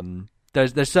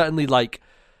 There's certainly like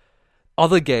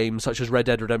other games such as Red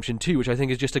Dead Redemption 2, which I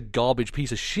think is just a garbage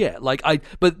piece of shit.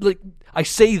 I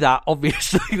say that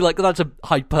obviously like that's a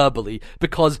hyperbole,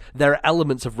 because there are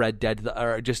elements of Red Dead that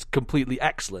are just completely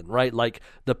excellent, right? Like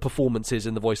the performances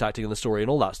and the voice acting and the story and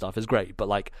all that stuff is great, but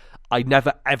like I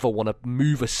never ever want to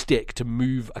move a stick to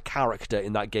move a character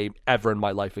in that game ever in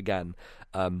my life again,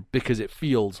 because it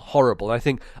feels horrible. And I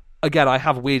think, again, I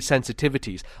have weird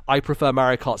sensitivities. I prefer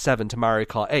Mario Kart 7 to Mario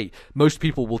Kart 8. Most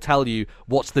people will tell you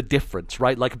what's the difference,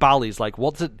 right? Like Bally's like,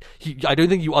 what's it? I don't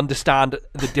think you understand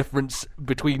the difference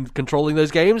between controlling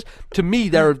those games. To me,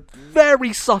 there are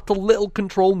very subtle little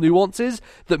control nuances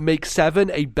that make 7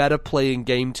 a better playing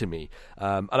game to me.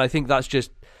 And I think that's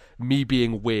just me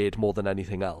being weird more than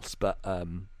anything else. But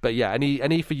yeah,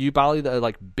 any for you, Bally, that are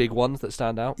like big ones that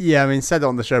stand out? Yeah, I mean, said it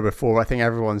on the show before, I think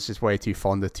everyone's just way too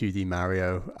fond of 2D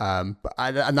Mario.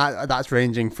 That's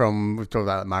ranging from, we've talked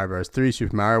about Mario Bros. 3,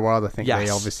 Super Mario World. I think they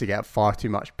obviously get far too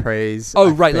much praise.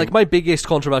 Like my biggest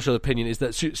controversial opinion is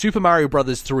that Super Mario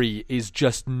Brothers 3 is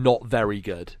just not very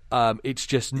good. It's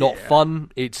just not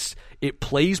fun. It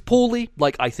plays poorly.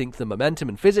 Like, I think the momentum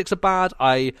and physics are bad.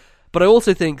 But I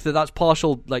also think that that's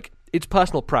partial, like, it's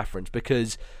personal preference,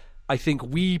 because I think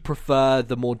we prefer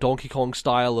the more Donkey Kong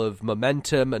style of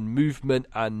momentum and movement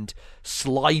and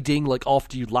sliding, like,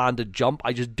 after you land a jump.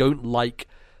 I don't like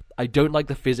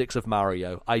the physics of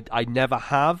Mario. I never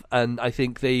have, and I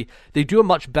think they do a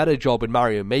much better job in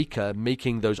Mario Maker,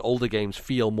 making those older games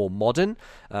feel more modern.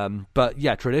 But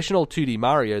yeah, traditional 2D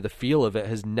Mario, the feel of it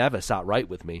has never sat right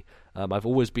with me. I've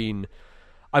always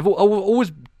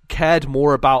cared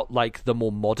more about like the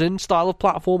more modern style of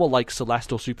platformer, like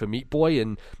Celeste or Super Meat Boy,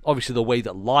 and obviously the way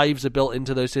that lives are built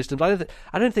into those systems.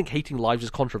 I don't think hating lives is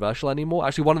controversial anymore.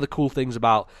 Actually, one of the cool things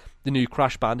about the new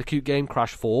Crash Bandicoot game,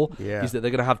 Crash 4, is that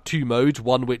they're going to have 2 modes,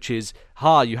 one which is,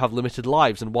 you have limited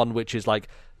lives, and one which is like,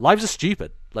 lives are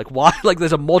stupid. Like, why? Like,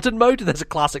 there's a modern mode and there's a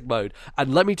classic mode.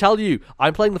 And let me tell you,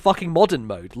 I'm playing the fucking modern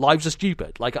mode. Lives are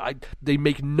stupid. Like, they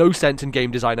make no sense in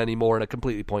game design anymore and are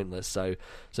completely pointless. So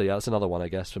yeah, that's another one, I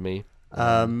guess, for me.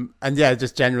 And yeah,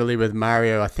 just generally with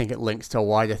Mario, I think it links to a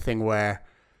wider thing where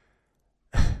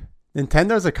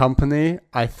Nintendo as a company,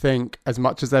 I think, as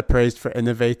much as they're praised for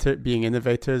being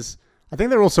innovators, I think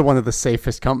they're also one of the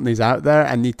safest companies out there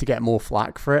and need to get more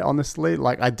flack for it, honestly.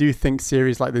 Like, I do think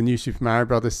series like the new Super Mario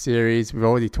Brothers series, we've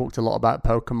already talked a lot about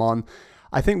Pokemon.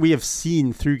 I think we have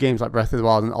seen through games like Breath of the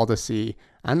Wild and Odyssey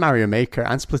and Mario Maker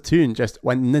and Splatoon, just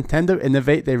when Nintendo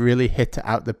innovate, they really hit it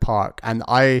out the park. And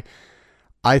I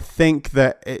think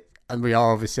that and we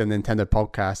are obviously a Nintendo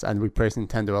podcast and we praise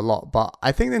Nintendo a lot, but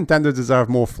I think Nintendo deserve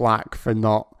more flack for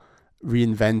not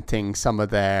reinventing some of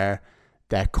their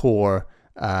core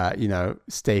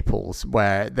staples,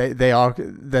 where they got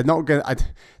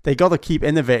to keep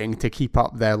innovating to keep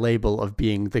up their label of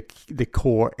being the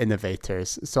core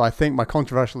innovators. So I think my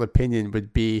controversial opinion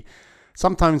would be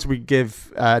sometimes we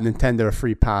give Nintendo a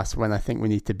free pass when I think we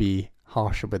need to be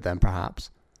harsher with them,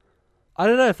 perhaps. I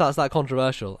don't know if that's that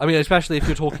controversial. I mean, especially if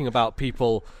you're talking about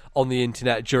people on the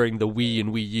internet during the Wii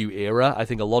and Wii U era. I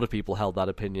think a lot of people held that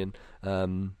opinion,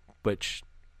 which,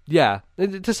 yeah,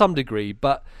 to some degree.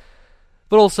 But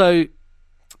also,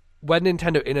 when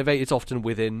Nintendo innovate, it's often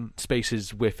within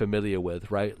spaces we're familiar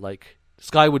with, right? Like,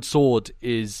 Skyward Sword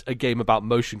is a game about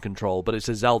motion control, but it's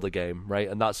a Zelda game, right?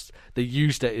 And they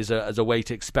used it as a way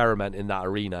to experiment in that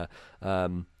arena.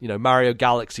 Mario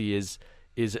Galaxy is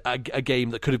a game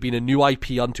that could have been a new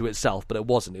IP unto itself, but it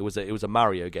wasn't. It was a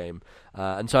Mario game,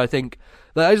 and so I think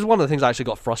that is one of the things I actually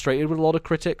got frustrated with a lot of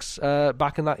critics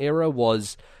back in that era,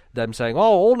 was them saying, "Oh,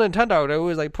 all Nintendo do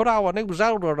is they put out a new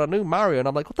Zelda and a new Mario," and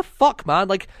I'm like, "What the fuck, man?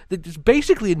 Like, it's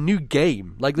basically a new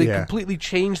game. Like, they completely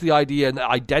change the idea and the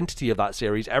identity of that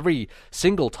series every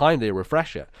single time they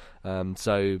refresh it."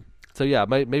 So yeah,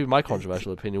 maybe my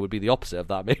controversial opinion would be the opposite of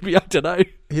that. Maybe, I don't know.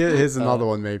 Here's another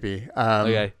one, maybe.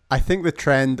 Okay. I think the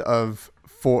trend of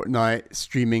Fortnite,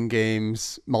 streaming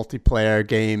games, multiplayer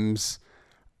games,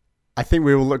 I think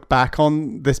we will look back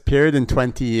on this period in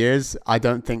 20 years. I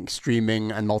don't think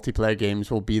streaming and multiplayer games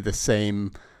will be the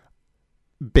same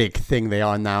big thing they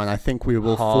are now, and I think we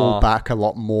will fall back a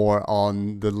lot more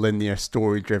on the linear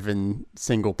story-driven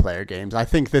single-player games. I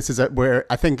think this is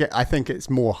I think it's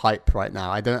more hype right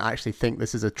now. I don't actually think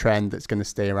this is a trend that's going to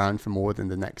stay around for more than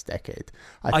the next decade.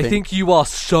 I think you are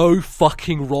so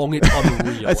fucking wrong. It's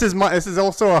unreal. This is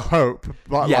also a hope,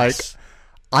 but yes.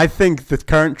 I think the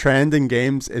current trend in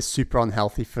games is super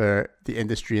unhealthy for the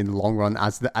industry in the long run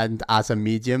as a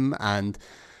medium. And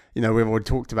we've already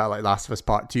talked about like Last of Us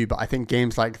Part 2, but I think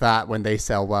games like that, when they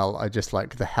sell well, are just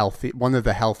like one of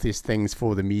the healthiest things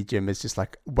for the medium is just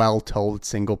like well-told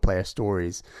single-player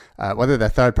stories. Whether they're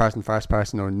third-person,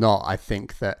 first-person or not, I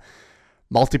think that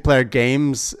multiplayer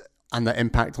games and the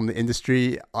impact on the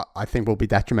industry, I think will be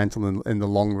detrimental in the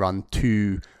long run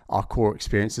to our core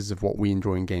experiences of what we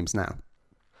enjoy in games now.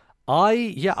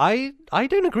 I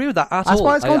don't agree with that at all. That's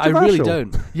why it's controversial. I really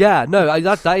don't. Yeah, no,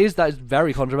 that is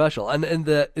very controversial, and in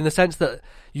the sense that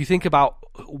you think about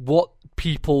what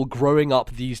people growing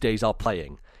up these days are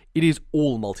playing, it is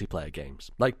all multiplayer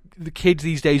games. Like, the kids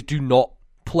these days do not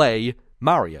play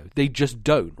Mario. They just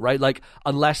don't, right? Like,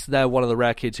 unless they're one of the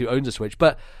rare kids who owns a Switch.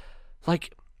 But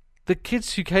like, the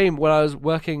kids who came when I was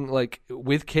working like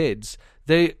with kids,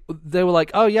 they were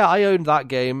like, "Oh yeah, I owned that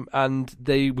game," and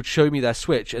they would show me their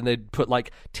Switch and they'd put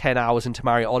like 10 hours into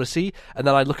Mario Odyssey, and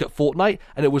then I'd look at Fortnite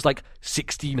and it was like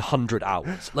 1,600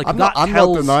 hours. Like, I'm not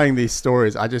denying these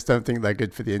stories. I just don't think they're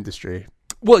good for the industry.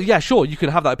 Well, yeah, sure, you can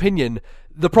have that opinion.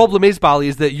 The problem is, Bally,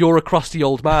 is that you're a crusty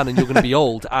old man and you're going to be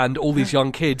old, and all these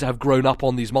young kids have grown up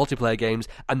on these multiplayer games,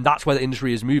 and that's where the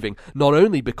industry is moving. Not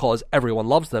only because everyone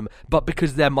loves them, but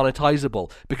because they're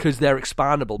monetizable, because they're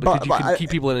expandable, because you can keep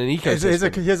people in an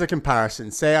ecosystem. Here's a comparison.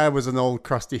 Say I was an old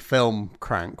crusty film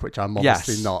crank, which I'm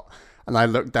obviously not. And I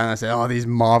look down and say, "Oh, these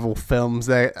Marvel films,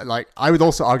 they like." I would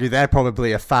also argue they're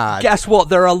probably a fad. Guess what?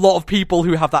 There are a lot of people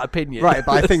who have that opinion. Right,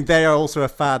 but I think they are also a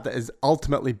fad that is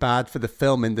ultimately bad for the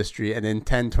film industry, and in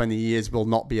 10, 20 years will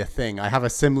not be a thing. I have a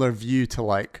similar view to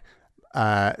like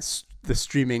the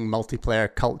streaming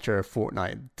multiplayer culture of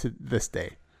Fortnite to this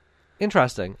day.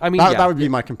 Interesting. I mean, that would be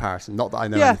my comparison. Not that I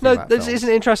know anything about films. This is an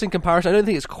interesting comparison. I don't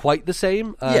think it's quite the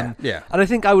same. Yeah. And I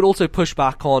think I would also push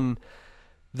back on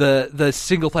the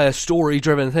single player story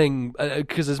driven thing,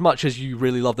 because as much as you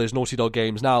really love those Naughty Dog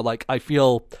games now, like, I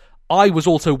feel I was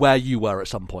also where you were at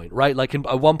some point, right? Like,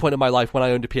 at one point in my life when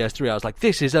I owned a PS3, I was like,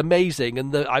 this is amazing,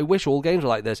 and I wish all games were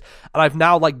like this. And I've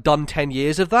now like done 10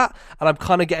 years of that, and I'm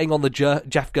kind of getting on the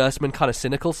Jeff Gerstmann kind of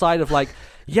cynical side of like,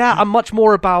 yeah, I'm much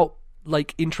more about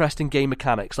like interesting game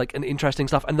mechanics, like, and interesting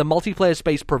stuff, and the multiplayer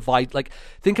space provide, like,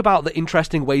 think about the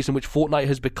interesting ways in which Fortnite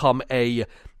has become a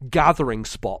gathering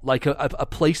spot, like a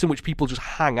place in which people just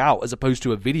hang out as opposed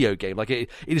to a video game. Like it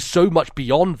is so much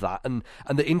beyond that, and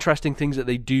the interesting things that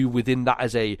they do within that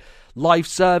as a live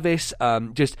service,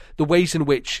 just the ways in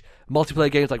which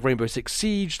multiplayer games like Rainbow Six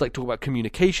Siege like talk about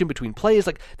communication between players.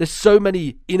 Like there's so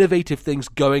many innovative things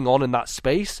going on in that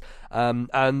space,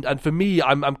 and for me,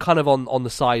 I'm kind of on the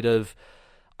side of,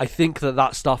 I think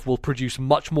that stuff will produce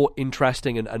much more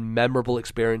interesting and memorable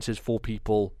experiences for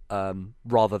people,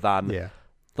 rather than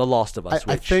The Last of Us.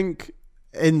 I think,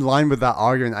 in line with that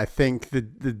argument, I think the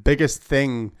biggest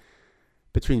thing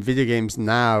between video games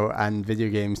now and video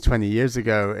games 20 years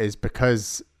ago is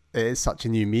because it is such a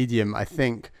new medium. I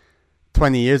think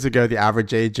 20 years ago, the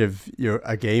average age of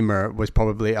a gamer was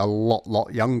probably a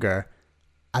lot younger.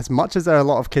 As much as there are a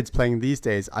lot of kids playing these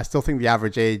days, I still think the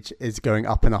average age is going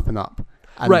up and up and up.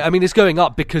 And right, I mean, it's going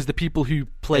up because the people who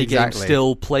play games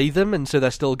still play them, and so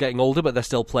they're still getting older, but they're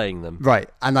still playing them. Right,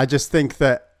 and I just think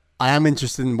that I am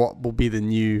interested in what will be the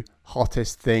new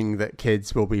hottest thing that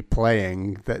kids will be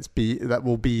playing that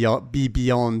will be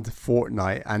beyond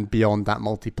Fortnite and beyond that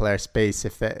multiplayer space,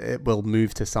 if it will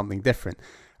move to something different.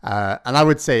 And I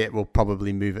would say it will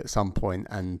probably move at some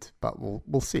point, but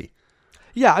we'll see.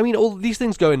 Yeah, I mean, all these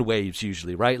things go in waves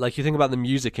usually, right? Like you think about the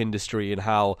music industry and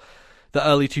how the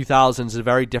early 2000s are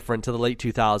very different to the late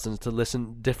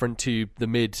 2000s, different to the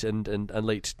mid and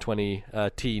late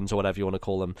 20-teens or whatever you want to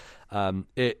call them.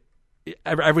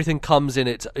 Everything comes in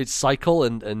its cycle,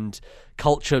 and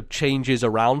culture changes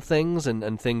around things,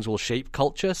 and things will shape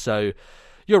culture. So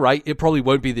you're right, it probably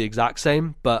won't be the exact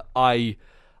same, but I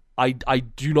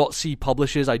do not see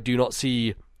publishers, I do not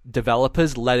see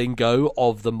developers letting go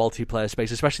of the multiplayer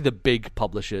space, especially the big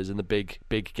publishers and the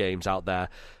big games out there,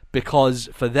 because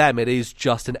for them it is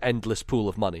just an endless pool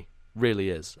of money. Really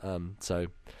is. So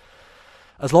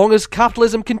as long as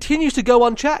capitalism continues to go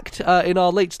unchecked in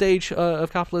our late stage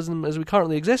of capitalism as we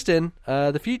currently exist in,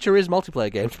 the future is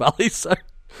multiplayer games, Bally.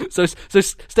 So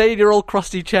stay in your old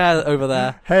crusty chair over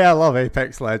there. Hey, I love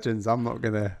Apex Legends. I love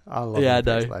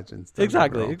Apex Legends.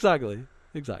 Exactly.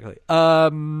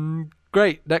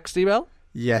 Great. Next email.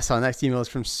 Yes, our next email is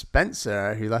from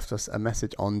Spencer, who left us a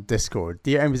message on Discord.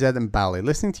 Dear MVZ and Bally,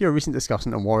 listening to your recent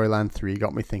discussion on Wario Land 3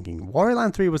 got me thinking. Wario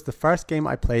Land 3 was the first game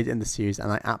I played in the series,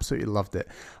 and I absolutely loved it.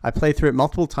 I played through it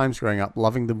multiple times growing up,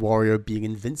 loving the Wario being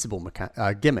invincible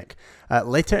gimmick.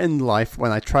 Later in life,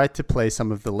 when I tried to play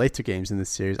some of the later games in the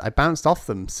series, I bounced off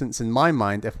them, since in my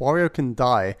mind, if Wario can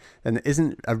die, then it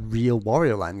isn't a real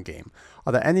Wario Land game.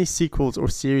 Are there any sequels or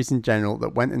series in general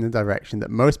that went in a direction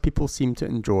that most people seem to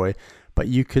enjoy, but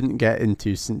you couldn't get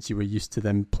into since you were used to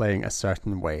them playing a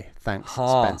certain way? Thanks,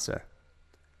 Spencer.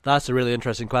 That's a really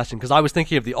interesting question, because I was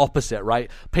thinking of the opposite,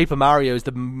 right? Paper Mario is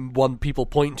the one people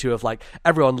point to of like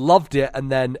everyone loved it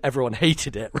and then everyone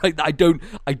hated it, right? I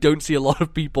don't see a lot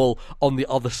of people on the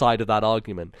other side of that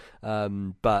argument.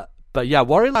 But yeah,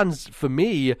 Wario Land's, for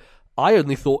me, I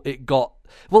only thought it got,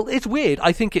 well, it's weird.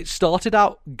 I think it started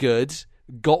out good,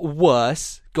 got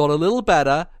worse, got a little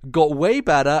better, got way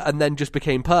better, and then just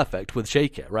became perfect with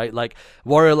Shake It, right? Like,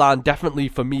 Wario Land definitely,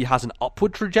 for me, has an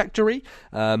upward trajectory,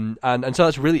 and so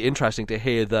that's really interesting to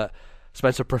hear that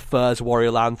Spencer prefers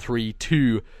Wario Land 3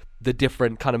 to the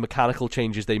different kind of mechanical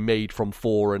changes they made from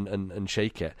 4 and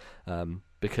Shake It,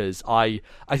 because I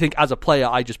think as a player,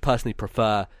 I just personally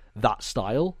prefer that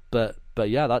style, but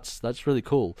yeah, that's really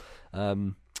cool.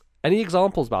 Any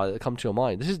examples about it that come to your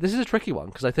mind? This is a tricky one,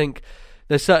 because I think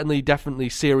there's definitely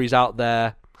series out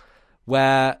there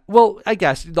where, well, I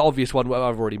guess the obvious one,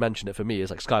 I've already mentioned it for me, is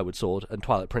like Skyward Sword and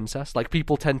Twilight Princess. Like,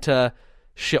 people tend to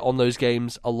shit on those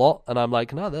games a lot, and I'm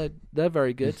like, no, they're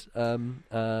very good.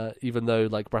 Even though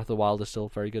like Breath of the Wild is still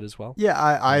very good as well. Yeah,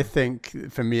 I think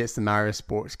for me it's the Mario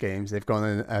sports games. They've gone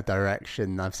in a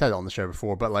direction, I've said it on the show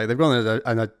before, but like they've gone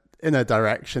in a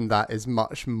direction that is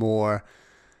much more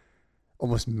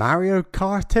almost Mario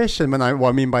Kart-ish. And what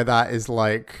I mean by that is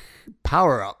like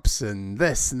power-ups and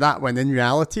this and that, when in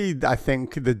reality I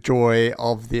think the joy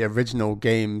of the original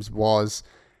games was,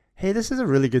 hey, this is a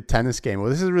really good tennis game, or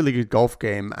this is a really good golf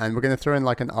game, and we're going to throw in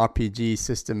like an RPG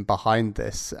system behind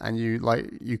this, and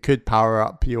you could power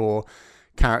up your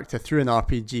character through an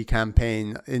RPG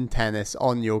campaign in tennis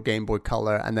on your Game Boy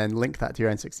Color, and then link that to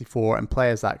your N64 and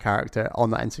play as that character on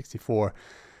that N64.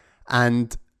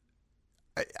 And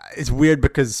it's weird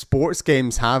because sports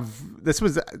games have,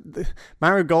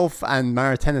 Mario Golf and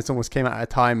Mario Tennis almost came out at a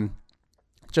time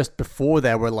just before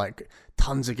there were like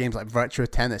tons of games like Virtua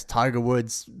Tennis, Tiger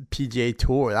Woods, PGA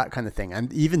Tour, that kind of thing.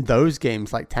 And even those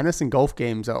games, like tennis and golf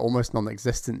games, are almost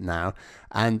non-existent now.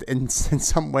 And in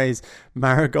some ways,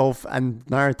 Mario Golf and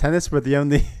Mario Tennis were the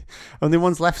only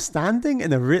ones left standing.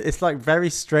 It's like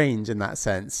very strange in that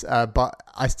sense. But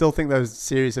I still think those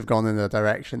series have gone in a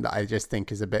direction that I just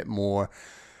think is a bit more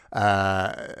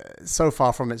so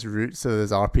far from its roots, so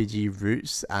there's RPG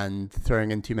roots, and throwing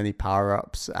in too many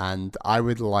power-ups. And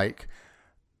I'd like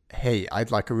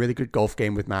a really good golf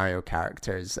game with Mario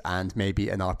characters and maybe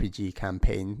an RPG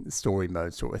campaign story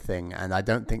mode sort of thing. And I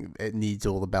don't think it needs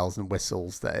all the bells and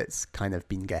whistles that it's kind of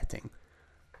been getting.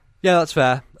 Yeah, that's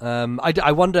fair.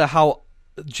 I wonder how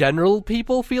general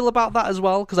people feel about that as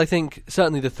well, because I think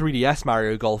certainly the 3DS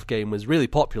Mario Golf game was really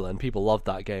popular and people loved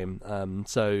that game.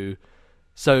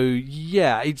 So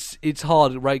yeah, it's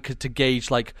hard, right, to gauge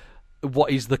like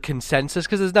what is the consensus,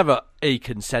 because there's never a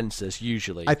consensus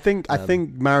usually. I think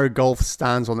Mario Golf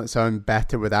stands on its own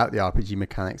better without the RPG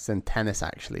mechanics than tennis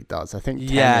actually does. I think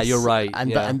tennis, you're right.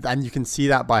 And you can see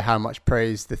that by how much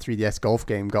praise the 3DS golf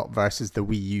game got versus the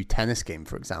Wii U tennis game,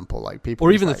 for example. Like people,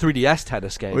 or even the 3DS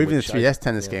tennis game, or even the 3DS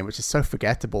tennis game, which is so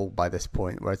forgettable by this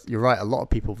point. Whereas you're right, a lot of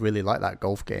people really like that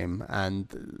golf game,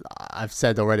 and I've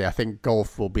said already, I think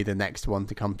golf will be the next one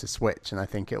to come to Switch, and I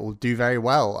think it will do very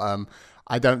well.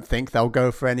 I don't think they'll go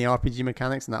for any RPG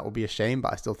mechanics, and that will be a shame,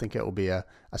 but I still think it will be a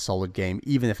solid game,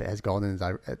 even if it has gone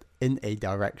in a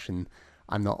direction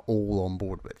I'm not all on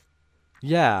board with.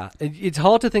 Yeah, it's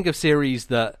hard to think of series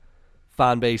that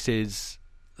fan bases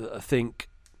think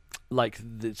like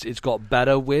it's got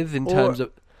better with in terms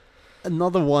of...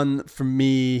 Another one for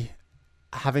me,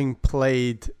 having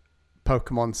played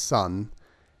Pokemon Sun,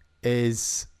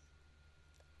 is...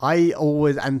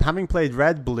 and having played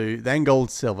Red, Blue, then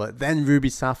Gold, Silver, then Ruby,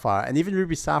 Sapphire, and even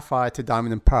Ruby, Sapphire to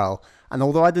Diamond and Pearl. And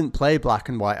although I didn't play Black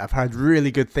and White, I've heard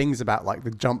really good things about like the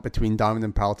jump between Diamond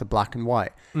and Pearl to Black and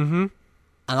White. Mm-hmm.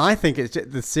 And I think it's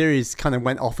just, the series kind of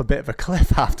went off a bit of a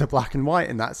cliff after Black and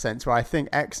White in that sense, where I think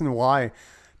X and Y,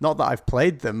 not that I've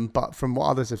played them, but from what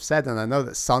others have said, and I know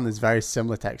that Sun is very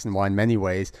similar to X and Y in many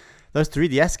ways, those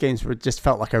 3DS games just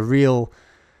felt like a real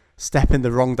step in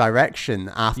the wrong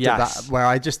direction after that, where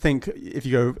I just think if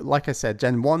you go, like I said,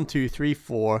 Gen 1, 2, 3,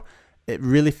 4, it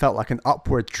really felt like an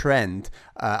upward trend.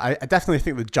 I definitely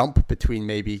think the jump between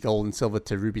maybe Gold and Silver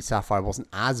to Ruby, Sapphire wasn't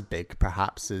as big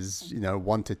perhaps as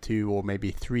 1 to 2 or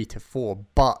maybe 3 to 4,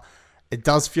 but it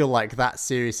does feel like that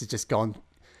series has just gone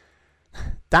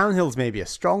downhill's maybe a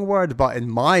strong word, but in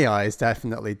my eyes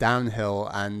definitely downhill.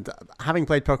 And having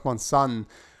played Pokemon Sun,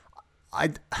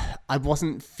 I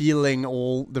wasn't feeling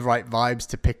all the right vibes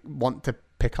to want to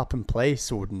pick up and play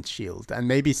Sword and Shield. And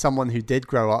maybe someone who did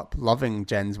grow up loving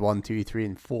Gens 1, 2, 3,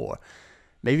 and 4,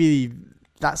 maybe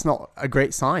that's not a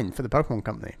great sign for the Pokemon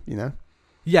Company,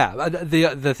 Yeah,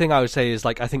 the thing I would say is,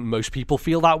 like, I think most people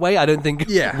feel that way. I don't think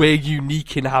we're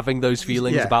unique in having those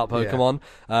feelings about Pokemon.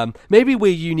 Yeah. Maybe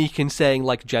we're unique in saying,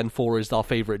 like, Gen 4 is our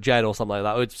favorite gen or something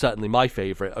like that. It's certainly my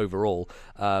favorite overall.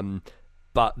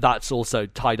 But that's also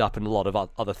tied up in a lot of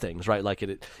other things, right? Like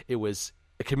it was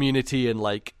a community and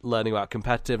like learning about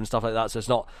competitive and stuff like that. So it's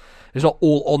not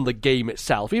all on the game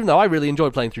itself. Even though I really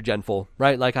enjoyed playing through Gen 4,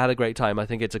 right? Like I had a great time. I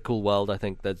think it's a cool world. I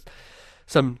think there's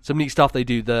some neat stuff they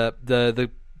do.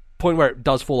 The point where it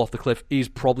does fall off the cliff is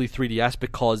probably 3DS,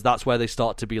 because that's where they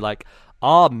start to be like,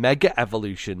 Mega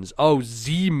Evolutions,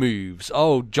 Z moves,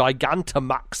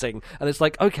 Gigantamaxing, and it's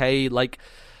like, okay, like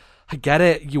I get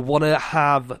it. You want to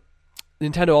have.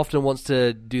 Nintendo often wants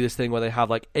to do this thing where they have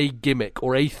like a gimmick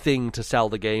or a thing to sell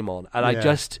the game on, and I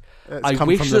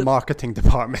wish from the marketing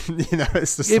department.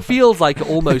 It's just it feels like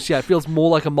almost it feels more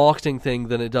like a marketing thing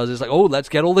than it does. It's like, let's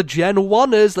get all the Gen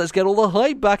 1ers, let's get all the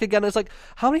hype back again. It's like,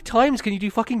 how many times can you do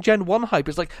fucking Gen 1 hype?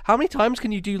 It's like, how many times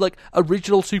can you do like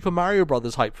original Super Mario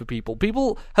Brothers hype for people?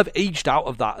 People have aged out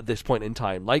of that at this point in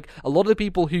time. Like a lot of the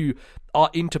people who are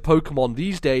into Pokemon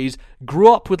these days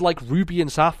grew up with like Ruby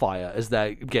and Sapphire as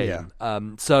their game.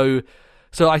 So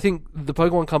I think the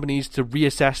Pokemon Company needs to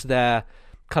reassess their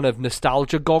kind of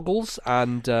nostalgia goggles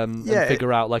and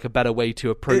figure out like a better way to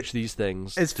approach these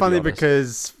things. It's funny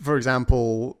because, for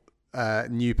example,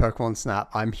 new Pokemon Snap,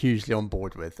 I'm hugely on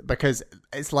board with, because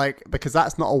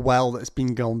that's not a well that's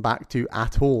been gone back to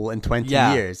at all in 20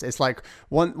 years. It's like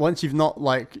once you've not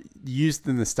like used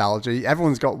the nostalgia,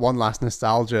 everyone's got one last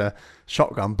nostalgia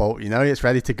shotgun bolt, it's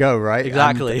ready to go, right?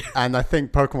 Exactly. And I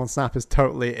think Pokemon Snap is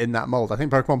totally in that mold. I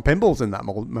think Pokemon Pinball's in that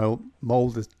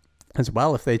mold as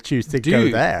well, if they choose to go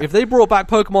there. If they brought back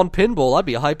Pokemon Pinball, I'd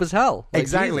be hype as hell.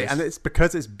 Exactly. Jesus. And it's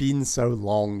because it's been so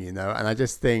long, and I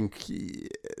just think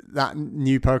that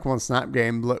new Pokemon Snap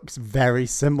game looks very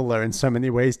similar in so many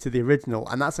ways to the original,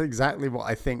 and that's exactly what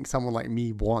I think someone like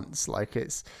me wants. Like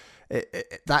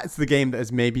that's the game that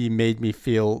has maybe made me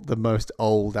feel the most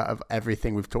old out of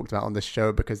everything we've talked about on this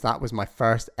show, because that was my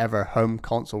first ever home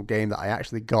console game that I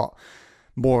actually got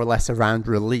more or less around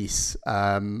release,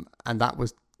 and that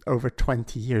was over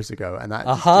 20 years ago, and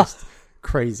that's just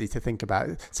crazy to think about.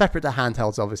 Separate to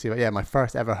handhelds, obviously, but yeah, my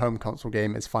first ever home console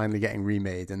game is finally getting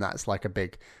remade, and that's like a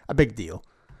big deal.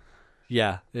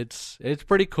 Yeah, it's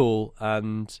pretty cool,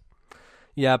 and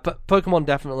yeah, but Pokemon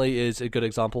definitely is a good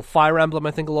example. Fire Emblem,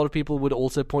 I think a lot of people would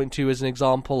also point to as an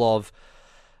example of,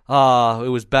 it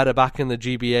was better back in the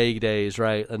GBA days,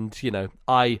 right? And, you know,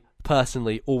 I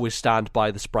personally always stand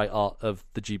by the sprite art of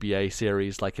the GBA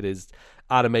series. Like, it is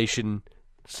animation,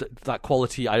 that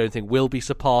quality I don't think will be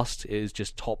surpassed. It is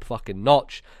just top fucking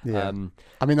notch. Yeah.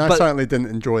 I mean, I certainly didn't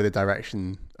enjoy the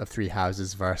direction of Three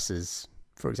Houses versus,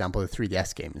 for example, the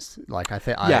 3DS games. Like, I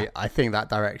think that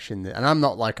direction, and I'm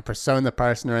not like a Persona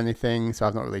person or anything, so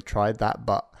I've not really tried that,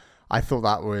 but I thought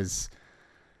that was,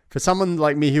 for someone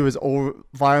like me who was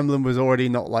Fire Emblem was already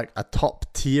not like a top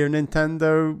tier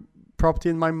Nintendo property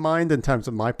in my mind in terms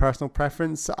of my personal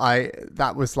preference.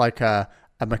 That was like a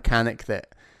mechanic that,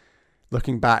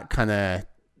 looking back, kind of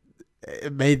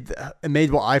it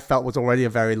made what I felt was already a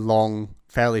very long,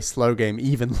 fairly slow game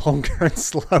even longer and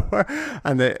slower,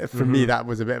 and for me that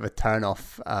was a bit of a turn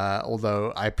off,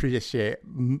 although I appreciate,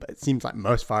 it seems like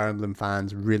most Fire Emblem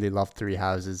fans really love Three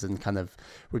Houses and kind of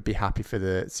would be happy for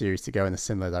the series to go in a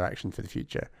similar direction for the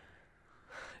future.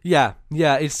 Yeah,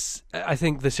 I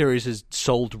think the series has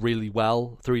sold really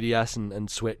well, 3DS and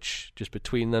Switch, just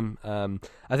between them.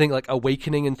 I think like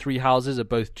Awakening and Three Houses are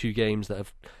both two games that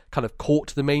have kind of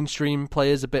caught the mainstream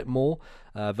players a bit more,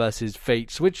 versus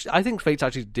Fates, which I think Fates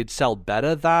actually did sell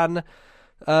better than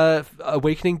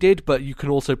Awakening did, but you can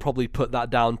also probably put that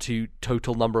down to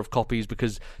total number of copies,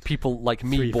 because people like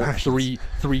me bought three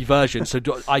versions, so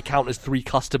I count as 3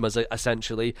 customers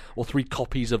essentially, or 3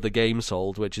 copies of the game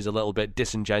sold, which is a little bit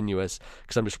disingenuous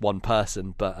because I'm just one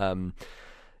person. But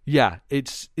yeah,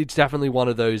 it's definitely one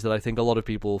of those that I think a lot of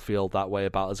people feel that way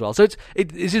about as well. So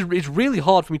it's really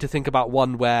hard for me to think about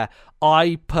one where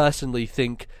I personally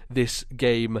think this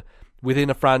game within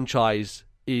a franchise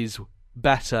is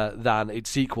better than its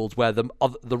sequels, where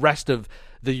the rest of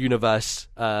the universe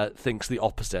thinks the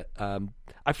opposite.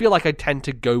 I feel like I tend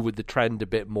to go with the trend a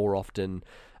bit more often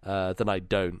than I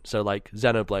don't. So like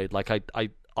Xenoblade, like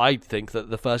I think that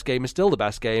the first game is still the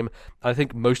best game. I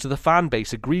think most of the fan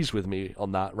base agrees with me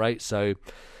on that, right? So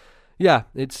yeah,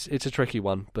 it's a tricky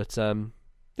one, but yeah,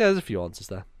 there's a few answers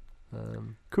there.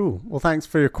 Cool. Well, thanks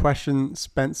for your question,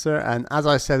 Spencer. And as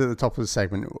I said at the top of the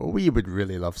segment, we would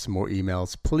really love some more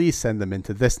emails. Please send them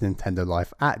into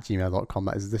thisnintendolife@gmail.com.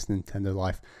 That is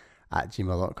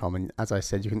thisnintendolife@gmail.com. And as I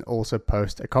said, you can also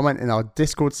post a comment in our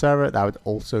Discord server. That would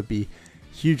also be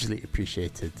hugely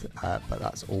appreciated. But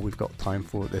that's all we've got time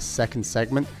for this second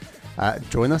segment.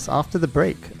 Join us after the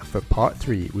break for part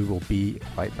 3. We will be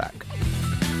right back.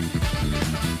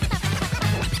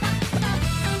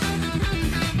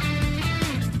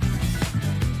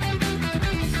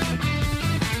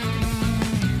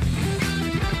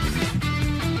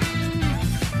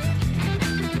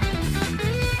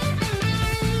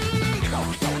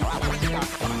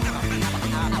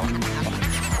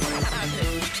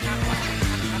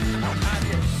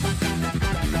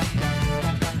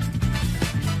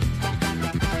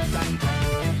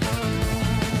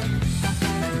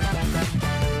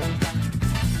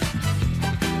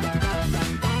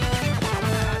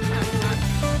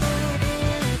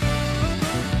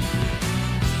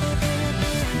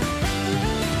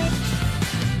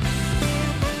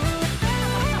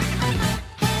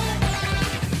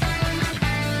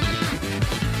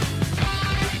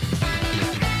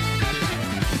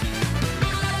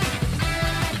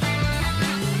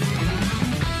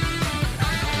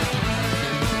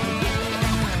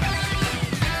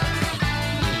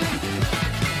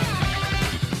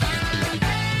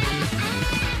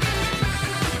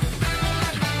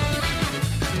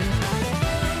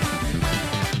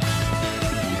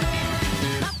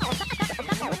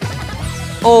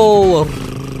 All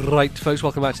right, folks,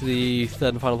 welcome back to the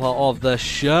third and final part of the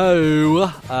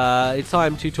show. It's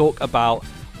time to talk about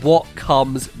what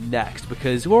comes next,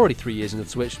 because we're already 3 years into the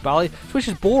Switch, Bally. Switch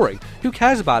is boring. Who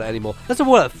cares about it anymore? Let's talk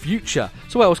about the future.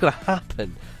 So what's going to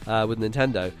happen. with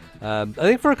Nintendo. I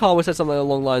think Furukawa said something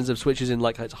along the lines of Switch is in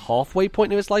like its halfway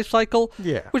point of its life cycle,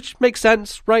 which makes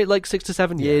sense, right? Like 6 to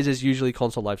 7 years is usually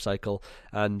console life cycle,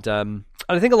 and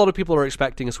I think a lot of people are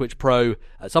expecting a Switch Pro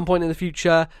at some point in the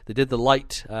future. They did the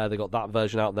Lite, they got that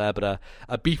version out there, but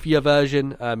a beefier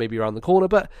version maybe around the corner.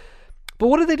 But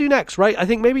what do they do next, right? I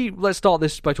think maybe let's start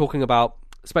this by talking about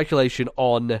speculation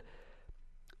on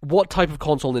what type of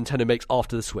console Nintendo makes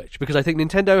after the Switch, because I think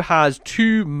Nintendo has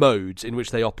two modes in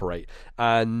which they operate,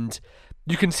 and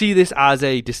you can see this as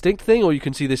a distinct thing, or you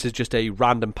can see this as just a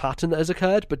random pattern that has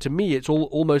occurred. But to me, it's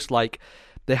almost like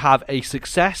they have a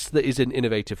success that is an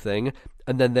innovative thing,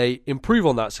 and then they improve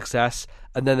on that success,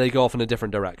 and then they go off in a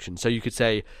different direction. So you could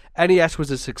say NES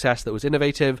was a success that was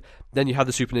innovative, then you have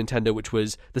the Super Nintendo, which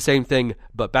was the same thing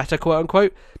but better, quote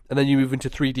unquote, and then you move into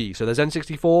 3D. So there's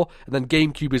N64, and then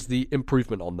GameCube is the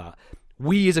improvement on that.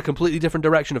 Wii is a completely different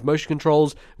direction of motion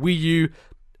controls. Wii U,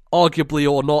 arguably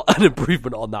or not, an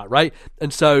improvement on that, right?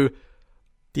 And so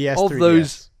DS, of 3DS.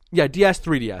 those, DS,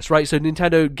 3DS, right? So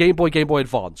Nintendo, Game Boy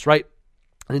Advance, right?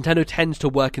 Nintendo tends to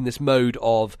work in this mode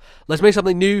of, let's make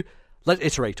something new, let's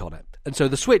iterate on it. And so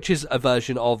the Switch is a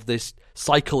version of this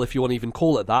cycle, if you want to even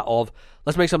call it that, of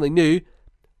let's make something new,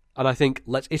 and I think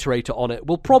let's iterate on it.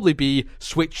 Will probably be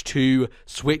Switch 2,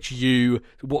 Switch U.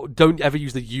 Don't ever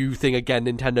use the U thing again,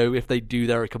 Nintendo. If they do,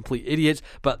 they're a complete idiots.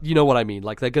 But you know what I mean.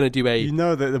 Like, they're going to do a... You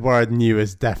know that the word new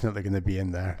is definitely going to be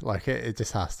in there. Like, it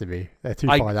just has to be. They're too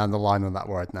far down the line on that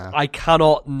word now. I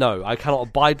cannot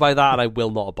abide by that, and I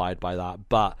will not abide by that.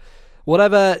 But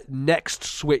whatever next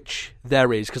Switch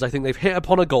there is, because I think they've hit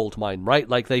upon a gold mine, right?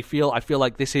 Like, I feel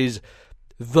like this is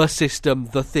the system,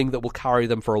 the thing that will carry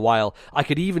them for a while. I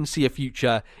could even see a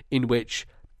future in which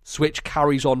Switch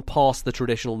carries on past the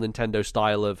traditional Nintendo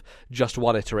style of just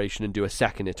one iteration and do a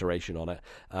second iteration on it.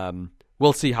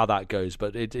 We'll see how that goes,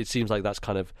 but it seems like that's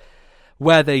kind of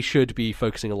where they should be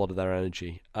focusing a lot of their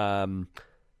energy.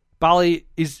 Bally,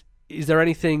 is there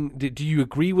anything... Do you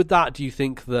agree with that? Do you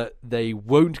think that they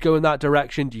won't go in that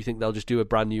direction? Do you think they'll just do a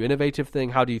brand new innovative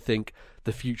thing? How do you think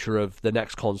the future of the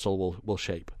next console will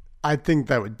shape? I think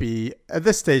that would be, at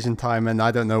this stage in time, and I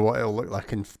don't know what it'll look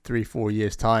like in 3-4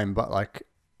 years' time, but like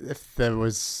if there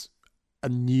was a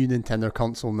new Nintendo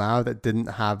console now that didn't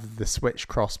have the Switch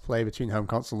crossplay between home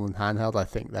console and handheld, I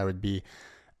think there would be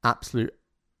absolute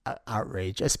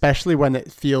outrage, especially when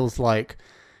it feels like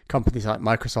companies like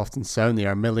Microsoft and Sony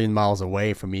are a million miles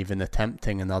away from even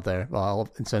attempting another, well,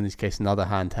 in Sony's case, another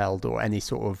handheld or any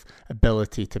sort of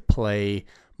ability to play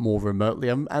more remotely,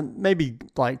 and maybe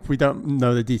like we don't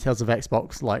know the details of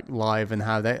Xbox like Live and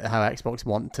how Xbox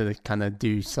want to kind of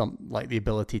do some like the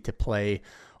ability to play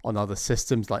on other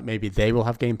systems. Like maybe they will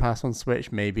have Game Pass on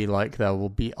Switch, maybe like there will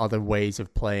be other ways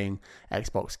of playing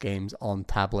Xbox games on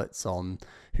tablets, on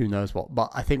who knows what. But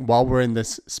I think while we're in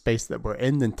this space that we're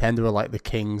in, Nintendo are like the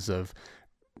kings of,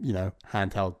 you know,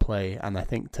 handheld play, and I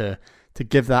think to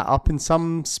give that up in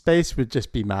some space would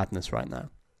just be madness right now.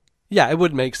 Yeah, it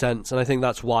would make sense, and I think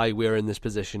that's why we're in this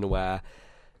position where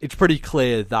it's pretty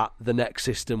clear that the next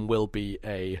system will be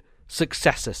a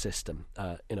successor system,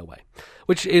 in a way.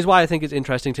 Which is why I think it's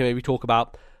interesting to maybe talk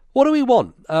about, what do we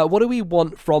want? What do we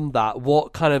want from that?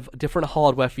 What kind of different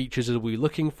hardware features are we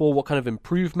looking for? What kind of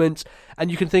improvements?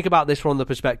 And you can think about this from the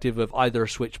perspective of either a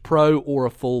Switch Pro or a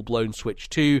full-blown Switch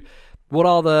 2. What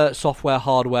are the software,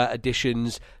 hardware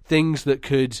additions, things that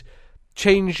could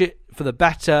change it for the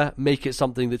better, make it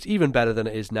something that's even better than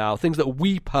it is now, things that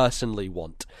we personally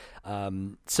want.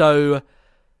 So,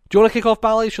 do you want to kick off,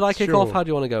 Bally? Should I kick off? How do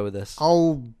you want to go with this?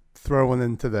 I'll throw one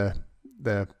into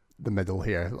the middle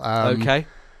here. Okay.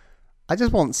 I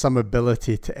just want some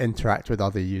ability to interact with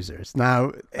other users.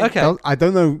 Now, okay. I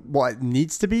don't know what it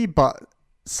needs to be, but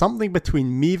something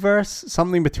between Miiverse,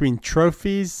 something between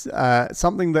trophies,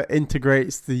 something that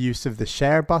integrates the use of the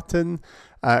share button.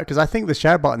 Because I think the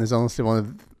share button is honestly one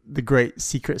of the great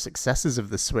secret successes of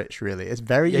the Switch, really. It's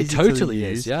very easy to use. It totally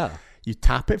is, yeah. You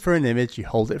tap it for an image, you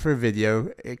hold it for a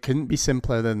video. It couldn't be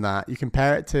simpler than that. You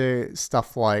compare it to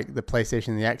stuff like the PlayStation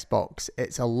and the Xbox.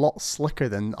 It's a lot slicker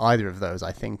than either of those,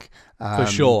 I think. For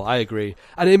sure, I agree.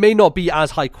 And it may not be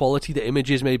as high quality. The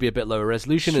images may be a bit lower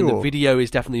resolution, and the video is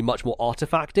definitely much more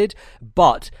artifacted.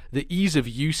 But the ease of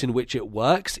use in which it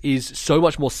works is so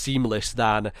much more seamless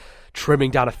than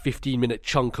trimming down a 15-minute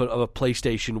chunk of a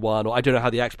PlayStation 1, or I don't know how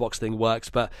the Xbox thing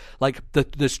works, but like the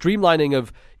streamlining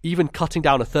of even cutting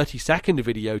down a 30-second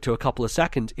video to a couple of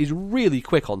seconds is really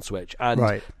quick on Switch,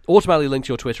 and automatically linked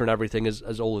to your Twitter and everything,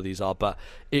 as all of these are. But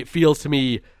it feels to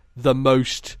me the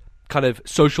most kind of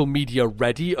social media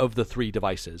ready of the three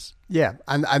devices. Yeah,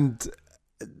 and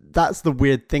that's the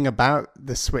weird thing about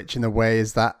the Switch in a way,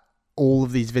 is that all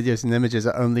of these videos and images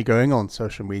are only going on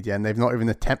social media, and they've not even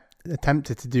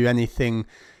attempted to do anything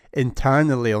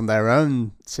internally on their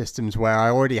own systems, where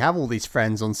I already have all these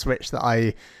friends on Switch that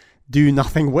I do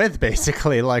nothing with,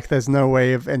 basically. Like, there's no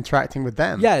way of interacting with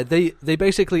them. Yeah, they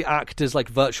basically act as like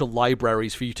virtual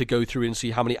libraries for you to go through and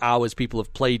see how many hours people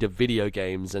have played of video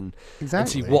games and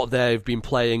see what they've been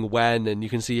playing when, and you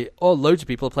can see, oh, loads of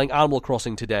people are playing Animal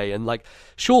Crossing today, and like,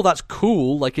 sure, that's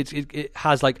cool, like it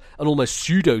has like an almost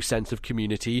pseudo sense of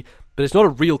community, but it's not a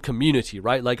real community,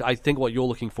 right? Like, I think what you're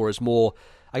looking for is more,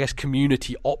 I guess,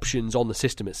 community options on the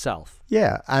system itself.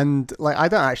 Yeah, and like, I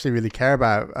don't actually really care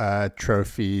about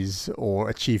trophies or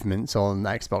achievements on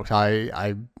Xbox.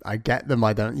 I get them.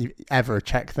 I don't ever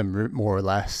check them, more or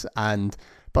less.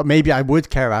 But maybe I would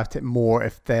care about it more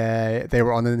if they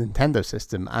were on a Nintendo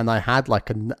system, and I had like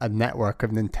a network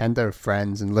of Nintendo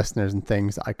friends and listeners and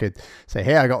things that I could say,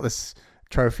 hey, I got this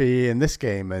trophy in this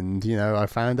game, and I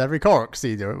found every Korok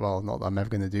seed. Well, not that I'm ever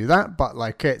going to do that, but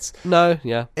like, it's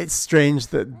strange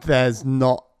that there's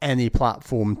not any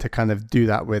platform to kind of do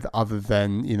that with, other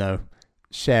than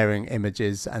sharing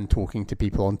images and talking to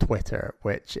people on Twitter,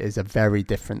 which is a very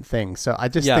different thing. So I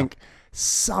just think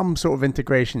some sort of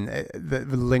integration that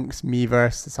links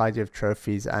Miiverse, this idea of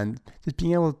trophies, and just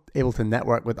being able to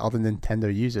network with other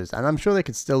Nintendo users. And I'm sure they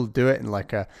could still do it in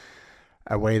like a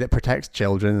way that protects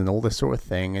children and all this sort of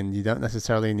thing, and you don't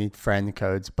necessarily need friend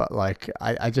codes, but like,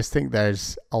 I just think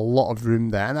there's a lot of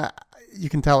room there, and you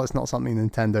can tell it's not something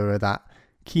Nintendo are that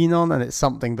keen on, and it's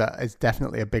something that is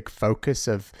definitely a big focus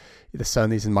of the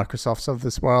Sonys and Microsofts of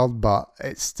this world, but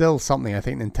it's still something I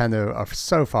think Nintendo are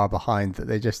so far behind that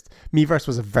Miiverse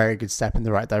was a very good step in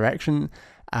the right direction,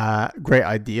 great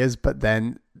ideas, but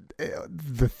then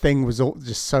the thing was all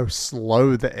just so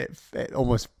slow that it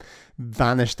almost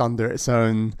vanished under its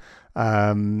own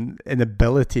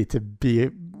inability to be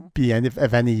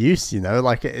of any use,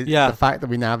 like the fact that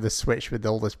we now have the Switch with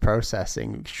all this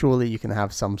processing, surely you can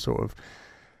have some sort of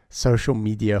social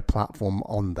media platform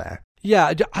on there.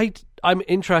 Yeah, I'm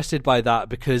interested by that,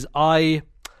 because I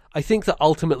think that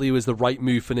ultimately it was the right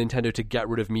move for Nintendo to get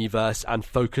rid of Miiverse and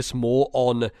focus more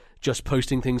on just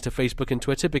posting things to Facebook and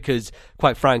Twitter, because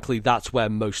quite frankly, that's where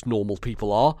most normal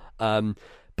people are.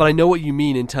 But I know what you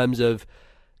mean in terms of,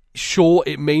 sure,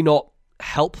 it may not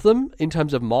help them in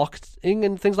terms of marketing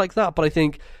and things like that, but I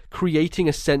think creating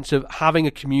a sense of having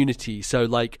a community. So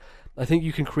like, I think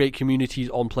you can create communities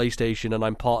on PlayStation, and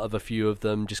I'm part of a few of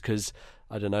them just because,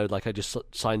 I don't know, like I just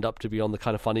signed up to be on the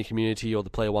Kind of Funny community or the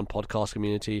Player One podcast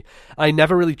community. I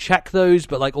never really check those,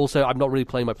 but like, also I'm not really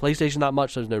playing my PlayStation that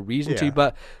much, so there's no reason to.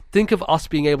 But think of us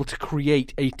being able to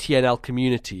create a TNL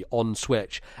community on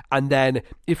Switch, and then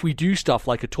if we do stuff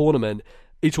like a tournament,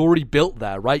 it's already built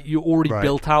there, right? You're already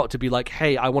built out to be like,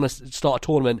 hey, I want to start a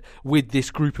tournament with this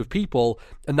group of people,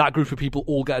 and that group of people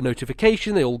all get a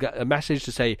notification, they all get a message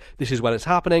to say this is when it's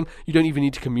happening. You don't even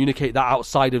need to communicate that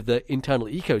outside of the internal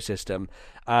ecosystem.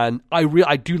 And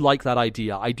I do like that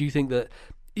idea. I do think that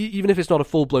even if it's not a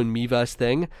full-blown Miiverse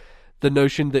thing, the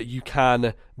notion that you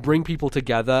can bring people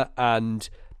together and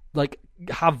like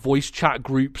have voice chat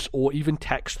groups or even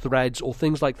text threads or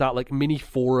things like that, like mini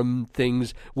forum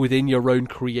things within your own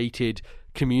created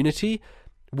community,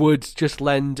 would just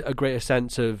lend a greater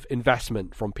sense of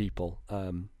investment from people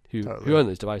who own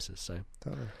those devices. So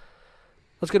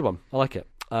that's a good one. I like it.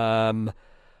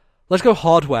 Let's go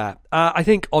hardware. I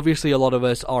think obviously a lot of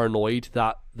us are annoyed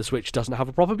that the Switch doesn't have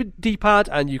a proper D-pad,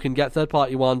 and you can get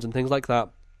third-party ones and things like that.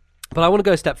 But I want to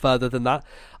go a step further than that.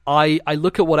 I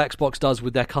look at what Xbox does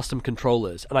with their custom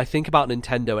controllers, and I think about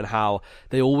Nintendo and how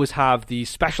they always have these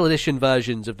special edition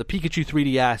versions of the Pikachu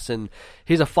 3DS, and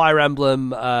here's a Fire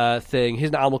Emblem thing, here's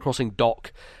an Animal Crossing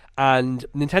dock. And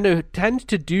Nintendo tends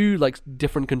to do like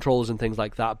different controllers and things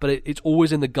like that, but it's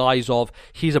always in the guise of,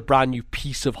 here's a brand new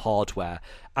piece of hardware.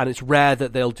 And it's rare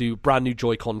that they'll do brand new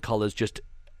Joy-Con colors just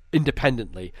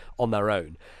independently on their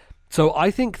own. So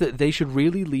I think that they should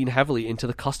really lean heavily into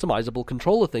the customizable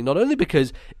controller thing, not only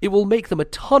because it will make them a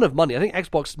ton of money. I think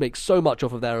Xbox makes so much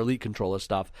off of their Elite controller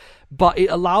stuff, but it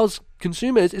allows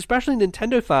consumers, especially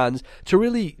Nintendo fans, to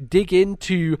really dig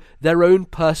into their own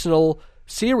personal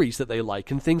series that they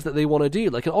like and things that they want to do.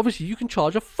 Like, and obviously you can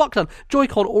charge a fuck ton.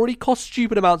 Joy-Con already costs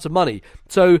stupid amounts of money.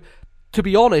 So to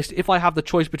be honest, if I have the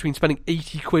choice between spending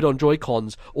 80 quid on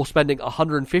Joy-Cons or spending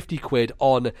 150 quid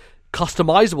on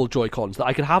customizable Joy-Cons that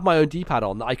I could have my own D-pad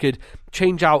on, that I could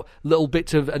change out little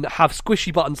bits of and have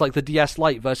squishy buttons like the DS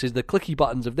Lite versus the clicky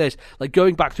buttons of this, like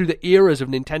going back through the eras of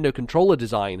Nintendo controller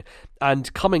design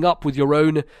and coming up with your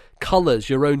own colors,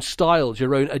 your own styles,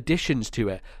 your own additions to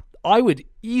it, I would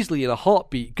easily in a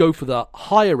heartbeat go for the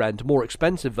higher end, more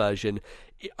expensive version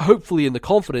hopefully in the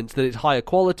confidence that it's higher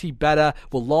quality, better,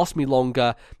 will last me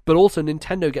longer, but also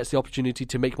Nintendo gets the opportunity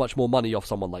to make much more money off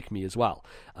someone like me as well.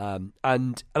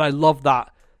 And I love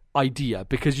that idea,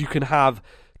 because you can have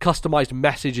customized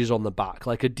messages on the back,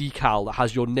 like a decal that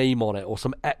has your name on it or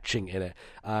some etching in it.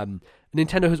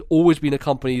 Nintendo has always been a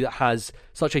company that has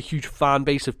such a huge fan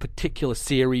base of particular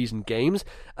series and games,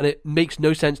 and it makes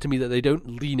no sense to me that they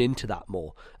don't lean into that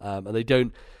more. And they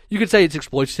don't. You could say it's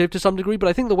exploitative to some degree, but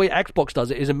I think the way Xbox does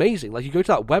it is amazing. Like, you go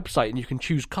to that website and you can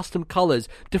choose custom colors,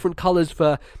 different colors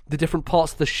for the different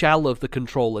parts of the shell of the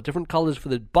controller, different colors for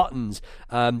the buttons,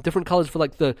 different colors for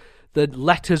like the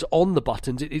letters on the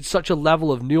buttons. It's such a level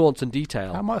of nuance and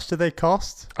detail. How much do they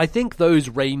cost? I think those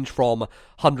range from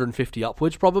 150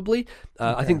 upwards, probably.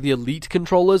 Okay. I think the Elite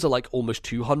controllers are like almost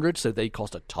 200, so they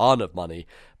cost a ton of money.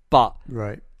 But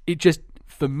it just,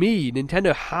 for me,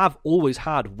 Nintendo have always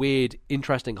had weird,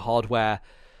 interesting hardware,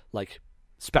 like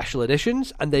special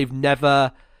editions, and they've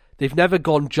never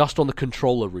gone just on the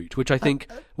controller route, which I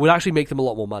think would actually make them a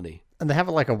lot more money. And they have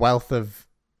like a wealth of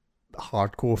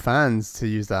hardcore fans, to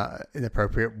use that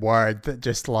inappropriate word, that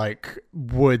just like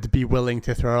would be willing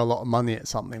to throw a lot of money at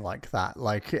something like that.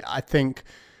 Like, I think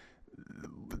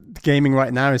gaming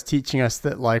right now is teaching us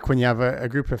that, like, when you have a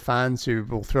group of fans who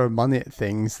will throw money at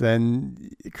things, then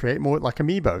create more, like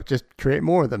Amiibo, just create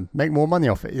more of them, make more money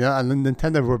off it, you know. And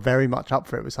Nintendo were very much up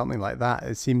for it with something like that.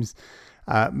 It seems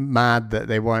mad that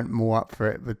they weren't more up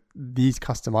for it with these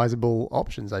customizable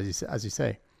options, as you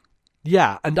say.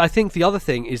 Yeah, and I think the other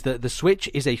thing is that the Switch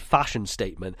is a fashion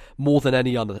statement more than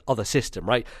any other system,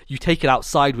 right? You take it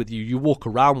outside with you, you walk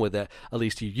around with it, at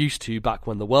least you used to back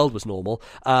when the world was normal,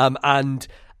 and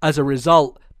as a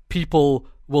result, people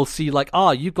will see like,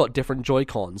 you've got different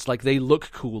Joy-Cons, like they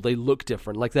look cool, they look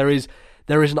different, like there is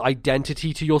an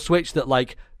identity to your Switch that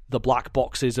like the black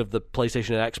boxes of the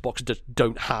PlayStation and Xbox just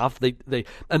don't have. They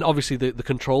and obviously the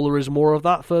controller is more of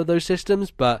that for those systems,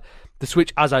 but the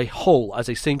Switch as a whole, as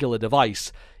a singular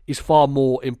device, is far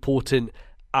more important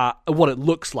at what it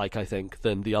looks like, I think,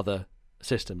 than the other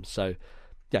systems. So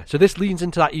yeah, so this leans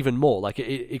into that even more. Like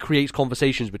it creates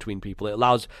conversations between people. It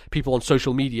allows people on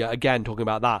social media, again talking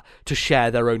about that, to share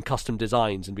their own custom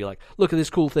designs and be like, look at this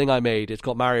cool thing I made. It's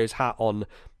got Mario's hat on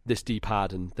this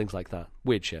D-pad and things like that.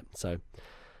 Weird shit. So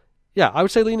yeah, I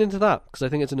would say lean into that, because I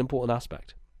think it's an important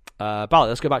aspect. Bally,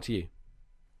 let's go back to you.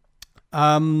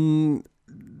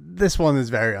 This one is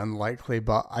very unlikely,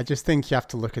 but I just think you have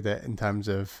to look at it in terms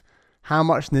of how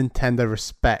much Nintendo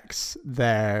respects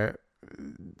their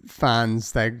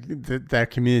fans, their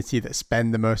community that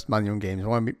spend the most money on games.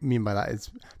 What I mean by that is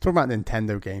talking about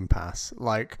Nintendo Game Pass.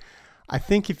 Like, I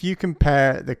think if you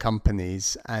compare the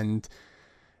companies, and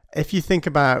if you think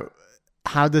about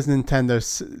how does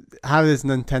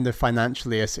Nintendo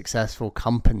financially a successful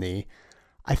company,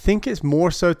 I think it's more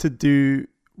so to do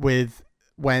with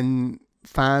when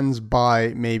fans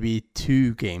buy maybe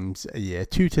 2 games a year,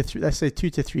 2 to 3, let's say 2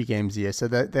 to 3 games a year. So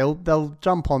that they'll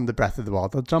jump on the Breath of the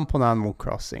Wild, they'll jump on Animal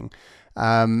Crossing.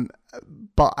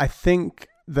 But I think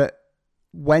that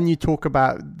when you talk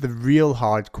about the real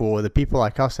hardcore, the people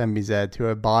like us, MBZ, who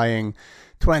are buying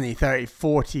 20, 30,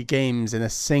 40 games in a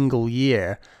single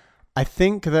year, I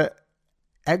think that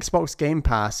Xbox Game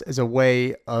Pass is a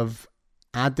way of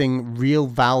adding real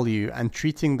value and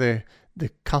treating the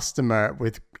customer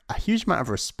with a huge amount of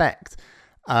respect,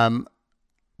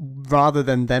 rather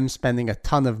than them spending a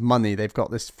ton of money. They've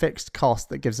got this fixed cost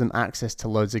that gives them access to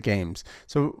loads of games.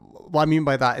 So what I mean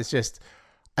by that is just,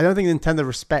 I don't think Nintendo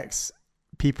respects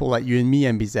people like you and me,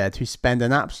 MBZ, who spend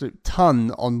an absolute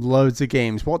ton on loads of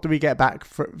games. What do we get back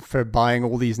for buying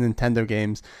all these Nintendo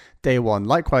games day one?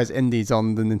 Likewise, indies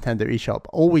on the Nintendo eShop.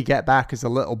 All we get back is a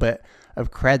little bit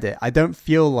of credit. I don't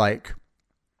feel like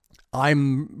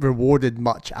I'm rewarded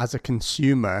much as a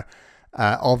consumer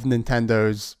of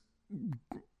Nintendo's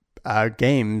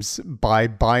games by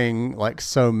buying like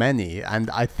so many, and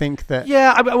I think that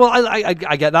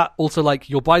I get that. Also, like,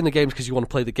 you're buying the games because you want to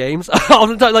play the games.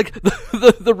 Like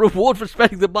the reward for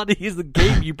spending the money is the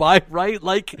game you buy, right?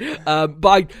 Like,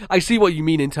 but I see what you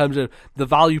mean in terms of the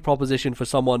value proposition for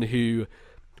someone who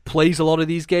plays a lot of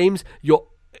these games. You're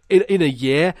in a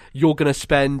year, you're going to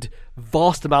spend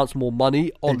vast amounts more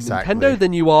money on Nintendo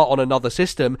than you are on another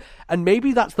system, and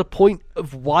maybe that's the point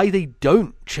of why they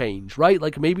don't change, right?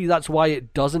 Like, maybe that's why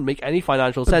it doesn't make any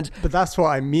financial sense. But that's what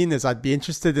I mean, is I'd be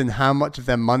interested in how much of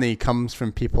their money comes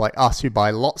from people like us who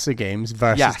buy lots of games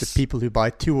versus the people who buy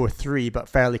 2 or 3 but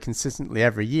fairly consistently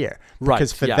every year.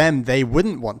 Because for them, they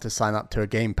wouldn't want to sign up to a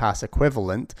Game Pass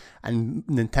equivalent, and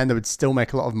Nintendo would still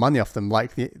make a lot of money off them,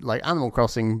 like Animal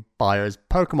Crossing buyers,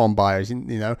 Pokemon buyers, you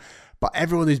know. but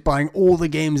everyone who's buying all the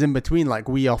games in between, like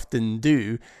we often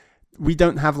do, we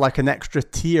don't have like an extra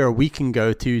tier we can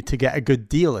go to get a good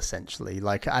deal, essentially.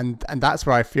 Like, and that's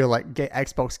where I feel like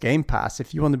Xbox Game Pass,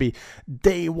 if you want to be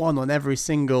day one on every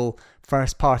single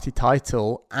first party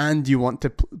title and you want to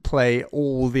play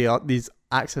all these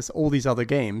other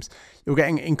games, you're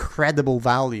getting incredible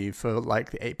value for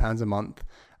like the £8 a month,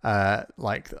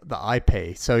 like that I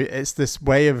pay. So it's this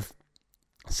way of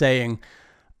saying,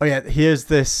 oh yeah, here's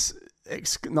this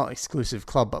not exclusive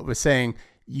club, but we're saying,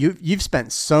 You've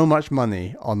spent so much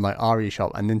money on like our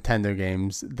eShop and Nintendo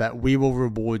games that we will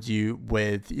reward you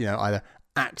with, either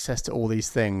access to all these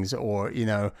things or,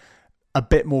 a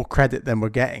bit more credit than we're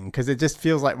getting. Because it just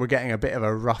feels like we're getting a bit of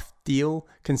a rough deal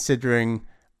considering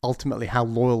ultimately how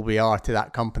loyal we are to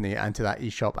that company and to that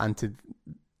eShop and to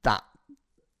that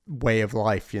way of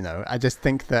life, I just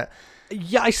think that...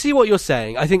 Yeah, I see what you're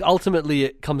saying. I think ultimately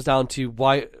it comes down to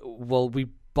we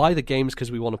buy the games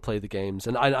because we want to play the games,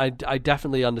 and I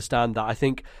definitely understand that. I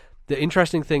think the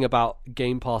interesting thing about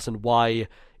Game Pass and why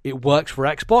it works for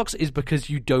Xbox is because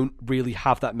you don't really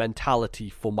have that mentality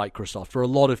for Microsoft, for a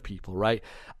lot of people, right?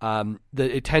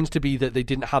 It tends to be that they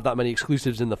didn't have that many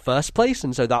exclusives in the first place,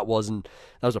 and so that was an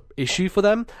issue for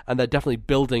them, and they're definitely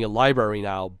building a library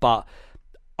now. But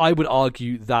I would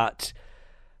argue that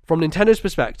from Nintendo's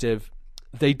perspective,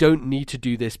 they don't need to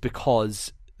do this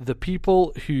because the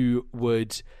people who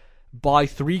would buy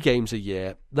 3 games a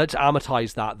year, let's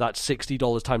amortize that. That's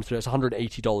 $60 times 3. That's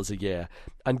 $180 a year.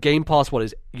 And Game Pass, what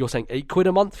is you're saying £8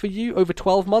 a month for you over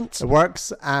 12 months? It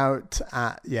works out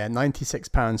at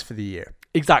 £96 for the year.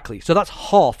 Exactly. So that's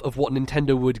half of what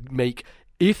Nintendo would make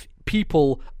if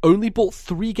people only bought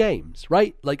 3 games,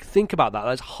 right? Like, think about that.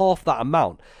 That's half that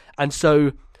amount. And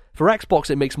so for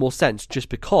Xbox, it makes more sense just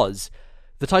because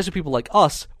the types of people like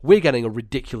us, we're getting a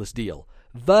ridiculous deal.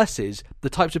 Versus the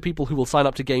types of people who will sign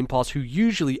up to Game Pass who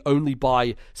usually only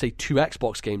buy, say, 2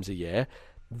 Xbox games a year,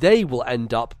 they will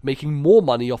end up making more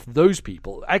money off those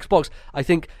people. Xbox, I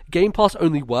think Game Pass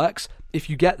only works if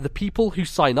you get the people who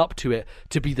sign up to it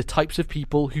to be the types of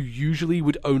people who usually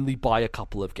would only buy a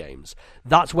couple of games.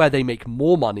 That's where they make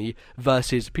more money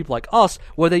versus people like us,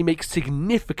 where they make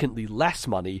significantly less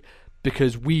money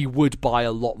because we would buy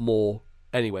a lot more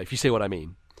anyway, if you see what I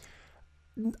mean.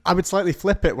 I would slightly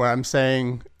flip it where I'm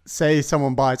saying, say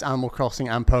someone buys Animal Crossing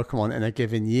and Pokemon in a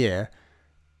given year,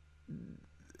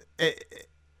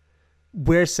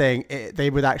 we're saying they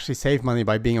would actually save money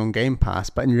by being on Game Pass,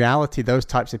 but in reality, those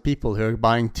types of people who are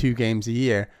buying 2 games a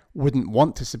year wouldn't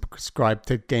want to subscribe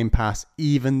to Game Pass,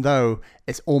 even though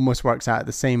it almost works out at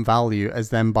the same value as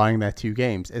them buying their 2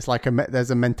 games. It's like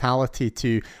there's a mentality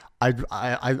to...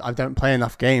 I don't play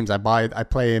enough games. I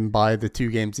play and buy the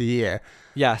 2 games a year.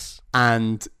 Yes.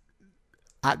 And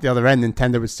at the other end,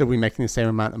 Nintendo would still be making the same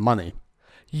amount of money.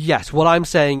 Yes. What I'm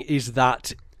saying is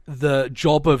that the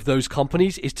job of those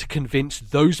companies is to convince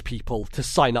those people to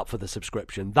sign up for the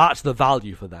subscription. That's the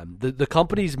value for them. The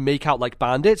companies make out like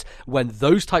bandits when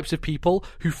those types of people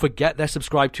who forget they're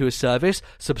subscribed to a service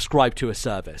subscribe to a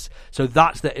service. So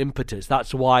that's the impetus.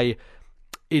 That's why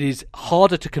it is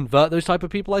harder to convert those type of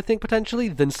people, I think, potentially,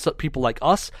 than people like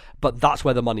us, but that's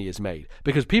where the money is made.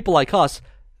 Because people like us,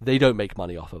 they don't make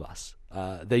money off of us.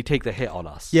 They take the hit on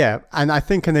us. Yeah, and I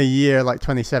think in a year like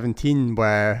 2017,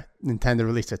 where Nintendo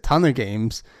released a ton of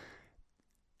games,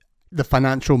 the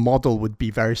financial model would be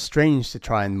very strange to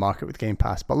try and market with Game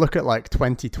Pass. But look at like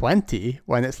 2020,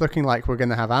 when it's looking like we're going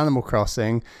to have Animal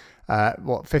Crossing,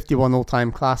 51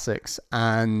 all-time classics,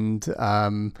 and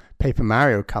Paper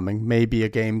Mario coming, maybe a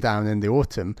game down in the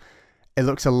autumn. It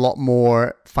looks a lot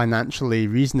more financially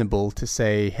reasonable to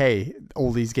say, hey,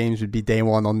 all these games would be day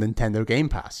one on Nintendo Game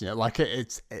Pass.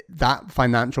 That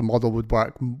financial model would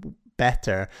work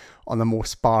better on a more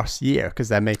sparse year because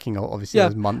they're making obviously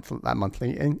that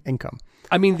monthly income.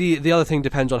 I mean, the other thing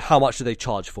depends on how much do they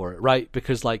charge for it, right?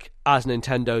 Because like as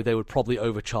Nintendo, they would probably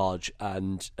overcharge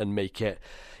and make it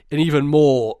an even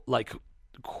more like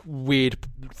weird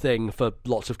thing for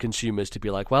lots of consumers to be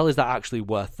like, well, is that actually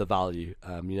worth the value?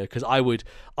 Because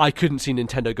I couldn't see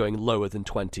Nintendo going lower than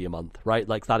 20 a month, right?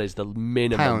 Like that is the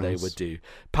minimum they would do,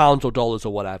 pounds or dollars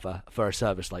or whatever for a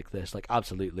service like this. Like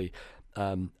absolutely,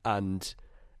 and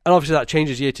obviously that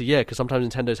changes year to year because sometimes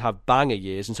Nintendos have banger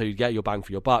years, and so you get your bang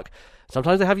for your buck.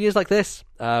 Sometimes they have years like this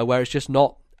where it's just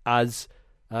not as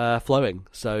flowing.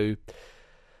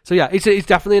 So yeah, it's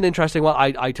definitely an interesting one.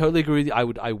 I totally agree with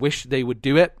you. I wish they would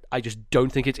do it. I just don't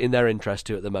think it's in their interest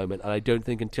to at the moment, and I don't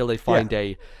think until they find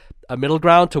a middle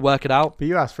ground to work it out. But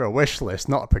you asked for a wish list,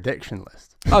 not a prediction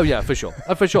list. Oh yeah, for sure,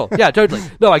 yeah, totally.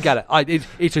 No, I get it.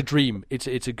 It's a dream.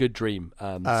 It's a good dream.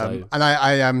 And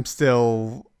I am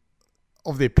still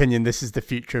of the opinion this is the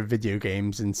future of video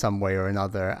games in some way or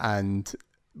another. And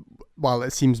while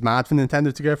it seems mad for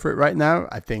Nintendo to go for it right now,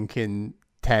 I think in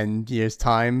 10 years'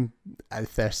 time,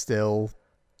 if they're still,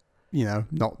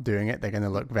 not doing it, they're going to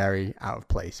look very out of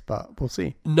place. But we'll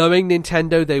see. Knowing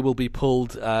Nintendo, they will be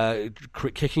pulled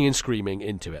kicking and screaming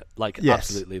into it. Yes.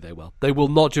 Absolutely they will. They will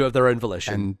not do it of their own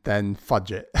volition. And then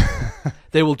fudge it.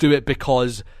 They will do it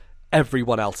because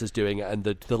everyone else is doing it and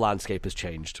the landscape has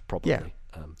changed, probably. Yeah,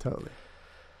 totally.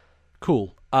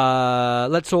 Cool.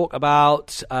 Let's talk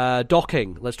about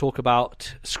docking. Let's talk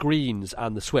about screens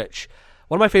and the Switch.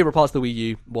 One of my favorite parts of the Wii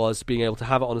U was being able to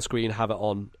have it on a screen, have it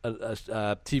on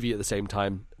a TV at the same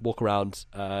time, walk around,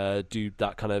 do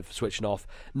that kind of switching off,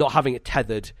 not having it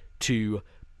tethered to,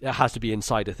 it has to be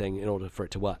inside a thing in order for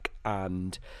it to work.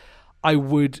 And I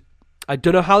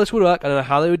don't know how this would work, I don't know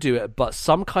how they would do it, but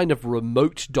some kind of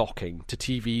remote docking to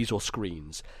TVs or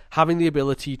screens, having the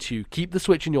ability to keep the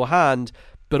Switch in your hand,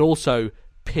 but also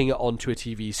ping it onto a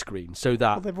TV screen so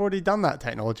that... they've already done that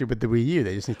technology with the Wii U.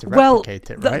 They just need to replicate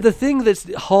it, right? The thing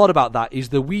that's hard about that is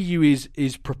the Wii U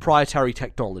is proprietary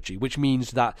technology, which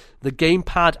means that the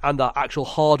gamepad and the actual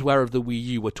hardware of the Wii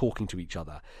U were talking to each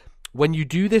other. When you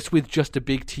do this with just a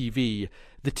big TV,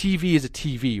 the TV is a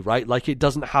TV, right? Like, it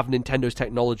doesn't have Nintendo's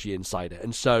technology inside it.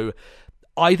 And so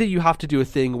either you have to do a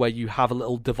thing where you have a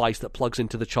little device that plugs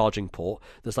into the charging port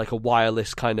that's like a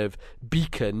wireless kind of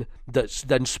beacon that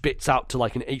then spits out to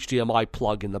like an HDMI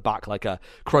plug in the back, like a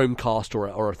Chromecast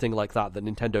or a thing like that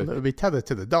Nintendo... That would be tethered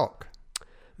to the dock.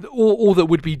 Or that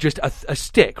would be just a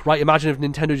stick, right? Imagine if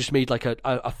Nintendo just made like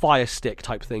a Fire Stick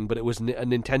type thing, but it was a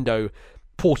Nintendo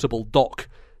portable dock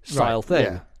style thing.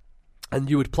 Yeah. And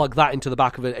you would plug that into the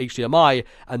back of an HDMI,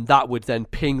 and that would then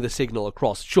ping the signal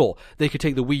across. Sure, they could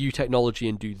take the Wii U technology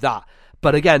and do that.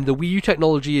 But again, the Wii U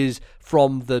technology is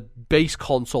from the base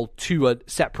console to a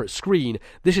separate screen.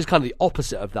 This is kind of the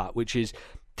opposite of that, which is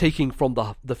taking from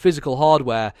the physical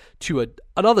hardware to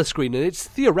another screen. And it's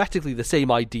theoretically the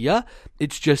same idea.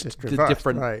 It's just reversed,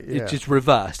 different. Right, yeah. It's just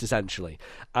reversed, essentially.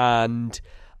 And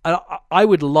I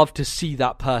would love to see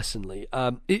that personally.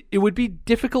 It would be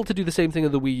difficult to do the same thing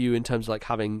on the Wii U in terms of like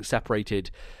having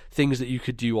separated things that you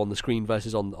could do on the screen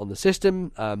versus on the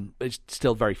system. It's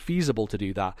still very feasible to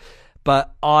do that.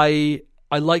 But I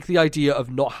like the idea of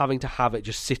not having to have it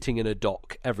just sitting in a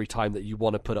dock every time that you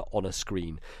want to put it on a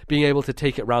screen. Being able to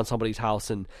take it around somebody's house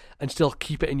and still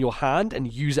keep it in your hand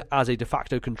and use it as a de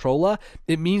facto controller.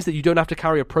 It means that you don't have to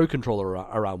carry a Pro Controller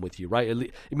around with you, right?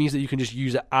 It means that you can just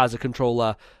use it as a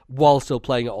controller while still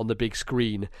playing it on the big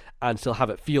screen and still have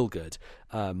it feel good.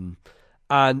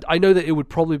 And I know that it would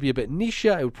probably be a bit niche.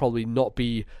 It would probably not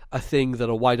be a thing that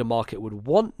a wider market would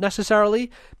want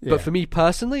necessarily. Yeah. But for me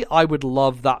personally, I would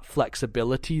love that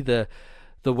flexibility, the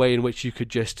way in which you could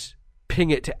just ping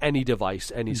it to any device,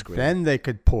 any screen. Then they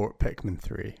could port Pikmin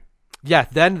 3. Yeah,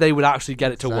 then they would actually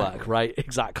get it to work, right?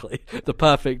 Exactly. The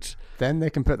perfect... Then they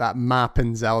can put that map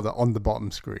in Zelda on the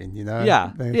bottom screen, you know?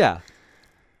 Yeah. Bring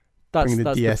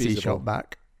the DSE shot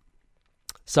back.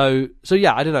 So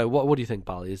yeah, I don't know. What do you think,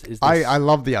 Bali? Is this... I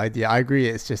love the idea. I agree.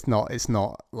 It's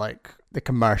not like the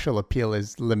commercial appeal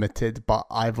is limited, but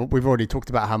we've already talked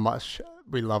about how much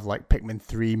we love like Pikmin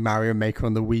 3, Mario Maker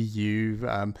on the Wii U,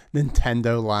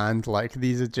 Nintendo Land. Like,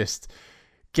 these are just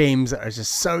games that are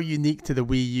just so unique to the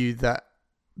Wii U that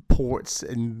ports,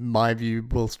 in my view,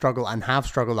 will struggle and have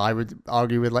struggled. I would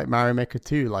argue with like Mario Maker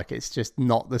 2. Like, it's just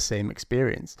not the same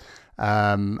experience.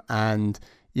 And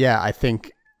yeah, I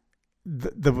think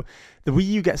the Wii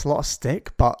U gets a lot of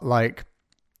stick, but like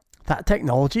that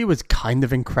technology was kind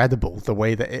of incredible, the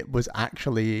way that it was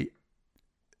actually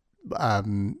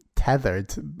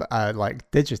tethered like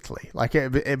digitally. Like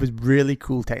it was really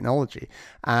cool technology,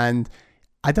 and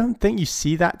I don't think you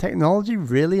see that technology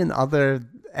really in other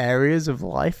areas of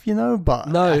life, you know, but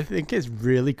no. I think it's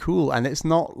really cool, and it's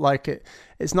not like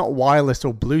it's not wireless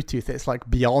or Bluetooth. It's like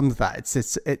beyond that.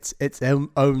 It's its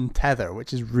own tether,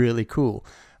 which is really cool.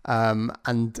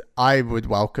 And I would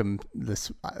welcome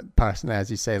this personally, as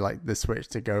you say, like the Switch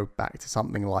to go back to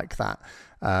something like that,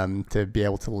 to be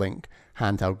able to link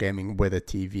handheld gaming with a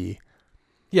TV.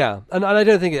 Yeah, and I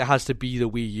don't think it has to be the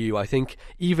Wii U. I think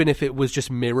even if it was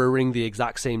just mirroring the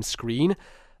exact same screen,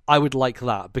 I would like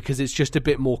that, because it's just a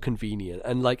bit more convenient.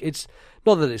 And like, it's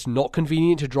not that it's not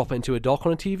convenient to drop it into a dock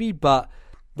on a TV, but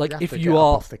like, if you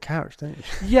are off the couch, don't you?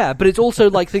 Yeah, but it's also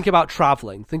like, think about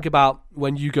traveling. Think about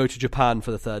when you go to Japan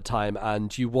for the third time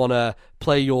and you want to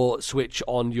play your Switch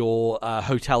on your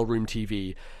hotel room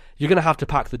TV. You're going to have to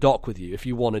pack the dock with you if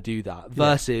you want to do that.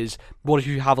 Versus, what if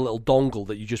you have a little dongle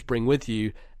that you just bring with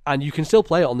you and you can still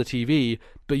play it on the TV,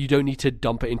 but you don't need to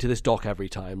dump it into this dock every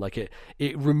time. Like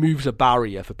it removes a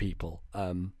barrier for people.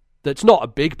 That's not a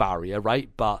big barrier, right?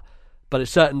 But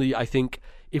it's certainly, I think,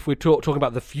 if we're talking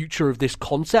about the future of this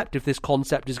concept, if this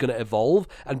concept is going to evolve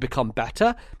and become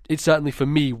better, it's certainly, for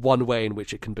me, one way in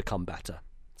which it can become better.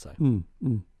 So,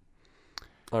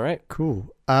 All right.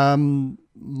 Cool. Mine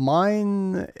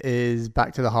is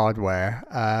back to the hardware.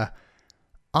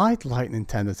 I'd like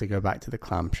Nintendo to go back to the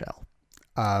clamshell.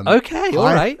 Okay, all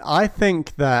right. I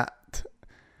think that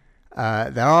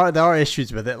there are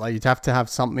issues with it. Like, you'd have to have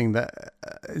something that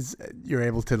you're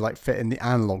able to like fit in the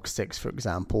analog sticks, for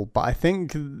example. But I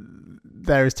think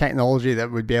there is technology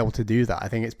that would be able to do that. I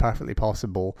think it's perfectly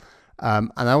possible.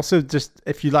 And I also just,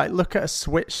 if you like look at a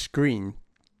Switch screen,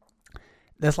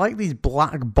 there's like these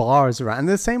black bars around. And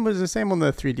the same was the same on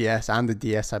the 3DS and the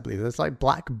DS, I believe. There's like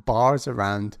black bars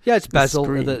around. Yeah, it's bezel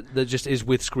that just is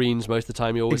with screens most of the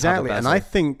time. You always have a bezel. And I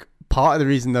think part of the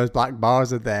reason those black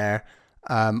bars are there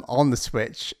on the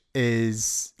Switch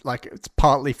is like it's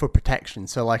partly for protection.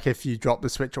 So like if you drop the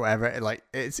Switch or whatever,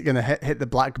 it's gonna hit the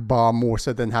black bar more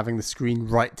so than having the screen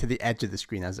right to the edge of the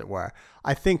screen, as it were.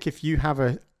 I think if you have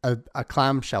a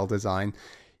clamshell design,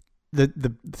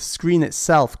 the screen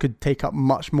itself could take up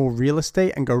much more real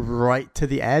estate and go right to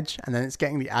the edge, and then it's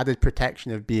getting the added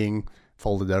protection of being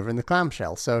folded over in the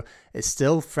clamshell. So it's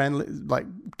still friendly, like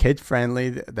kid friendly.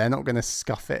 They're not going to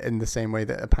scuff it in the same way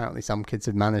that apparently some kids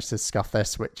have managed to scuff their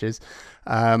Switches.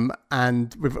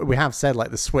 And we have said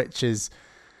like the Switch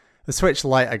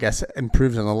Lite, I guess,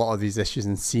 improves on a lot of these issues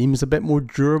and seems a bit more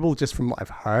durable, just from what I've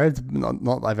heard.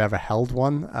 Not that I've ever held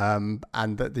one.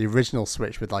 And that the original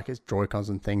Switch with like its Joy-Cons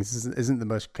and things isn't the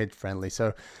most kid friendly.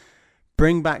 So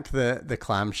bring back the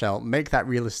clamshell, make that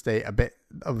real estate a bit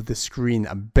of the screen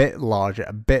a bit larger,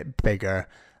 a bit bigger.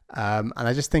 And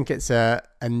I just think it's a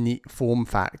neat form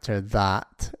factor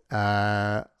that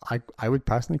I would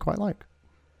personally quite like.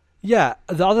 Yeah,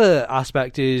 the other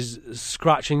aspect is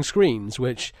scratching screens,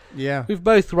 which we've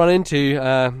both run into,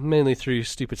 mainly through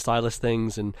stupid stylus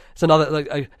things. And it's another, like,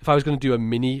 if I was going to do a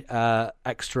mini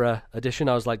extra edition,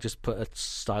 I was like, just put a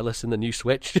stylus in the new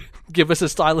Switch. Give us a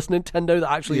stylus Nintendo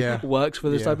that actually works for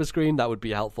this type of screen. That would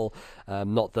be helpful.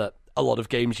 Not that a lot of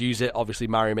games use it. Obviously,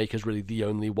 Mario Maker is really the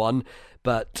only one.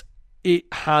 But it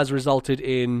has resulted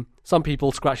in some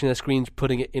people scratching their screens,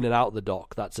 putting it in and out of the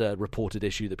dock. That's a reported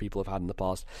issue that people have had in the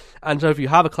past. And so if you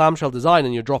have a clamshell design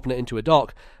and you're dropping it into a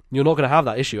dock, you're not going to have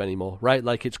that issue anymore, right?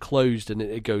 Like, it's closed and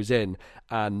it goes in,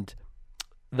 and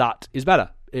that is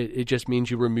better. It just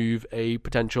means you remove a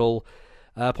potential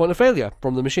point of failure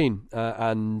from the machine.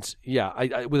 And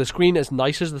yeah, with a screen as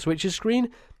nice as the Switch's screen,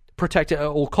 protect it at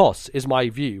all costs is my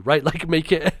view, right? Like,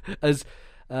 make it as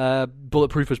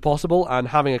bulletproof as possible, and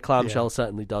having a clamshell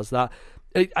certainly does that.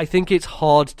 I think it's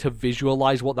hard to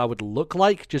visualize what that would look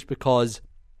like, just because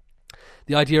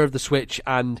the idea of the Switch,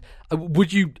 and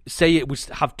would you say it would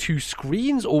have two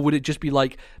screens, or would it just be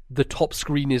like the top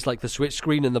screen is like the Switch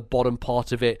screen and the bottom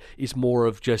part of it is more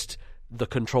of just the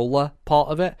controller part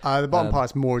of it? The bottom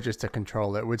part's more just a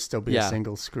controller. It would still be a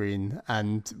single screen.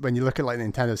 And when you look at like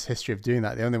Nintendo's history of doing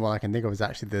that, the only one I can think of is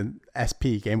actually the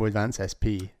SP, Game Boy Advance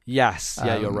SP. Yes,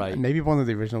 you're right. Maybe one of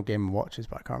the original Game & Watches,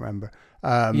 but I can't remember.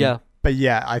 But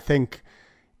yeah, I think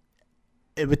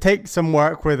it would take some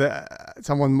work with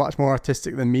someone much more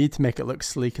artistic than me to make it look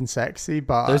sleek and sexy.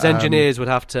 But those engineers would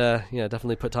have to,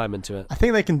 definitely put time into it. I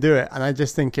think they can do it, and I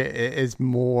just think it is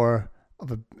more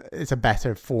of it's a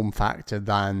better form factor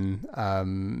than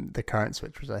the current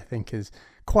Switch, which I think is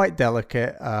quite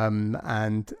delicate,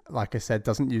 and like I said,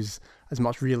 doesn't use as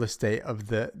much real estate of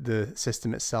the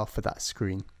system itself for that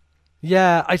screen.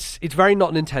 Yeah, it's very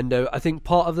not Nintendo. I think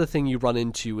part of the thing you run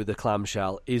into with the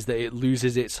clamshell is that it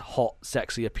loses its hot,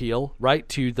 sexy appeal, right?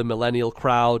 To the millennial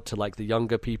crowd, to like the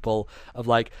younger people, of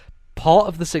like, part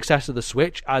of the success of the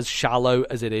Switch, as shallow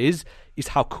as it is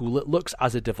how cool it looks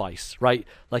as a device, right?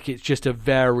 Like, it's just a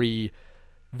very,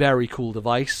 very cool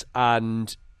device,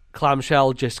 and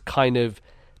clamshell just kind of,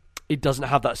 it doesn't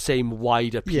have that same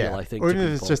wide appeal, I think. Or even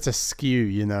if it's just a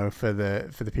skew, for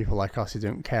the people like us who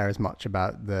don't care as much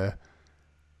about the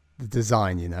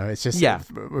design, it's just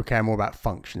we care more about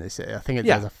function. I think it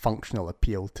has a functional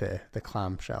appeal to the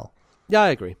clamshell. Yeah, I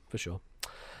agree for sure.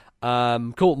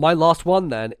 Cool. My last one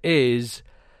then is,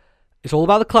 it's all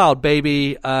about the cloud,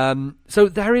 baby. So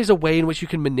there is a way in which you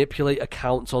can manipulate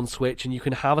accounts on Switch, and you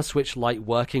can have a Switch Lite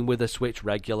working with a Switch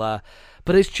regular,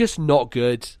 but it's just not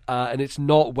good, and it's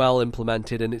not well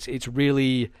implemented, and it's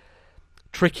really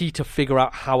tricky to figure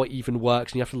out how it even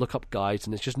works, and you have to look up guides,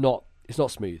 and it's not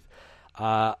smooth.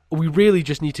 We really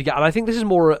just need to get, and I think this is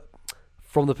more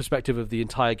from the perspective of the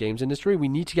entire games industry, we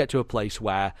need to get to a place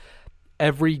where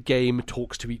every game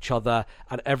talks to each other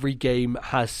and every game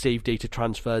has save data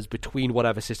transfers between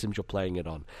whatever systems you're playing it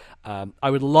on. I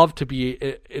would love to be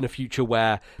in a future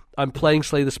where I'm playing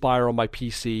Slay the Spire on my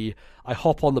PC, I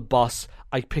hop on the bus,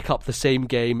 I pick up the same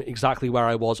game exactly where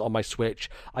I was on my Switch,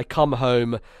 I come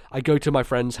home, I go to my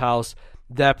friend's house,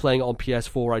 they're playing it on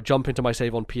PS4, I jump into my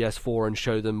save on PS4 and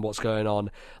show them what's going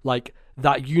on. Like,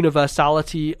 that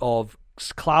universality of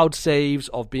cloud saves,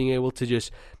 of being able to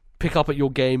just pick up at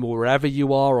your game or wherever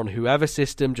you are on whoever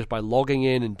system just by logging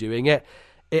in and doing it,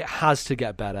 it has to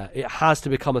get better. It has to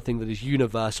become a thing that is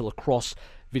universal across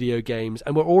video games,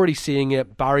 and we're already seeing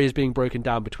it, barriers being broken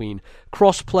down between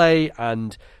cross-play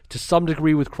and to some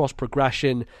degree with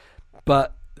cross-progression.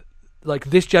 But like,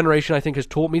 this generation, I think, has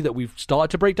taught me that we've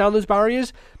started to break down those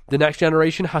barriers. The next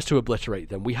generation has to obliterate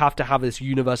them. We have to have this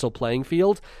universal playing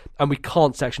field, and we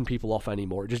can't section people off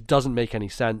anymore. It just doesn't make any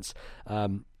sense.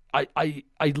 I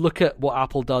look at what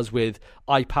Apple does with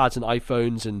iPads and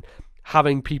iPhones and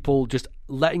having people just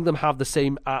letting them have the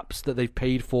same apps that they've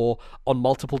paid for on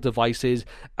multiple devices.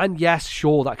 And yes,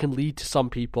 sure, that can lead to some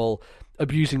people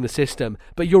abusing the system,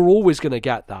 but you're always going to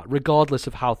get that regardless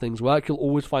of how things work. You'll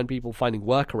always find people finding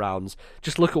workarounds.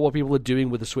 Just look at what people are doing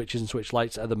with the Switches and Switch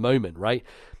Lites at the moment, right?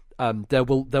 There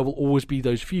will always be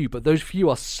those few, but those few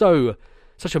are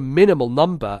such a minimal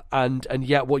number, and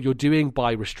yet what you're doing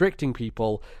by restricting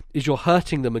people is you're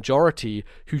hurting the majority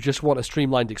who just want a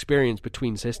streamlined experience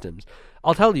between systems.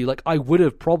 I'll tell you, like, I would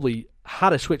have probably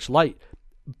had a Switch Lite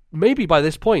maybe by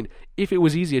this point if it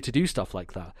was easier to do stuff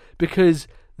like that, because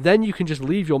then you can just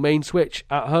leave your main Switch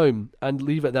at home and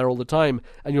leave it there all the time,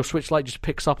 and your Switch Lite just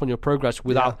picks up on your progress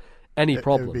without any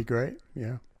problem. It would be great,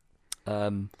 yeah.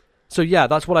 So yeah,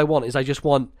 that's what I want, is I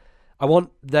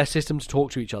want their system to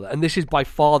talk to each other. And this is by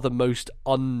far the most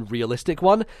unrealistic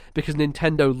one, because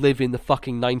Nintendo live in the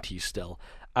fucking 90s still.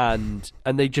 And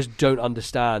they just don't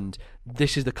understand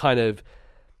this is the kind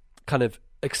of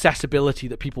accessibility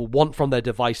that people want from their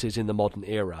devices in the modern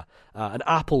era. And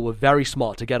Apple were very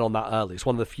smart to get on that early. It's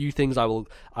one of the few things I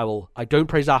don't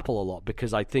praise Apple a lot,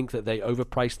 because I think that they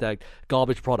overprice their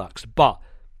garbage products, but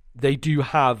they do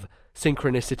have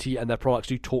synchronicity, and their products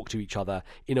do talk to each other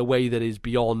in a way that is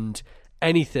beyond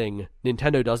anything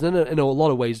Nintendo does, and in a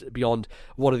lot of ways beyond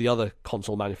what the other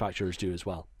console manufacturers do as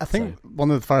well. I think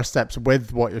one of the first steps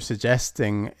with what you're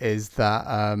suggesting is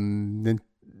that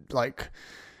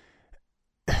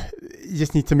you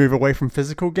just need to move away from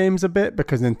physical games a bit,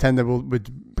 because Nintendo would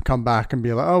come back and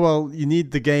be like, oh, well, you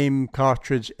need the game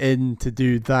cartridge in to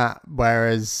do that,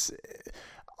 whereas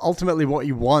ultimately what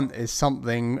you want is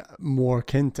something more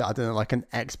akin to, I don't know, like an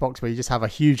Xbox, where you just have a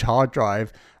huge hard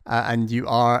drive and you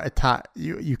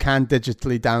can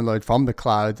digitally download from the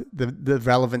cloud the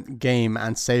relevant game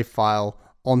and save file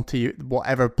onto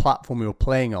whatever platform you're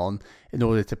playing on in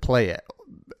order to play it.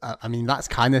 I mean, that's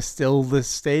kind of still the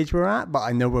stage we're at, but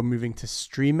I know we're moving to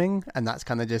streaming, and that's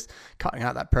kind of just cutting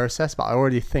out that process. But I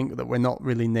already think that we're not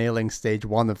really nailing stage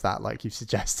one of that, like you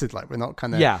suggested. Like, we're not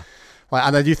kind of... Yeah. Like,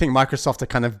 and I do think Microsoft are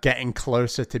kind of getting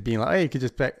closer to being like, hey, you could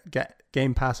just get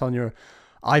Game Pass on your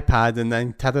iPad and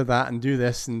then tether that and do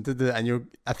this and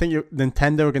I think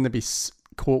Nintendo are going to be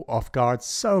caught off guard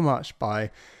so much by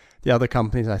the other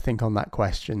companies, I think, on that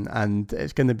question, and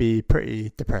it's going to be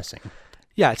pretty depressing.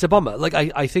 Yeah, it's a bummer. Like,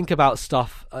 I think about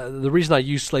stuff. The reason I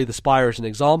use Slay the Spire as an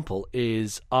example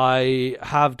is I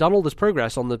have done all this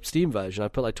progress on the Steam version. I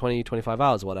put like 20, 25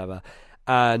 hours or whatever,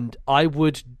 and I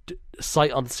would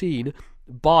sight unseen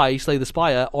buy Slay the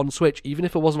Spire on Switch, even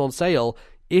if it wasn't on sale,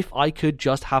 if I could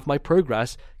just have my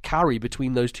progress carry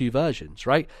between those two versions,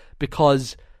 right?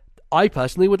 Because I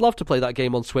personally would love to play that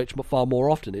game on Switch far more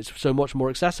often. It's so much more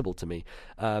accessible to me,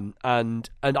 and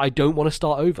I don't want to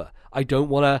start over. I don't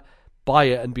want to buy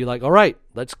it and be like, all right,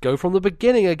 let's go from the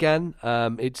beginning again.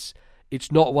 It's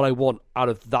not what I want out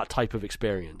of that type of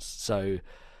experience. So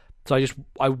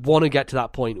I want to get to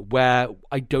that point where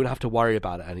I don't have to worry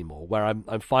about it anymore, where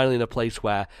I'm finally in a place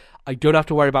where I don't have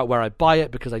to worry about where I buy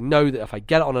it, because I know that if I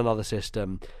get it on another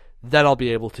system, then I'll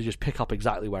be able to just pick up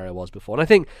exactly where I was before. And I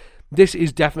think this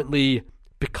is definitely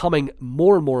becoming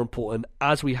more and more important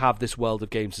as we have this world of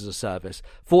games as a service.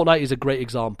 Fortnite is a great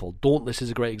example. Dauntless is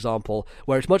a great example,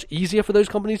 where it's much easier for those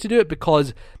companies to do it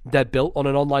because they're built on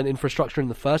an online infrastructure in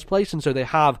the first place, and so they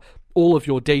have all of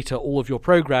your data, all of your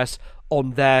progress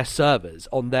on their servers,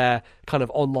 on their kind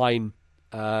of online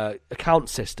account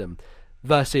system,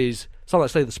 versus something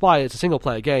like Slay the Spire. It's a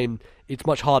single-player game. It's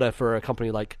much harder for a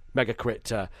company like Megacrit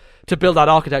to build that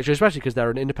architecture, especially because they're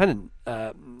an independent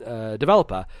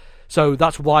developer. So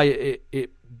that's why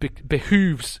it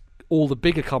behooves all the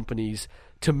bigger companies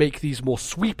to make these more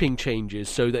sweeping changes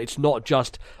so that it's not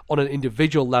just on an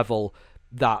individual level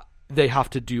that they have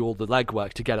to do all the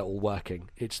legwork to get it all working.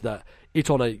 It's that it's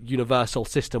on a universal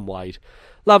system-wide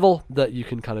level that you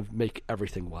can kind of make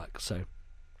everything work. So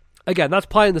again, that's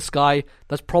pie in the sky.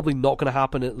 That's probably not going to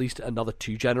happen in at least another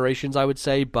 2 generations, I would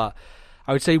say. But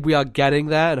I would say we are getting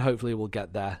there, and hopefully we'll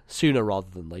get there sooner rather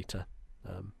than later.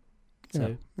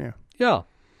 Yeah.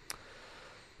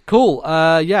 Cool.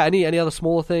 Any other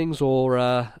smaller things or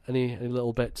any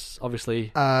little bits?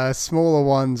 Obviously, smaller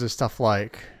ones are stuff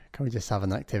like, can we just have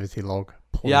an activity log?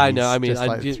 Please? Yeah, I know. I mean, just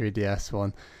like the 3DS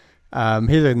one.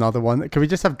 Here's another one. Can we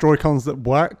just have Joy-Cons that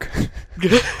work?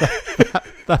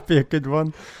 That'd be a good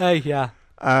one. Hey, yeah.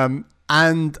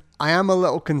 And I am a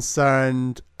little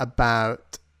concerned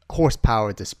about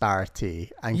horsepower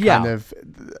disparity and kind of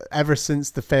ever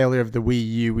since the failure of the Wii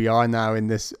U, we are now in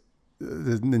this.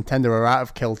 The Nintendo are out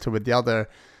of kilter with the other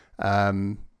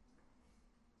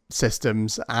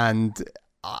systems, and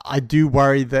I do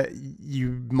worry that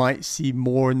you might see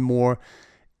more and more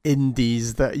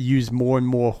indies that use more and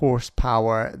more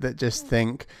horsepower that just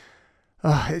think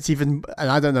it's even,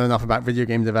 and I don't know enough about video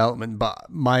game development, but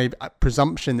my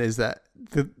presumption is that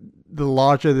the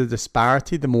larger the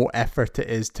disparity, the more effort it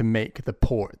is to make the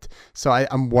port. So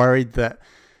I'm worried that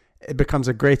it becomes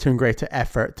a greater and greater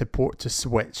effort to port to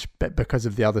Switch, but because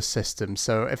of the other systems.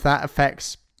 So if that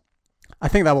affects, I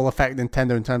think that will affect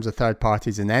Nintendo in terms of third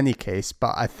parties in any case,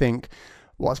 but I think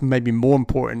what's maybe more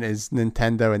important is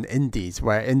Nintendo and indies,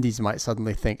 where indies might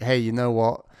suddenly think, hey, you know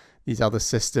what? These other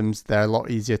systems, they're a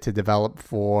lot easier to develop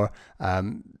for.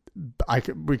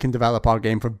 We can develop our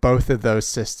game for both of those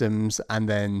systems, and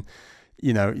then,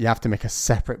 you have to make a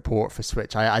separate port for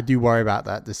Switch. I do worry about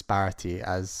that disparity,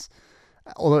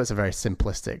 although it's a very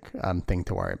simplistic thing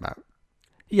to worry about.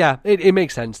 Yeah, it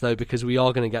makes sense, though, because we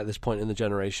are going to get this point in the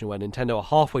generation where Nintendo are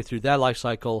halfway through their life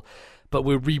cycle, but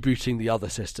we're rebooting the other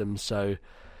systems. So,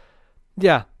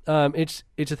 yeah, it's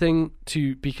a thing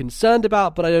to be concerned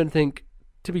about, but I don't think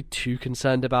to be too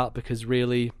concerned about, because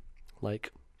really,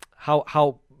 like,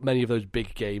 how many of those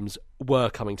big games were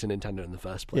coming to Nintendo in the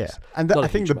first place? Yeah, and I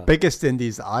think the biggest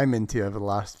indies that I'm into over the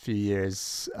last few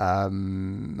years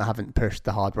haven't pushed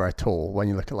the hardware at all. When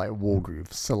you look at like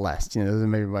Wargroove, Celeste, those are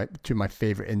maybe two of my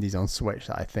favorite indies on Switch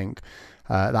that I think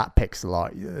that picks a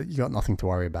lot. You got nothing to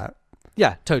worry about.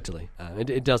 Yeah, totally.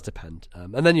 It does depend.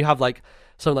 And then you have like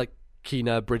something like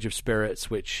Kena Bridge of Spirits,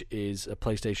 which is a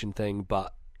PlayStation thing,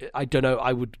 but I don't know,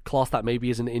 I would class that maybe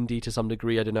as an indie to some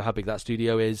degree. I don't know how big that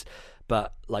studio is,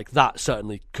 but like that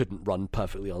certainly couldn't run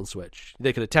perfectly on Switch.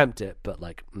 They could attempt it, but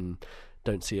like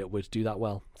don't see it would do that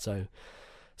well. So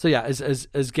yeah,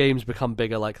 as games become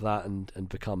bigger like that and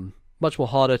become much more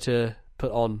harder to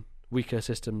put on weaker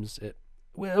systems, it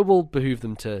will behoove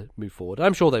them to move forward.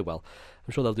 I'm sure they will.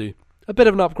 I'm sure they'll do a bit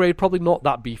of an upgrade, probably not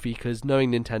that beefy, because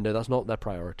knowing Nintendo, that's not their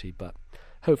priority, but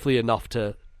hopefully enough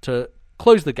to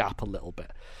close the gap a little bit.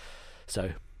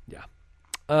 So yeah,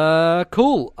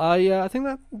 cool. I think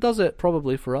that does it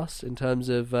probably for us in terms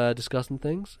of discussing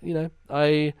things.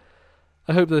 I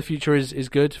hope that the future is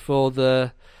good for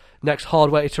the next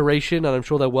hardware iteration, and I'm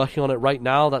sure they're working on it right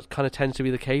now. That kind of tends to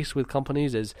be the case with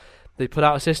companies, is they put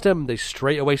out a system, they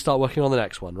straight away start working on the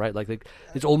next one, right? Like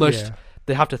it's almost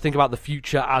they have to think about the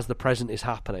future as the present is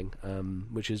happening,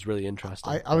 which is really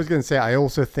interesting. I was going to say, I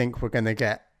also think we're going to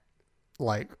get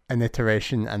like an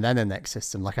iteration and then a next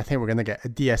system. Like I think we're going to get a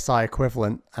DSi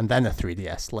equivalent and then a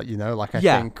 3DS. I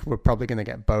think we're probably going to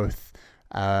get both,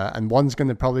 and one's going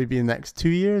to probably be in the next 2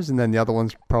 years, and then the other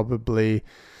one's probably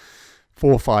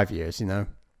 4 or 5 years.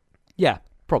 Yeah,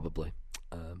 probably.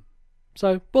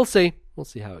 So we'll see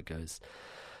how it goes.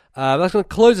 That's going to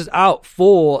close us out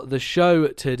for the show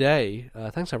today.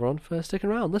 Thanks everyone for sticking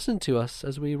around, listening to us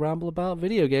as we ramble about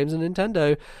video games and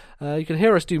Nintendo. You can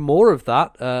hear us do more of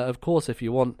that. Of course, if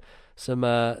you want some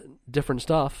different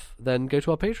stuff, then go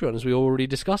to our Patreon, as we already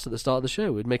discussed at the start of the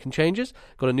show. We're making changes,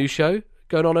 got a new show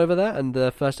going on over there, and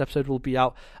the first episode will be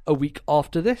out a week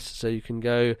after this, so you can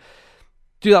go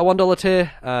do that $1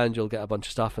 tier and you'll get a bunch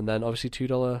of stuff, and then obviously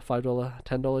 $2, $5,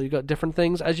 $10, you got different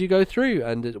things as you go through,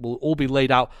 and it will all be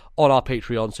laid out on our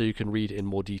Patreon so you can read in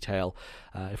more detail.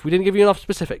 If we didn't give you enough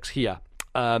specifics here,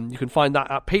 you can find that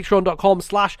at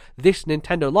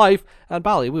patreon.com/thisnintendolive. And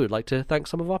Bally, we would like to thank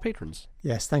some of our patrons.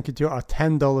 Yes, thank you to our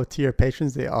 $10 tier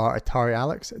patrons. They are Atari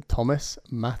Alex, Thomas,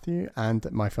 Matthew,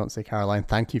 and my fiancée Caroline.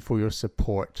 Thank you for your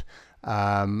support.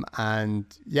 And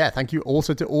yeah, thank you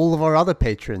also to all of our other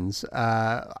patrons.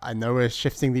 I know we're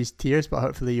shifting these tiers, but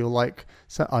hopefully you'll like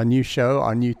our new show,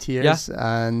 our new tiers.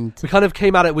 Yeah. And we kind of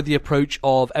came at it with the approach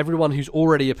of everyone who's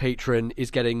already a patron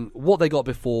is getting what they got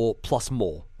before plus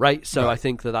more, right? So I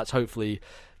think that's hopefully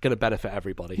going to benefit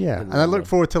everybody. Yeah, and I look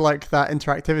forward to like that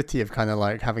interactivity of kind of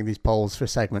like having these polls for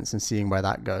segments and seeing where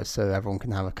that goes, so everyone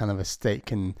can have a kind of a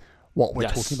stake in what we're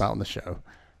talking about on the show.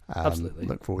 Absolutely.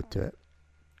 Look forward to it.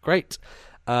 Great.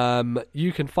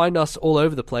 You can find us all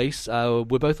over the place. We're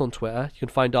both on Twitter. You can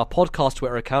find our podcast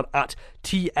Twitter account at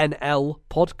TNL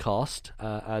Podcast,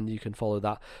 and you can follow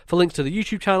that for links to the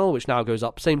YouTube channel, which now goes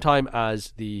up same time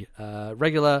as the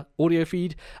regular audio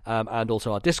feed, and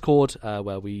also our Discord,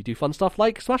 where we do fun stuff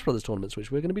like Smash Brothers tournaments,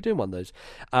 which we're going to be doing one of those.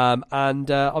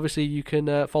 And obviously you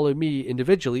can follow me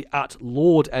individually at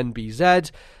Lord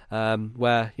NBZ,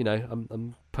 where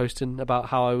I'm posting about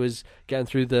how I was getting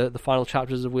through the final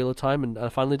chapters of Wheel of Time, and I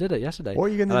finally did it yesterday. What are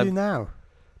you going to do now?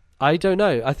 I don't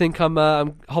know. I think I'm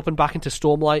hopping back into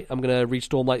Stormlight. I'm going to read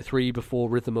Stormlight 3 before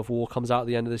Rhythm of War comes out at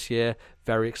the end of this year.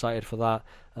 Very excited for that.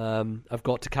 I've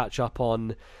got to catch up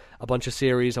on a bunch of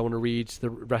series. I want to read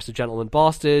the rest of Gentlemen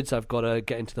Bastards. I've got to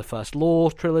get into the First Law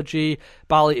trilogy.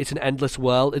 Bally, it's an endless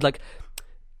world.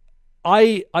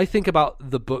 I think about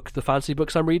the fantasy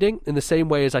books I'm reading in the same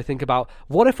way as I think about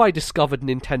what if I discovered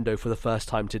Nintendo for the first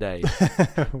time today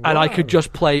and I could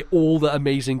just play all the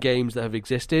amazing games that have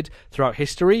existed throughout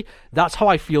history. That's how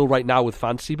I feel right now with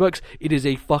fantasy books. It is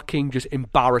a fucking just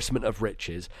embarrassment of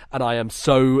riches, and I am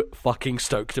so fucking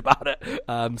stoked about it.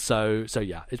 So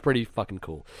yeah, it's pretty fucking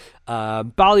cool.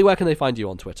 Bally, where can they find you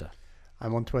on Twitter?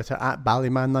 I'm on Twitter at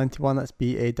Ballyman91. That's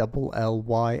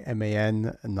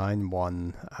BALLYMAN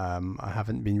 91. I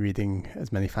haven't been reading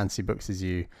as many fantasy books as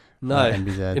you. No,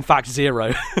 in fact,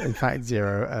 zero. In fact,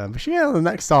 zero. But yeah, the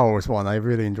next Star Wars one, I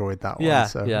really enjoyed that one. Yeah,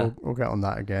 so yeah. We'll get on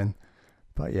that again.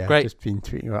 But yeah, great. Just been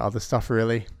tweeting about other stuff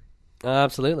really.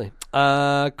 Absolutely.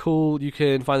 Cool. You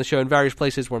can find the show in various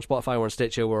places. We're on Spotify, we're on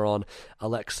Stitcher, we're on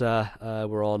Alexa,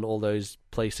 we're on all those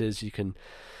places. You can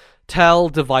tell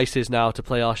devices now to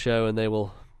play our show, and they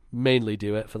will mainly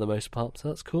do it for the most part, so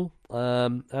that's cool.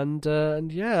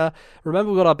 And yeah,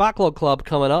 remember we've got our backlog club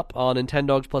coming up on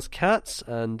Nintendogs plus Cats,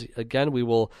 and again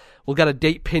we'll get a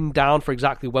date pinned down for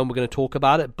exactly when we're going to talk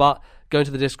about it, but go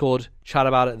into the Discord, chat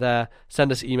about it there, send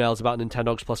us emails about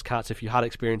Nintendogs plus Cats if you had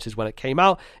experiences when it came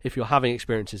out, if you're having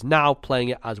experiences now playing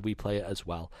it as we play it as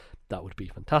well. That would be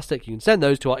fantastic. You can send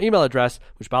those to our email address,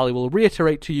 which Bally will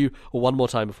reiterate to you one more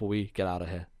time before we get out of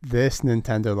here.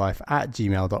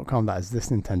 thisnintendolife@gmail.com. That is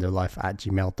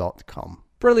thisnintendolife@gmail.com.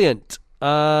 Brilliant.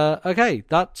 Okay,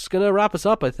 that's going to wrap us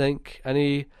up, I think.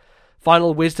 Any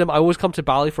final wisdom? I always come to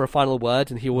Bally for a final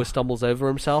word, and he always stumbles over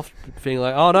himself, feeling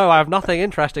like, oh no, I have nothing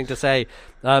interesting to say.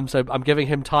 So I'm giving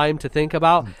him time to think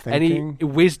about any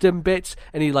wisdom bits,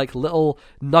 any like little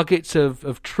nuggets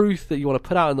of truth that you want to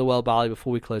put out in the world, Bally,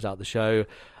 before we close out the show.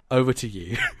 Over to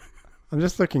you. I'm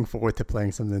just looking forward to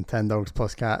playing some Nintendogs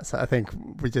plus Cats. I think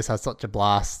we just had such a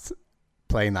blast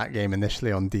playing that game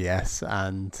initially on DS,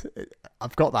 and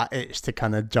I've got that itch to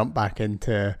kind of jump back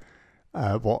into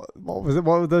what was it?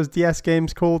 What were those DS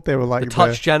games called? They were like the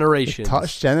Touch Generations.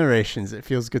 Touch Generations. It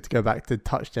feels good to go back to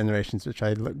Touch Generations, which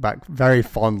I look back very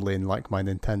fondly in like my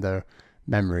Nintendo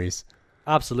memories.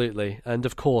 Absolutely. And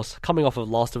of course, coming off of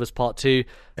Last of Us Part 2,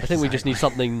 I think we just need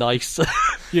something nice,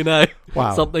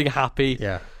 wow. Something happy.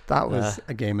 Yeah, that was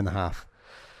a game and a half.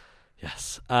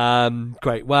 Yes.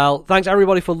 Great. Well, thanks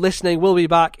everybody for listening. We'll be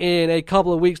back in a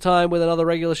couple of weeks' time with another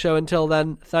regular show. Until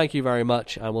then, thank you very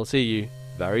much, and we'll see you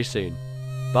very soon.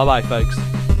 Bye-bye, folks.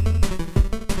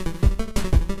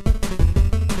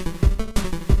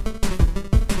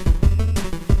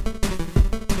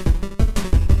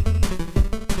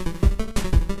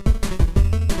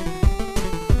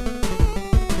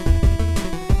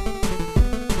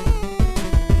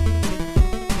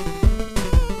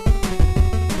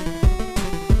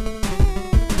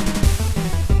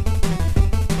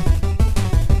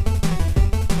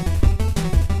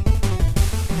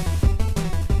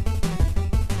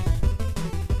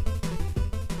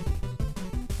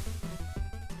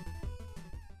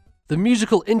 The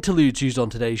musical interludes used on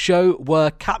today's show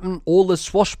were Captain All the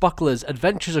Swashbucklers'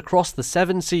 Adventures Across the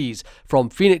Seven Seas from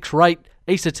Phoenix Wright,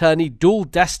 Ace Attorney Dual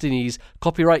Destinies,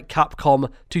 copyright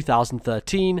Capcom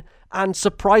 2013, and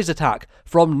Surprise Attack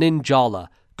from Ninjala,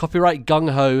 copyright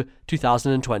Gung Ho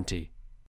 2020.